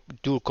 nor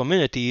do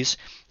communities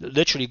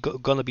literally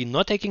gonna be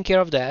not taking care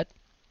of that,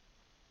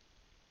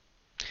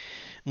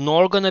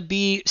 nor gonna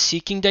be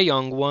seeking the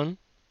young one,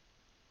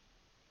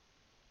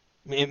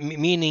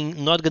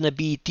 meaning not gonna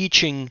be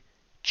teaching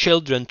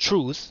children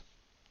truth,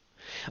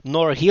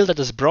 nor heal that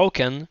is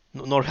broken,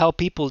 nor help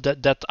people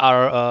that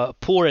are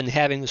poor and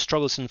having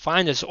struggles in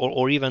finance,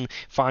 or even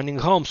finding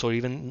homes, or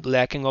even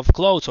lacking of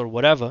clothes or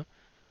whatever,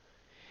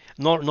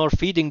 nor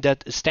feeding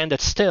that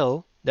standeth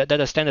still,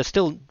 that standeth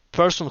still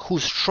person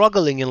who's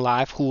struggling in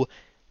life, who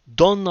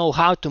don't know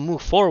how to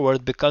move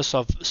forward because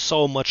of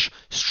so much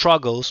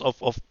struggles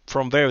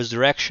from various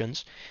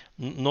directions,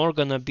 nor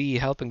gonna be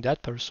helping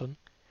that person,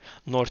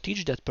 nor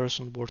teach that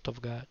person word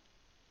of God,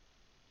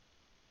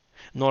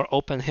 nor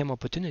open him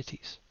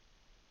opportunities.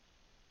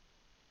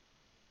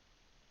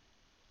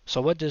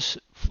 So what is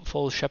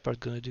false shepherd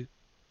gonna do?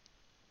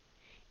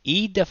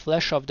 Eat the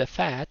flesh of the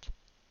fat,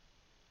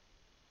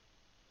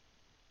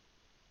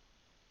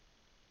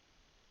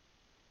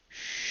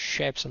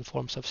 shapes and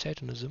forms of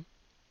Satanism,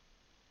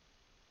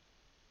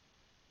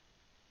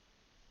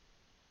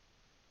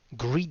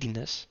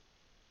 greediness,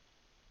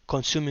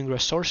 consuming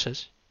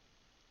resources,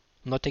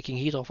 not taking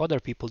heed of other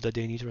people that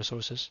they need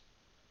resources,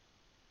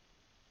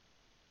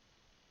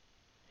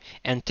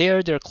 and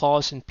tear their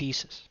claws in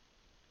pieces.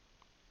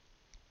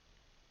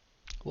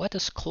 What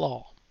is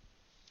claw?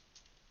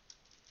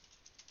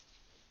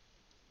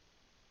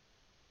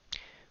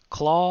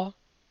 Claw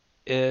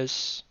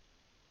is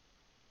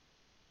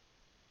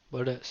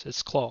what it is.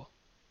 It's claw.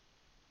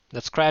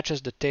 That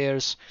scratches, that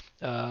tears.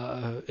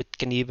 It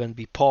can even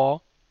be paw.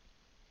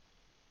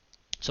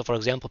 So, for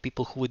example,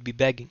 people who would be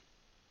begging.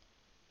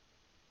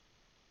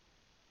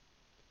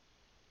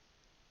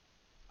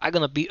 I'm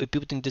gonna be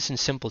putting this in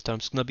simple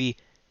terms. It's gonna be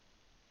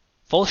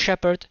false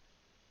shepherd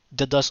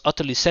that does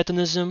utterly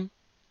Satanism,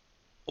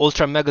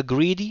 ultra mega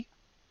greedy,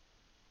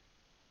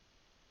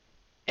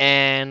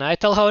 and I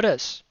tell how it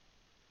is,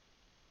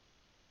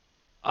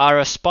 are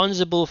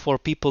responsible for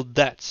people's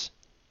deaths.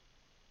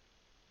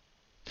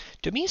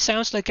 To me, it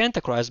sounds like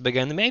Antichrist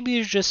began. Maybe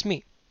it's just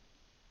me.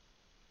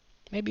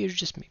 Maybe it's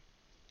just me.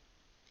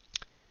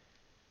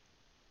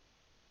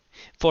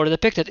 For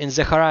depicted in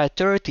Zechariah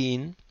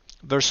 13,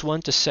 verse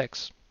 1 to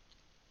 6.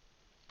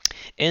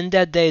 In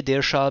that day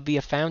there shall be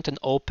a fountain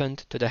opened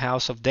to the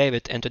house of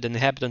David and to the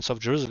inhabitants of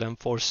Jerusalem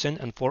for sin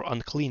and for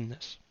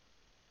uncleanness.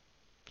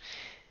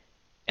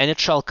 And it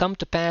shall come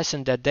to pass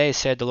in that day,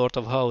 said the Lord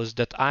of hosts,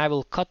 that I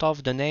will cut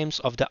off the names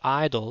of the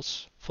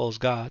idols, false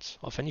gods,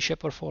 of any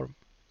shape or form,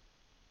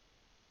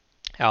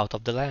 out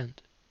of the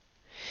land.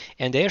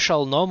 And they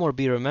shall no more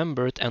be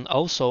remembered, and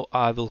also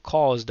I will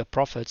cause the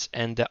prophets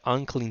and the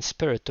unclean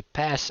spirit to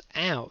pass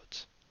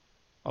out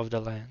of the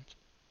land.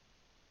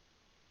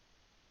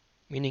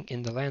 Meaning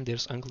in the land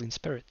there's unclean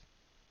spirit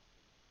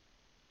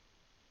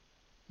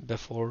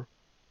before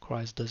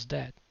Christ does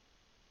that.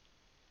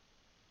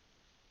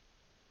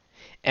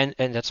 And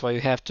that's why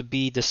you have to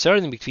be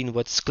discerning between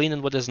what's clean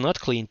and what is not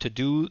clean to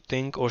do,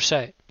 think, or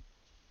say.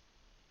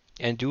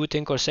 And do,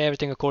 think, or say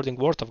everything according to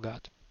the Word of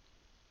God,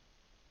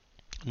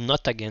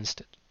 not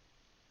against it.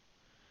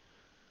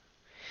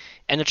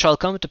 And it shall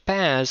come to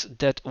pass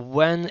that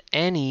when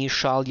any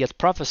shall yet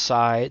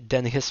prophesy,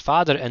 then his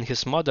father and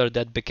his mother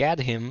that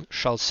begat him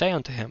shall say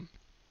unto him,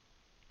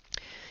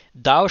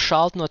 Thou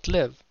shalt not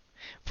live,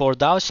 for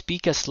thou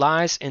speakest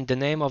lies in the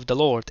name of the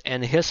Lord.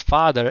 And his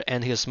father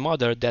and his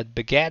mother that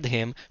begat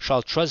him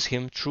shall trust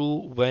him true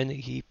when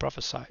he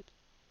prophesied.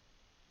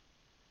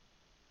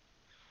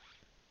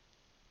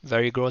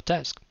 Very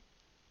grotesque.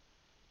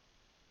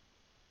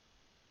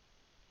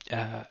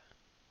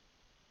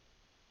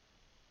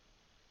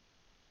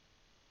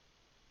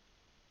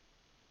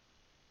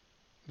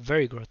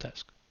 Very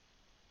grotesque.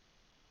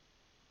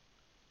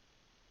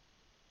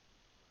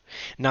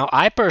 Now,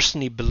 I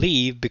personally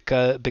believe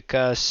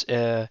because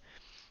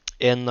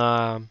in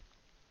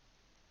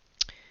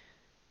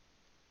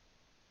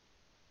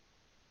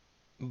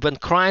when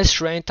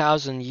Christ reigned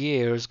 1,000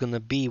 years, gonna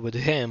be with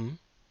him,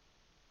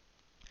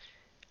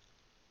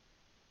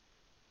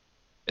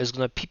 is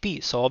gonna be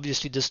peace. So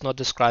obviously, this is not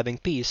describing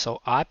peace.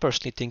 So I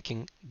personally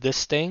thinking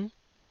this thing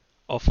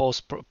of false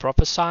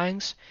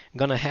prophesying's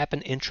gonna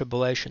happen in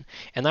tribulation.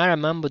 And I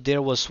remember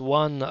there was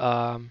one.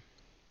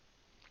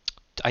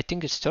 I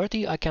think it's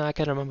 30. I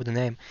can't remember the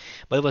name,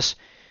 but it was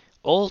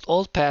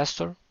old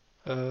pastor,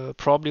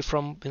 probably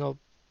from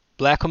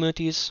black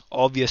communities,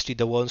 obviously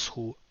the ones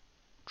who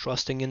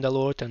trusting in the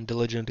Lord and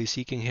diligently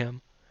seeking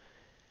Him.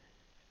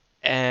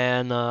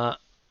 And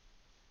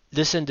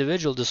this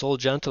individual, this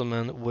old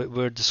gentleman,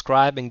 were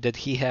describing that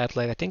he had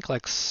I think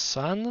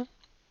son,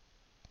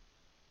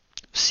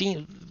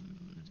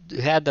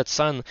 had that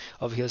son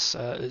of his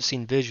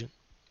seen vision,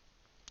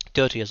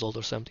 30 years old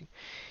or something.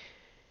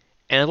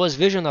 And it was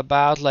vision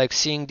about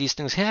seeing these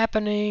things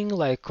happening,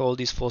 all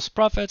these false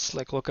prophets,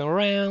 looking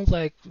around,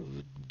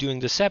 doing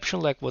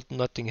deception, with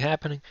nothing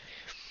happening.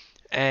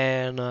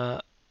 And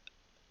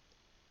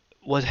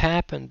what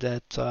happened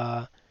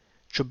that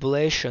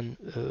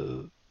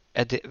tribulation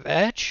at the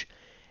edge,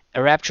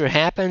 a rapture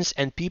happens,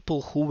 and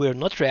people who were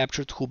not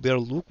raptured, who were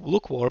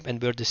lukewarm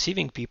and were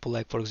deceiving people,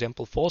 for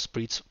example, false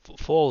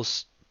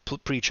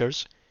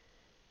preachers,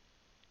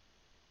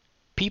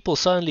 people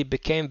suddenly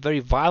became very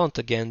violent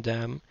against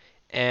them.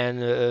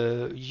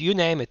 And you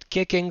name it,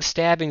 kicking,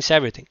 stabbings,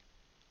 everything.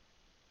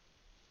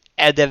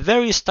 At the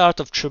very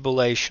start of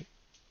tribulation,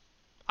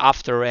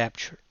 after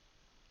rapture.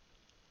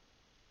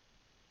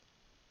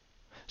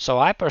 So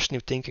I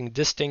personally thinking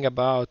this thing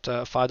about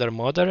father,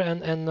 mother,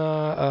 and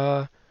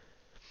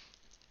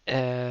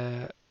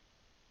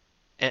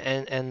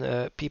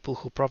and people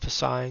who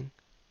prophesying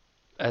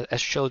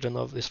as children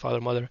of his father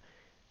and mother,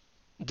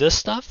 this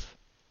stuff,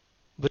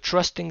 but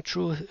trusting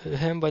through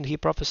him when he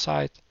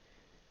prophesied,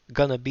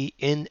 gonna be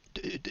in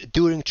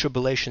during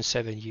tribulation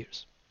 7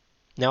 years.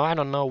 Now I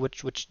don't know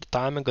which the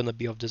timing gonna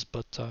be of this,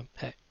 but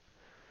hey.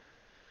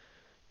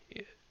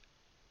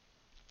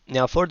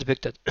 Now for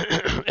depicted,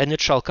 and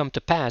it shall come to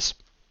pass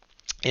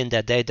in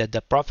that day that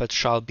the prophet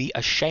shall be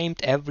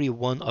ashamed every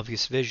one of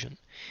his vision.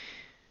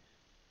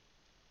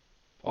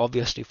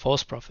 Obviously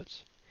false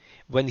prophets.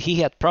 When he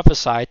had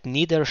prophesied,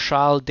 neither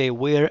shall they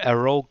wear a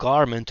robe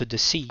garment to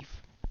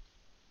deceive.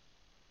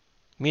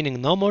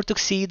 Meaning no more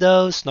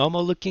tuxedos, no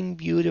more looking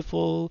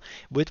beautiful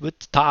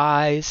with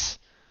ties.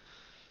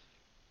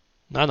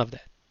 None of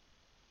that.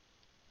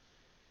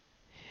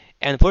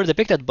 And for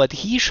depicted, but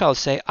he shall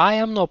say, I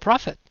am no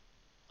prophet.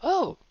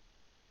 Oh,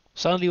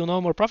 suddenly you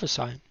no more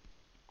prophesying.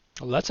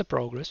 Well, that's a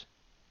progress.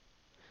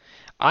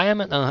 I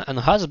am an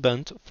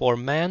husband, for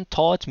man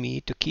taught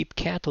me to keep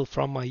cattle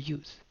from my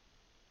youth.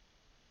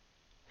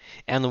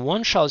 And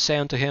one shall say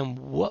unto him,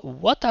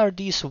 What are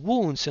these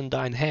wounds in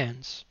thine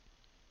hands?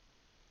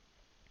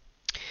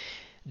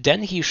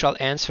 Then he shall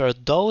answer,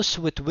 Those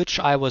with which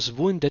I was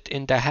wounded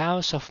in the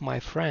house of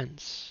my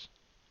friends.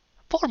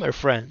 Former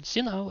friends,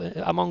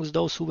 amongst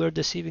those who were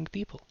deceiving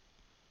people.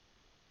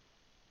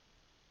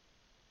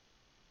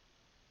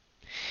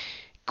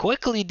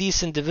 Quickly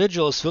these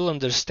individuals will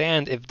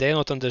understand, if they're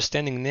not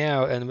understanding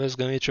now and there's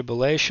going to be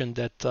tribulation,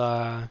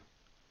 that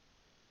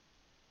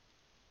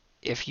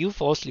if you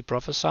falsely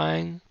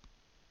prophesying,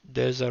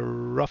 there's a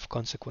rough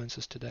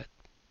consequences to that.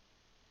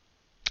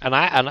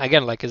 And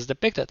again, like it's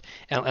depicted,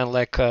 and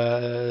like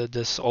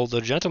this older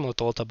gentleman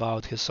told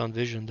about his son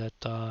vision,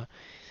 that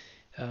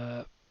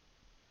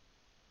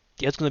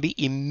it's going to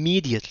be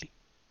immediately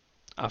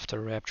after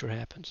rapture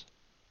happens.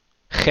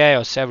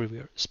 Chaos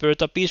everywhere.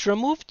 Spirit of peace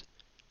removed.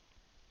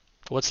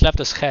 What's left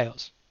is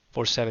chaos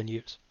for 7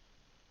 years.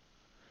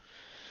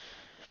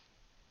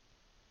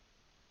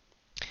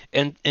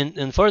 And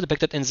further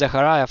depicted in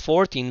Zechariah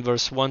 14,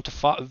 verse 1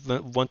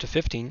 to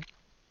 15,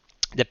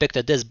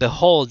 depicted this,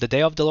 Behold, the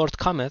day of the Lord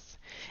cometh,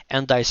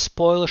 and thy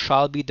spoil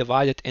shall be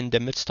divided in the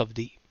midst of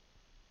thee.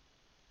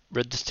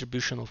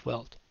 Redistribution of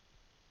wealth.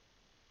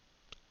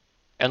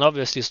 And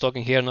obviously it's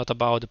talking here not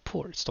about the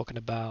poor, it's talking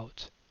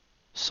about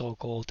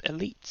so-called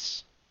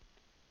elites.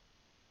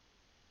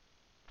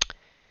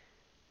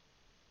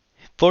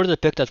 Further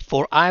depicted,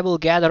 For I will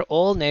gather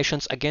all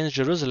nations against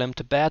Jerusalem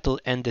to battle,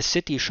 and the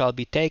city shall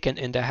be taken,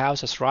 and the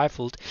houses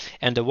rifled,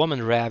 and the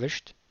woman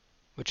ravished,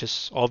 which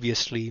is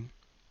obviously,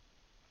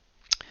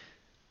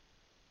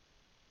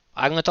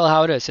 I'm going to tell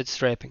how it is, it's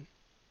raping.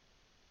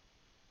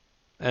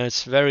 And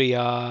it's very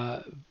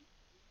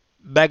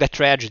mega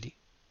tragedy.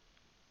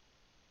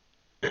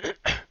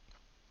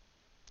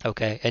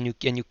 Okay, and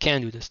you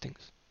can do these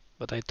things,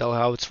 but I tell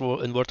how it's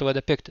in word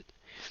depicted.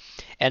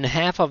 And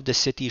half of the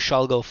city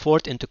shall go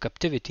forth into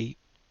captivity,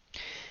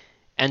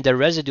 and the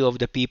residue of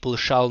the people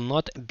shall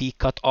not be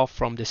cut off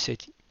from the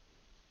city.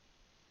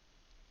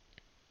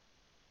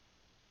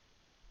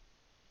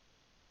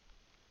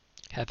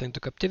 Half into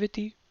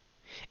captivity,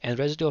 and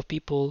residue of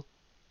people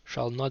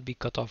shall not be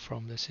cut off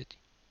from the city.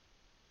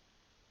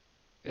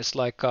 It's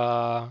like,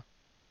 for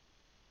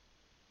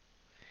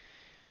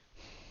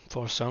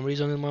some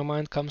reason in my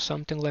mind comes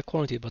something like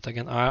quarantine, but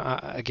again,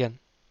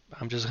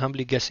 I'm just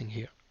humbly guessing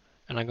here.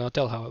 And I'm going to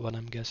tell what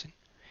I'm guessing.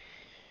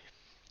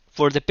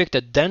 For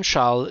depicted, Then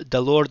shall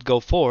the Lord go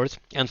forth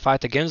and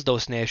fight against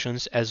those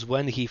nations as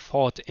when he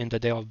fought in the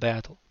day of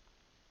battle.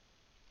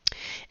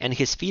 And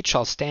his feet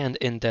shall stand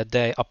in that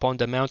day upon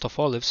the Mount of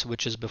Olives,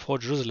 which is before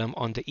Jerusalem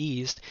on the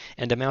east,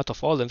 and the Mount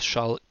of Olives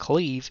shall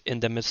cleave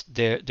in the midst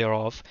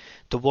thereof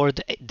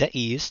toward the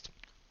east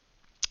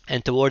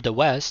and toward the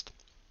west.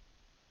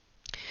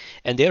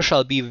 And there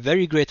shall be a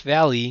very great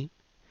valley,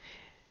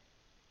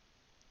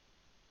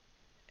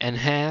 and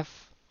half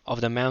of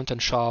the mountain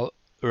shall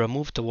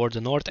remove toward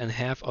the north, and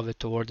half of it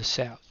toward the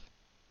south.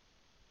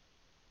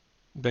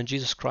 When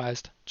Jesus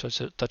Christ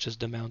touches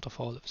the Mount of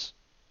Olives,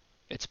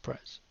 its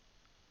praise.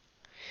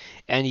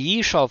 And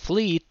ye shall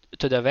flee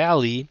to the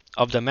valley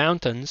of the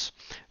mountains,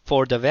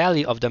 for the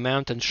valley of the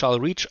mountains shall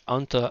reach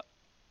unto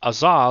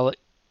Azal,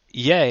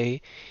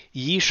 yea,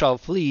 ye shall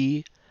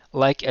flee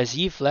like as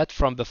ye fled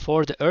from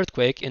before the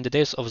earthquake in the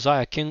days of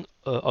Uzziah king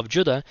of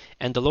Judah,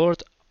 and the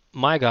Lord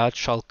my God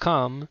shall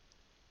come,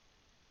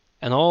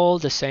 and all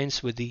the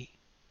saints with thee.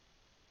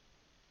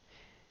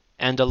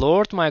 And the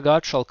Lord my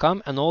God shall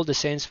come, and all the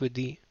saints with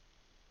thee.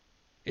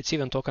 It's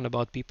even talking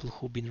about people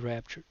who've been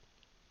raptured,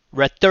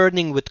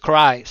 returning with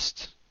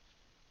Christ.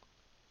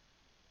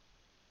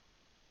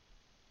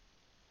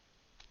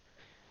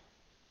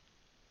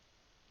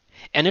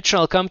 And it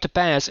shall come to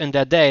pass in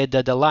that day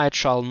that the light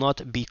shall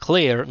not be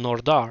clear nor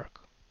dark,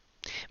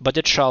 but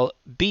it shall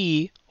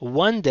be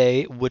one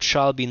day which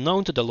shall be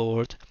known to the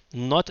Lord,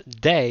 not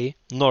day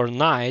nor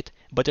night,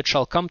 but it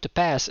shall come to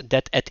pass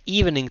that at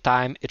evening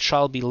time it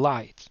shall be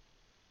light.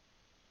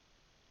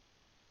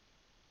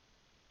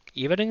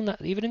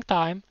 Evening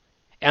time,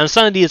 and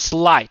suddenly it's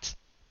light.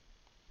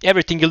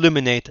 Everything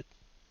illuminated.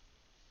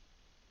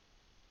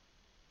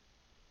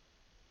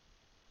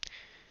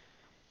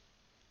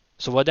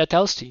 So what that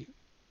tells to you,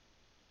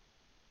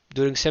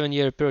 during 7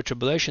 year period of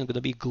tribulation, going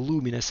to be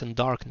gloominess and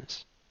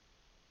darkness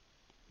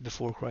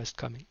before Christ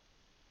coming.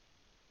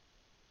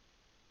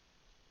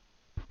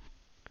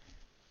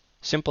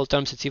 Simple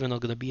terms, it's even not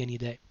going to be any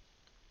day.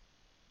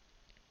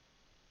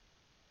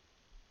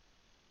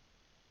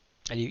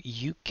 And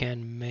you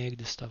can make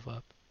this stuff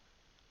up.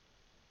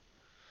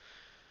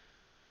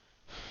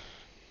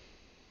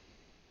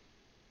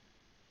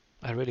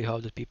 I really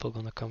hope that people are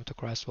gonna come to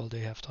Christ while they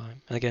have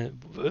time. And again,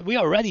 we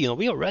already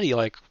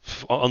like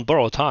on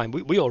borrowed time.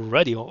 We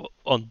already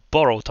on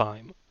borrowed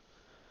time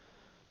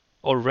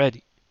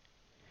already.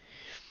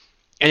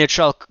 And it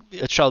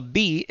shall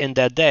be in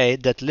that day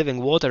that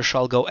living water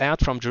shall go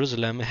out from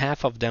Jerusalem,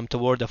 half of them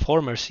toward the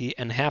former sea,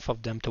 and half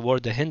of them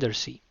toward the hinder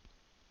sea.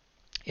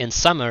 In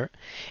summer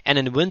and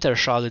in winter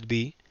shall it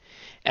be,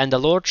 and the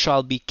Lord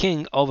shall be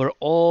king over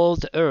all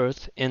the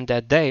earth. In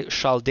that day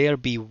shall there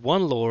be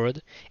one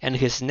Lord, and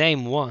his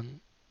name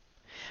one.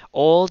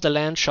 All the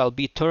land shall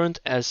be turned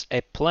as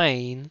a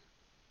plain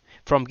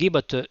from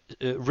Geba to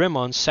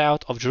Rimmon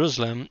south of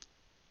Jerusalem,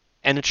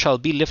 and it shall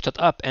be lifted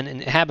up and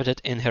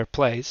inhabited in her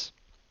place.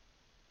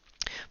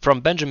 From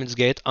Benjamin's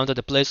gate unto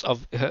the place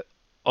of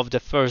the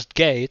first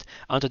gate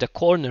unto the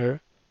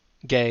corner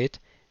gate,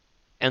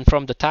 and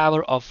from the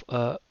tower of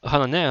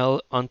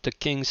Hananel unto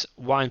king's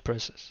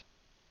winepresses.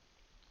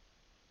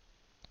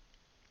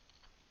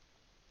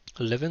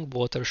 Living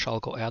water shall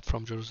go out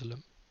from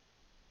Jerusalem.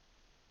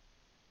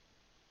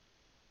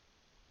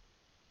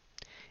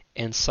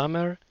 In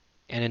summer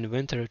and in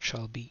winter it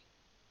shall be.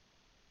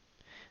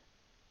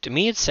 To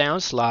me it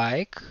sounds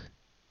like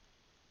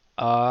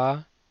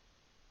a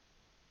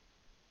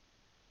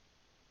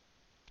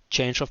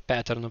change of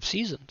pattern of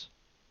seasons.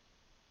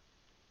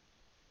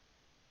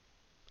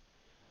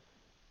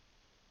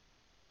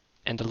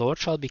 And the Lord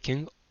shall be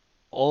king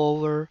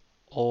over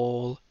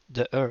all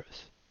the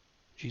earth.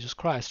 Jesus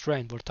Christ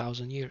reigned for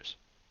 1,000 years.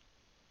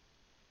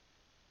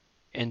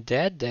 In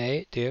that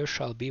day there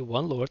shall be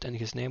one Lord and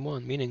his name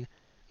one, meaning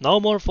no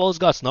more false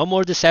gods, no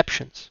more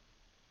deceptions.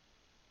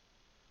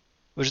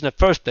 Which in the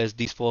first place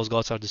these false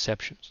gods are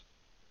deceptions.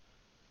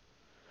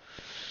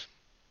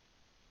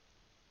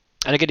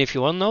 And again, if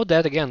you want to know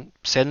that, again,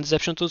 Satan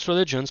Deception Tools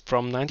Religions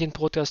from 19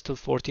 podcast to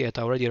 48,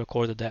 I already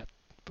recorded that.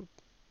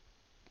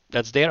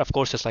 That's there. Of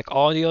course, it's like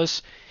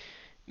audios.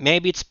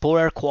 Maybe it's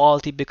poorer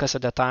quality because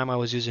at the time I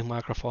was using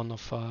microphone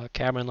of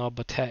Cameron,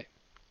 but hey,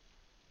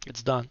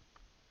 it's done.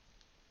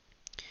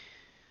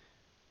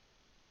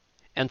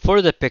 And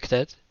further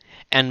depicted,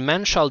 and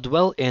men shall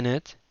dwell in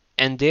it,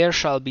 and there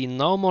shall be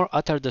no more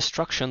utter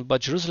destruction,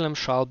 but Jerusalem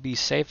shall be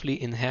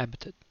safely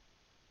inhabited.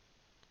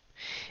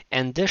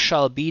 And this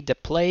shall be the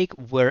plague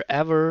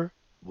wherewith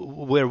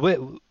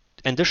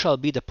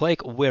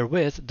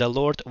the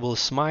Lord will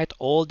smite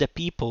all the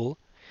people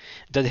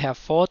that have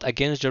fought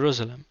against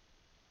Jerusalem.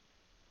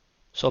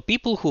 So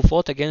people who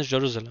fought against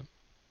Jerusalem,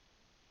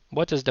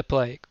 what is the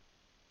plague?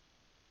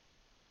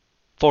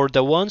 For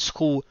the ones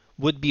who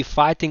would be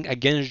fighting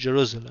against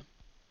Jerusalem.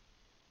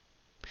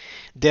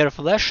 Their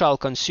flesh shall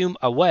consume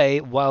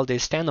away while they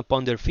stand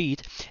upon their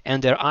feet,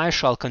 and their eyes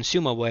shall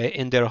consume away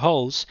in their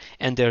holes,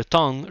 and their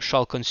tongue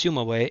shall consume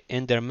away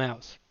in their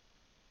mouth.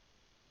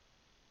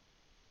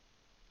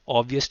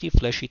 Obviously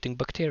flesh-eating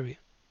bacteria.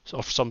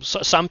 So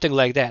something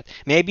like that.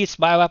 Maybe it's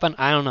bioweapon,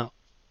 I don't know.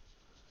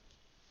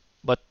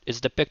 But it's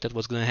depicted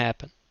what's going to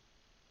happen.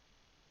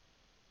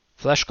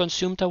 Flesh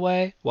consumed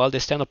away while they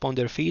stand upon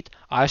their feet,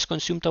 eyes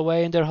consumed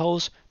away in their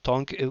holes,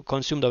 tongue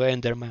consumed away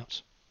in their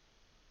mouths.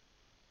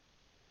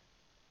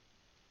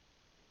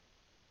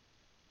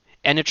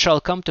 And it shall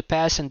come to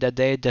pass in that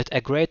day that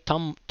a great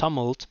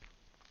tumult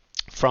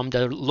from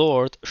the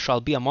Lord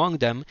shall be among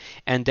them,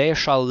 and they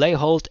shall lay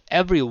hold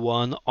every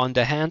one on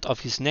the hand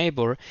of his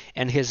neighbor,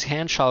 and his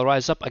hand shall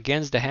rise up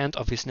against the hand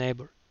of his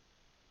neighbor.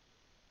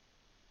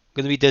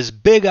 Going to be this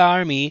big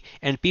army,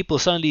 and people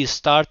suddenly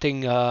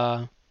starting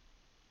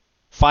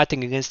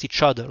fighting against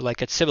each other,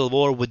 like a civil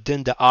war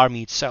within the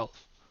army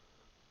itself.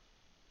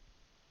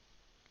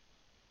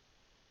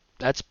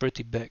 That's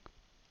pretty big.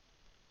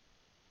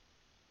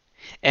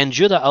 And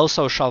Judah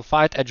also shall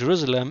fight at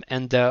Jerusalem,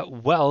 and the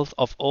wealth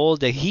of all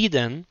the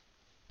heathen,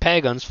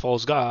 pagans,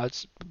 false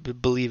gods,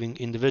 believing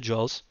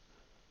individuals,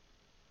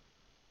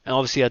 and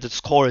obviously at its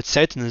core it's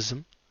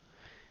Satanism.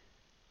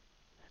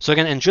 So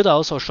again, and Judah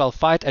also shall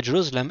fight at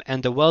Jerusalem,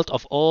 and the wealth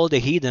of all the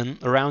heathen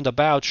round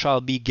about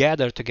shall be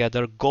gathered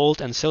together,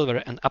 gold and silver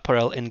and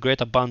apparel in great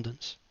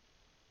abundance.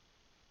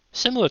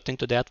 Similar thing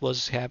to that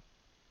was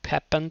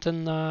happened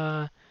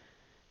in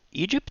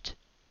Egypt.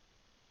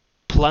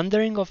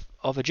 Plundering of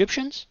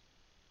Egyptians,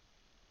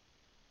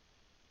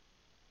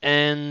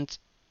 and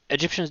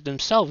Egyptians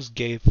themselves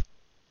gave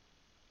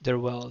their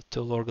wealth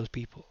to local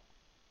people.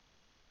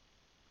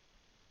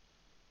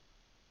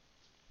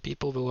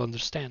 People will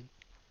understand.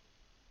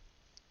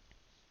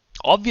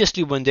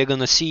 Obviously, when they're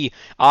gonna see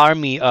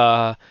army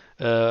uh,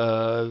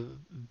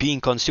 being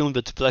consumed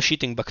with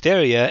flesh-eating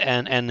bacteria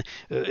and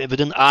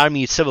within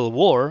army civil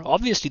war,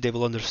 obviously they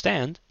will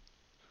understand.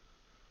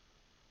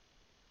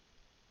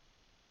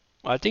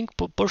 I think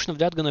portion of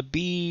that gonna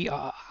be,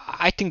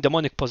 I think,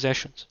 demonic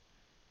possessions.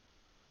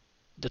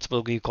 That's what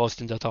will be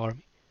caused in that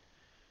army.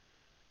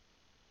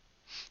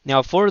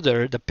 Now,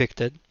 further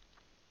depicted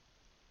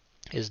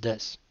is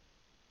this.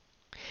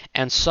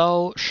 And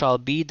so shall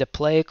be the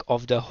plague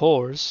of the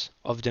horse,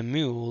 of the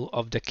mule,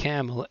 of the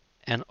camel,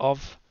 and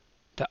of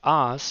the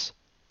ass,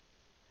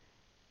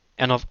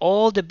 and of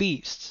all the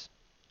beasts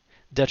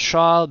that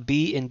shall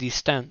be in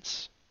these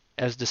tents,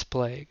 as this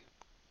plague.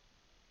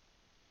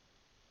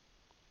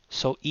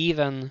 So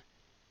even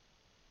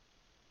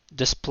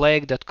this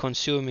plague that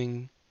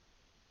consuming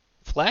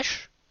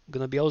flesh,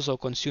 gonna be also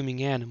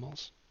consuming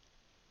animals.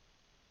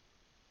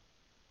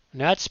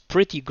 And that's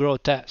pretty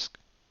grotesque.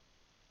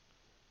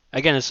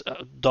 Again, it's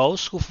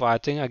those who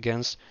fighting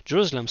against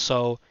Jerusalem.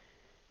 So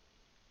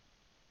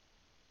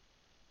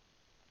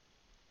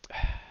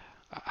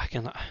I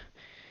can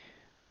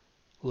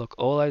look.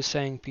 All I'm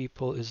saying,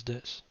 people, is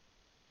this: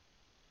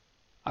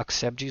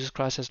 accept Jesus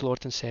Christ as Lord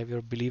and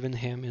Savior. Believe in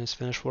Him, in His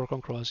finished work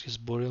on cross, His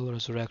burial,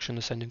 resurrection,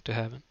 ascending to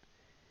heaven.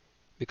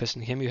 Because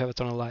in Him you have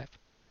eternal life.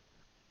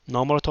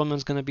 No more atonement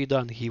is gonna be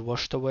done. He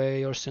washed away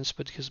your sins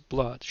with His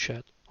blood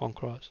shed on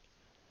cross.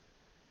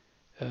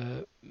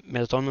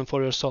 Made atonement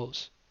for your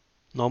souls.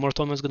 No more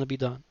atonement is gonna be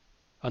done.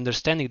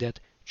 Understanding that,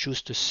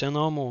 choose to sin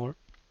no more.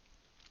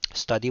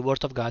 Study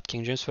Word of God,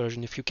 King James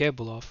Version, if you're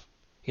capable of.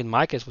 In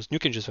my case, it was New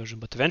King James Version,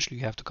 but eventually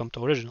you have to come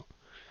to original.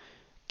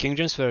 King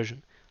James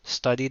Version.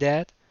 Study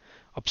that,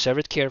 observe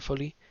it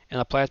carefully, and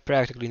apply it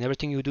practically in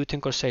everything you do,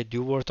 think, or say.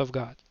 Do Word of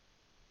God.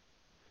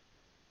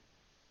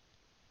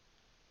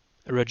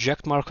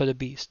 Reject Mark of the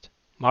Beast.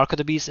 Mark of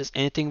the Beast is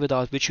anything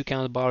without which you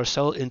cannot buy or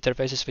sell,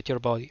 interfaces with your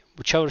body,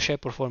 whichever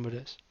shape or form it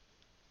is.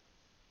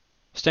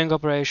 Sting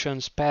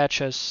operations,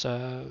 patches,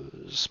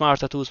 smart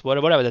tattoos,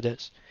 whatever that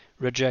is.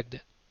 Reject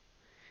it.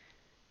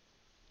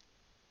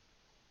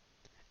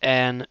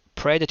 And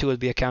pray that you will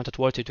be accounted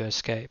worthy to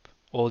escape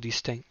all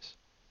these things.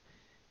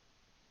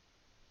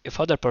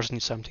 If other person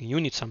needs something, you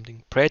need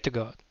something, pray to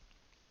God.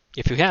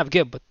 If you have,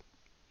 give, but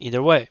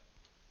either way.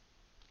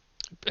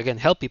 Again,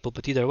 help people,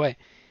 but either way.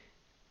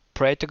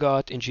 Pray to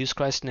God in Jesus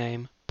Christ's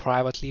name,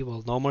 privately,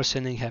 while no more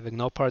sinning, having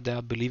no part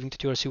thereof, believing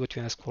that you receive what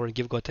you ask for, and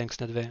give God thanks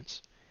in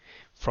advance.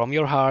 From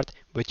your heart,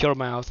 with your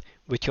mouth,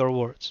 with your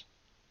words.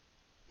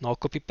 No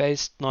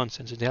copy-paste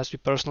nonsense. It has to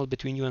be personal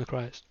between you and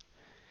Christ.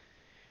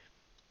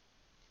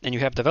 And you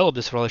have developed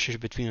this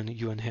relationship between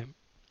you and Him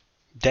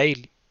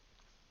daily.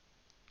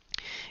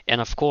 And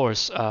of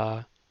course,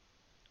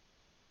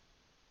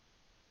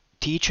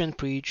 teach and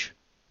preach,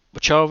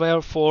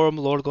 whichever form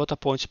Lord God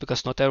appoints you,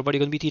 because not everybody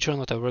going to be teacher,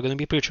 not everybody going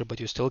to be preacher, but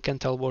you still can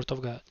tell Word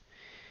of God.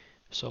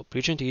 So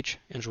preach and teach,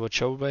 and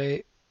whichever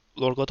way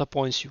Lord God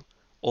appoints you,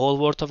 all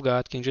Word of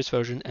God, King James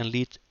Version, and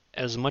lead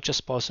as much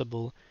as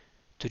possible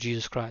to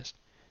Jesus Christ.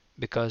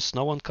 Because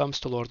no one comes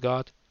to Lord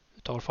God,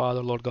 to our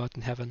Father, Lord God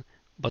in heaven,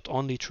 but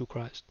only through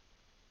Christ.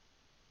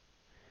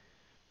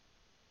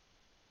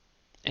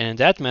 And in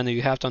that manner,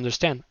 you have to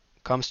understand,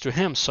 comes through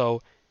Him.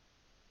 So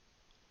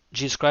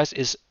Jesus Christ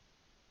is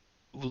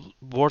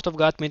Word of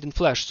God made in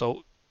flesh.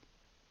 So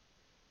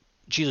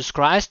Jesus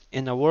Christ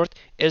in the Word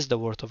is the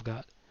Word of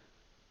God.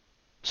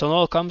 So no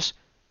one comes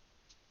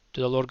to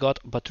the Lord God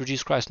but through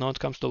Jesus Christ. No one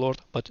comes to the Lord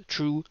but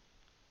through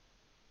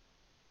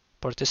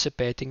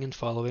participating in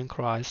following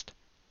Christ,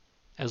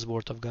 as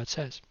Word of God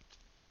says,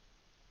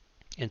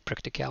 in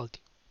practicality.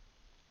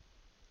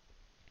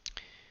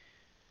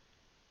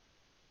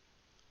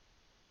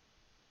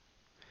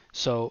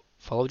 So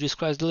follow Jesus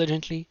Christ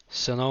diligently,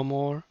 sin no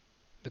more,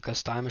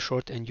 because time is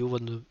short and you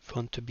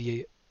want to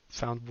be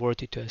found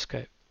worthy to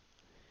escape.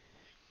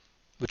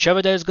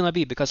 Whichever that is gonna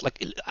be, because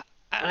like,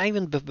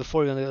 even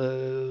before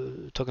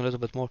talking a little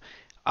bit more,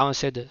 I want to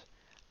say this.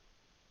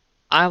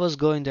 I was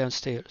going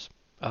downstairs.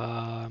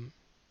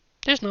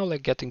 There's now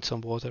like getting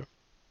some water,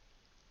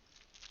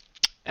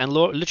 and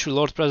literally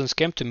Lord's presence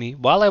came to me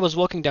while I was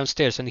walking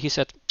downstairs, and He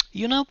said,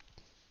 "You know,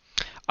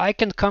 I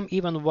can come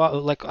even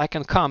while, like I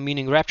can come,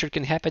 meaning rapture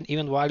can happen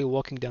even while you're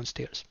walking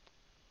downstairs."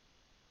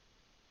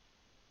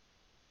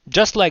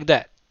 Just like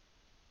that.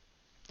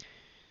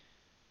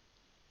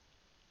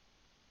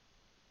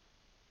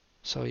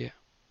 So yeah,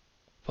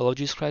 follow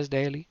Jesus Christ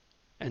daily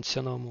and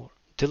sin no more.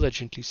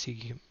 Diligently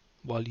seek Him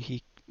while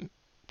He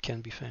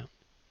can be found.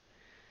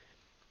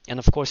 And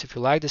of course, if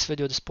you like this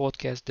video, this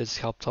podcast, this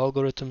helped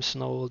algorithms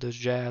know all this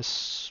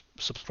jazz,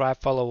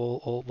 subscribe, follow,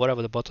 or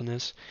whatever the button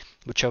is,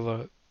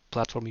 whichever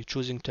platform you're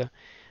choosing to.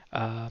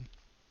 Uh,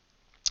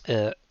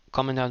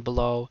 Comment down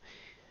below.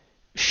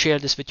 Share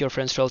this with your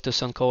friends,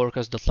 relatives, and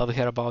coworkers that love to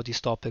hear about these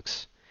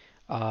topics.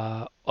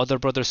 Other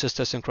brothers,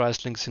 sisters in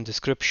Christ, links in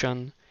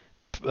description.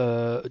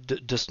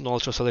 This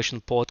Knowledge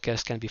Translation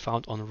podcast can be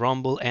found on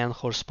Rumble,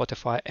 Anchor,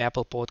 Spotify,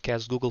 Apple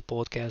Podcasts, Google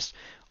Podcasts,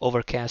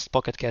 Overcast,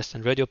 Pocket Cast,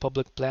 and Radio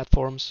Public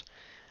platforms.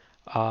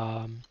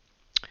 Um,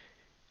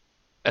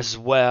 as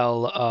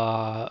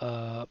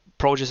well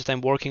projects that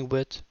I'm working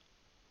with,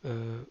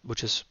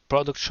 which is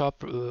product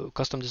shop,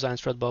 custom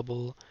designs,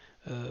 Redbubble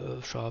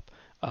shop,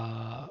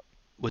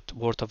 with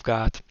Word of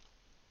God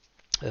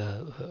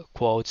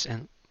quotes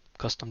and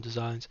custom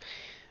designs,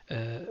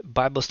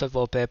 Bible stuff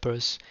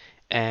wallpapers,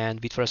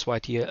 and Beatfirst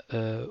YT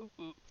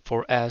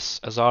for S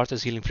as art,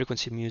 as healing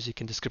frequency music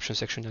in description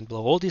section and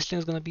below. All these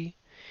things gonna be.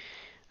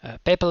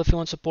 PayPal if you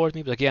want to support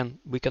me, but again,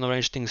 we can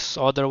arrange things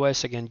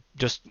otherwise. Again,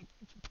 just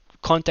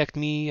contact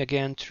me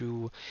again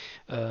through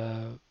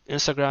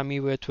Instagram, me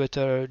with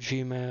Twitter,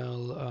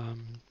 Gmail,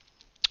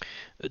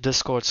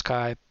 Discord,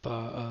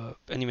 Skype,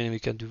 anything we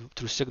can do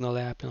through Signal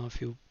app.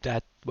 If you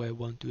that way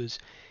want to is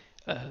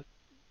uh,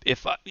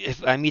 if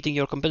I'm meeting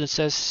your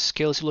competences,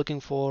 skills you're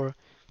looking for,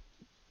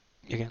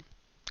 again,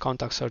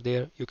 contacts are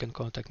there. You can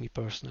contact me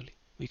personally.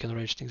 We can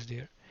arrange things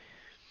there.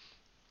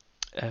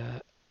 Uh,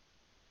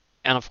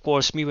 and of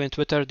course, me on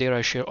Twitter, there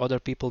I share other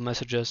people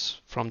messages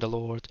from the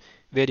Lord,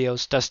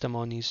 videos,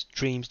 testimonies,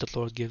 dreams that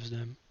Lord gives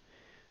them,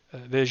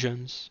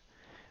 visions,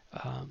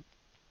 um,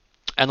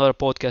 and other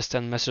podcasts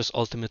and messages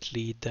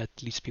ultimately that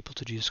leads people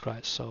to Jesus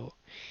Christ. So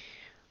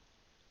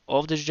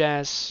all of this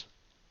jazz.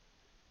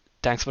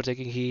 Thanks for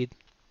taking heed.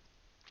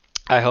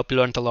 I hope you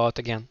learned a lot.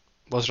 Again,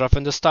 it was rough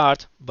in the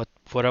start, but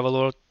whatever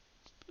Lord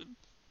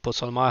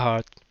puts on my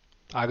heart,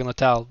 I'm gonna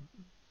tell,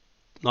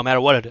 no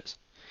matter what it is.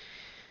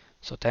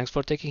 So thanks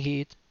for taking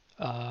heed.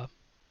 Uh,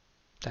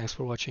 Thanks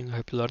for watching. I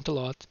hope you learned a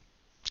lot.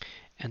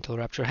 Until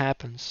rapture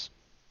happens,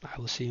 I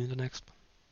will see you in the next one.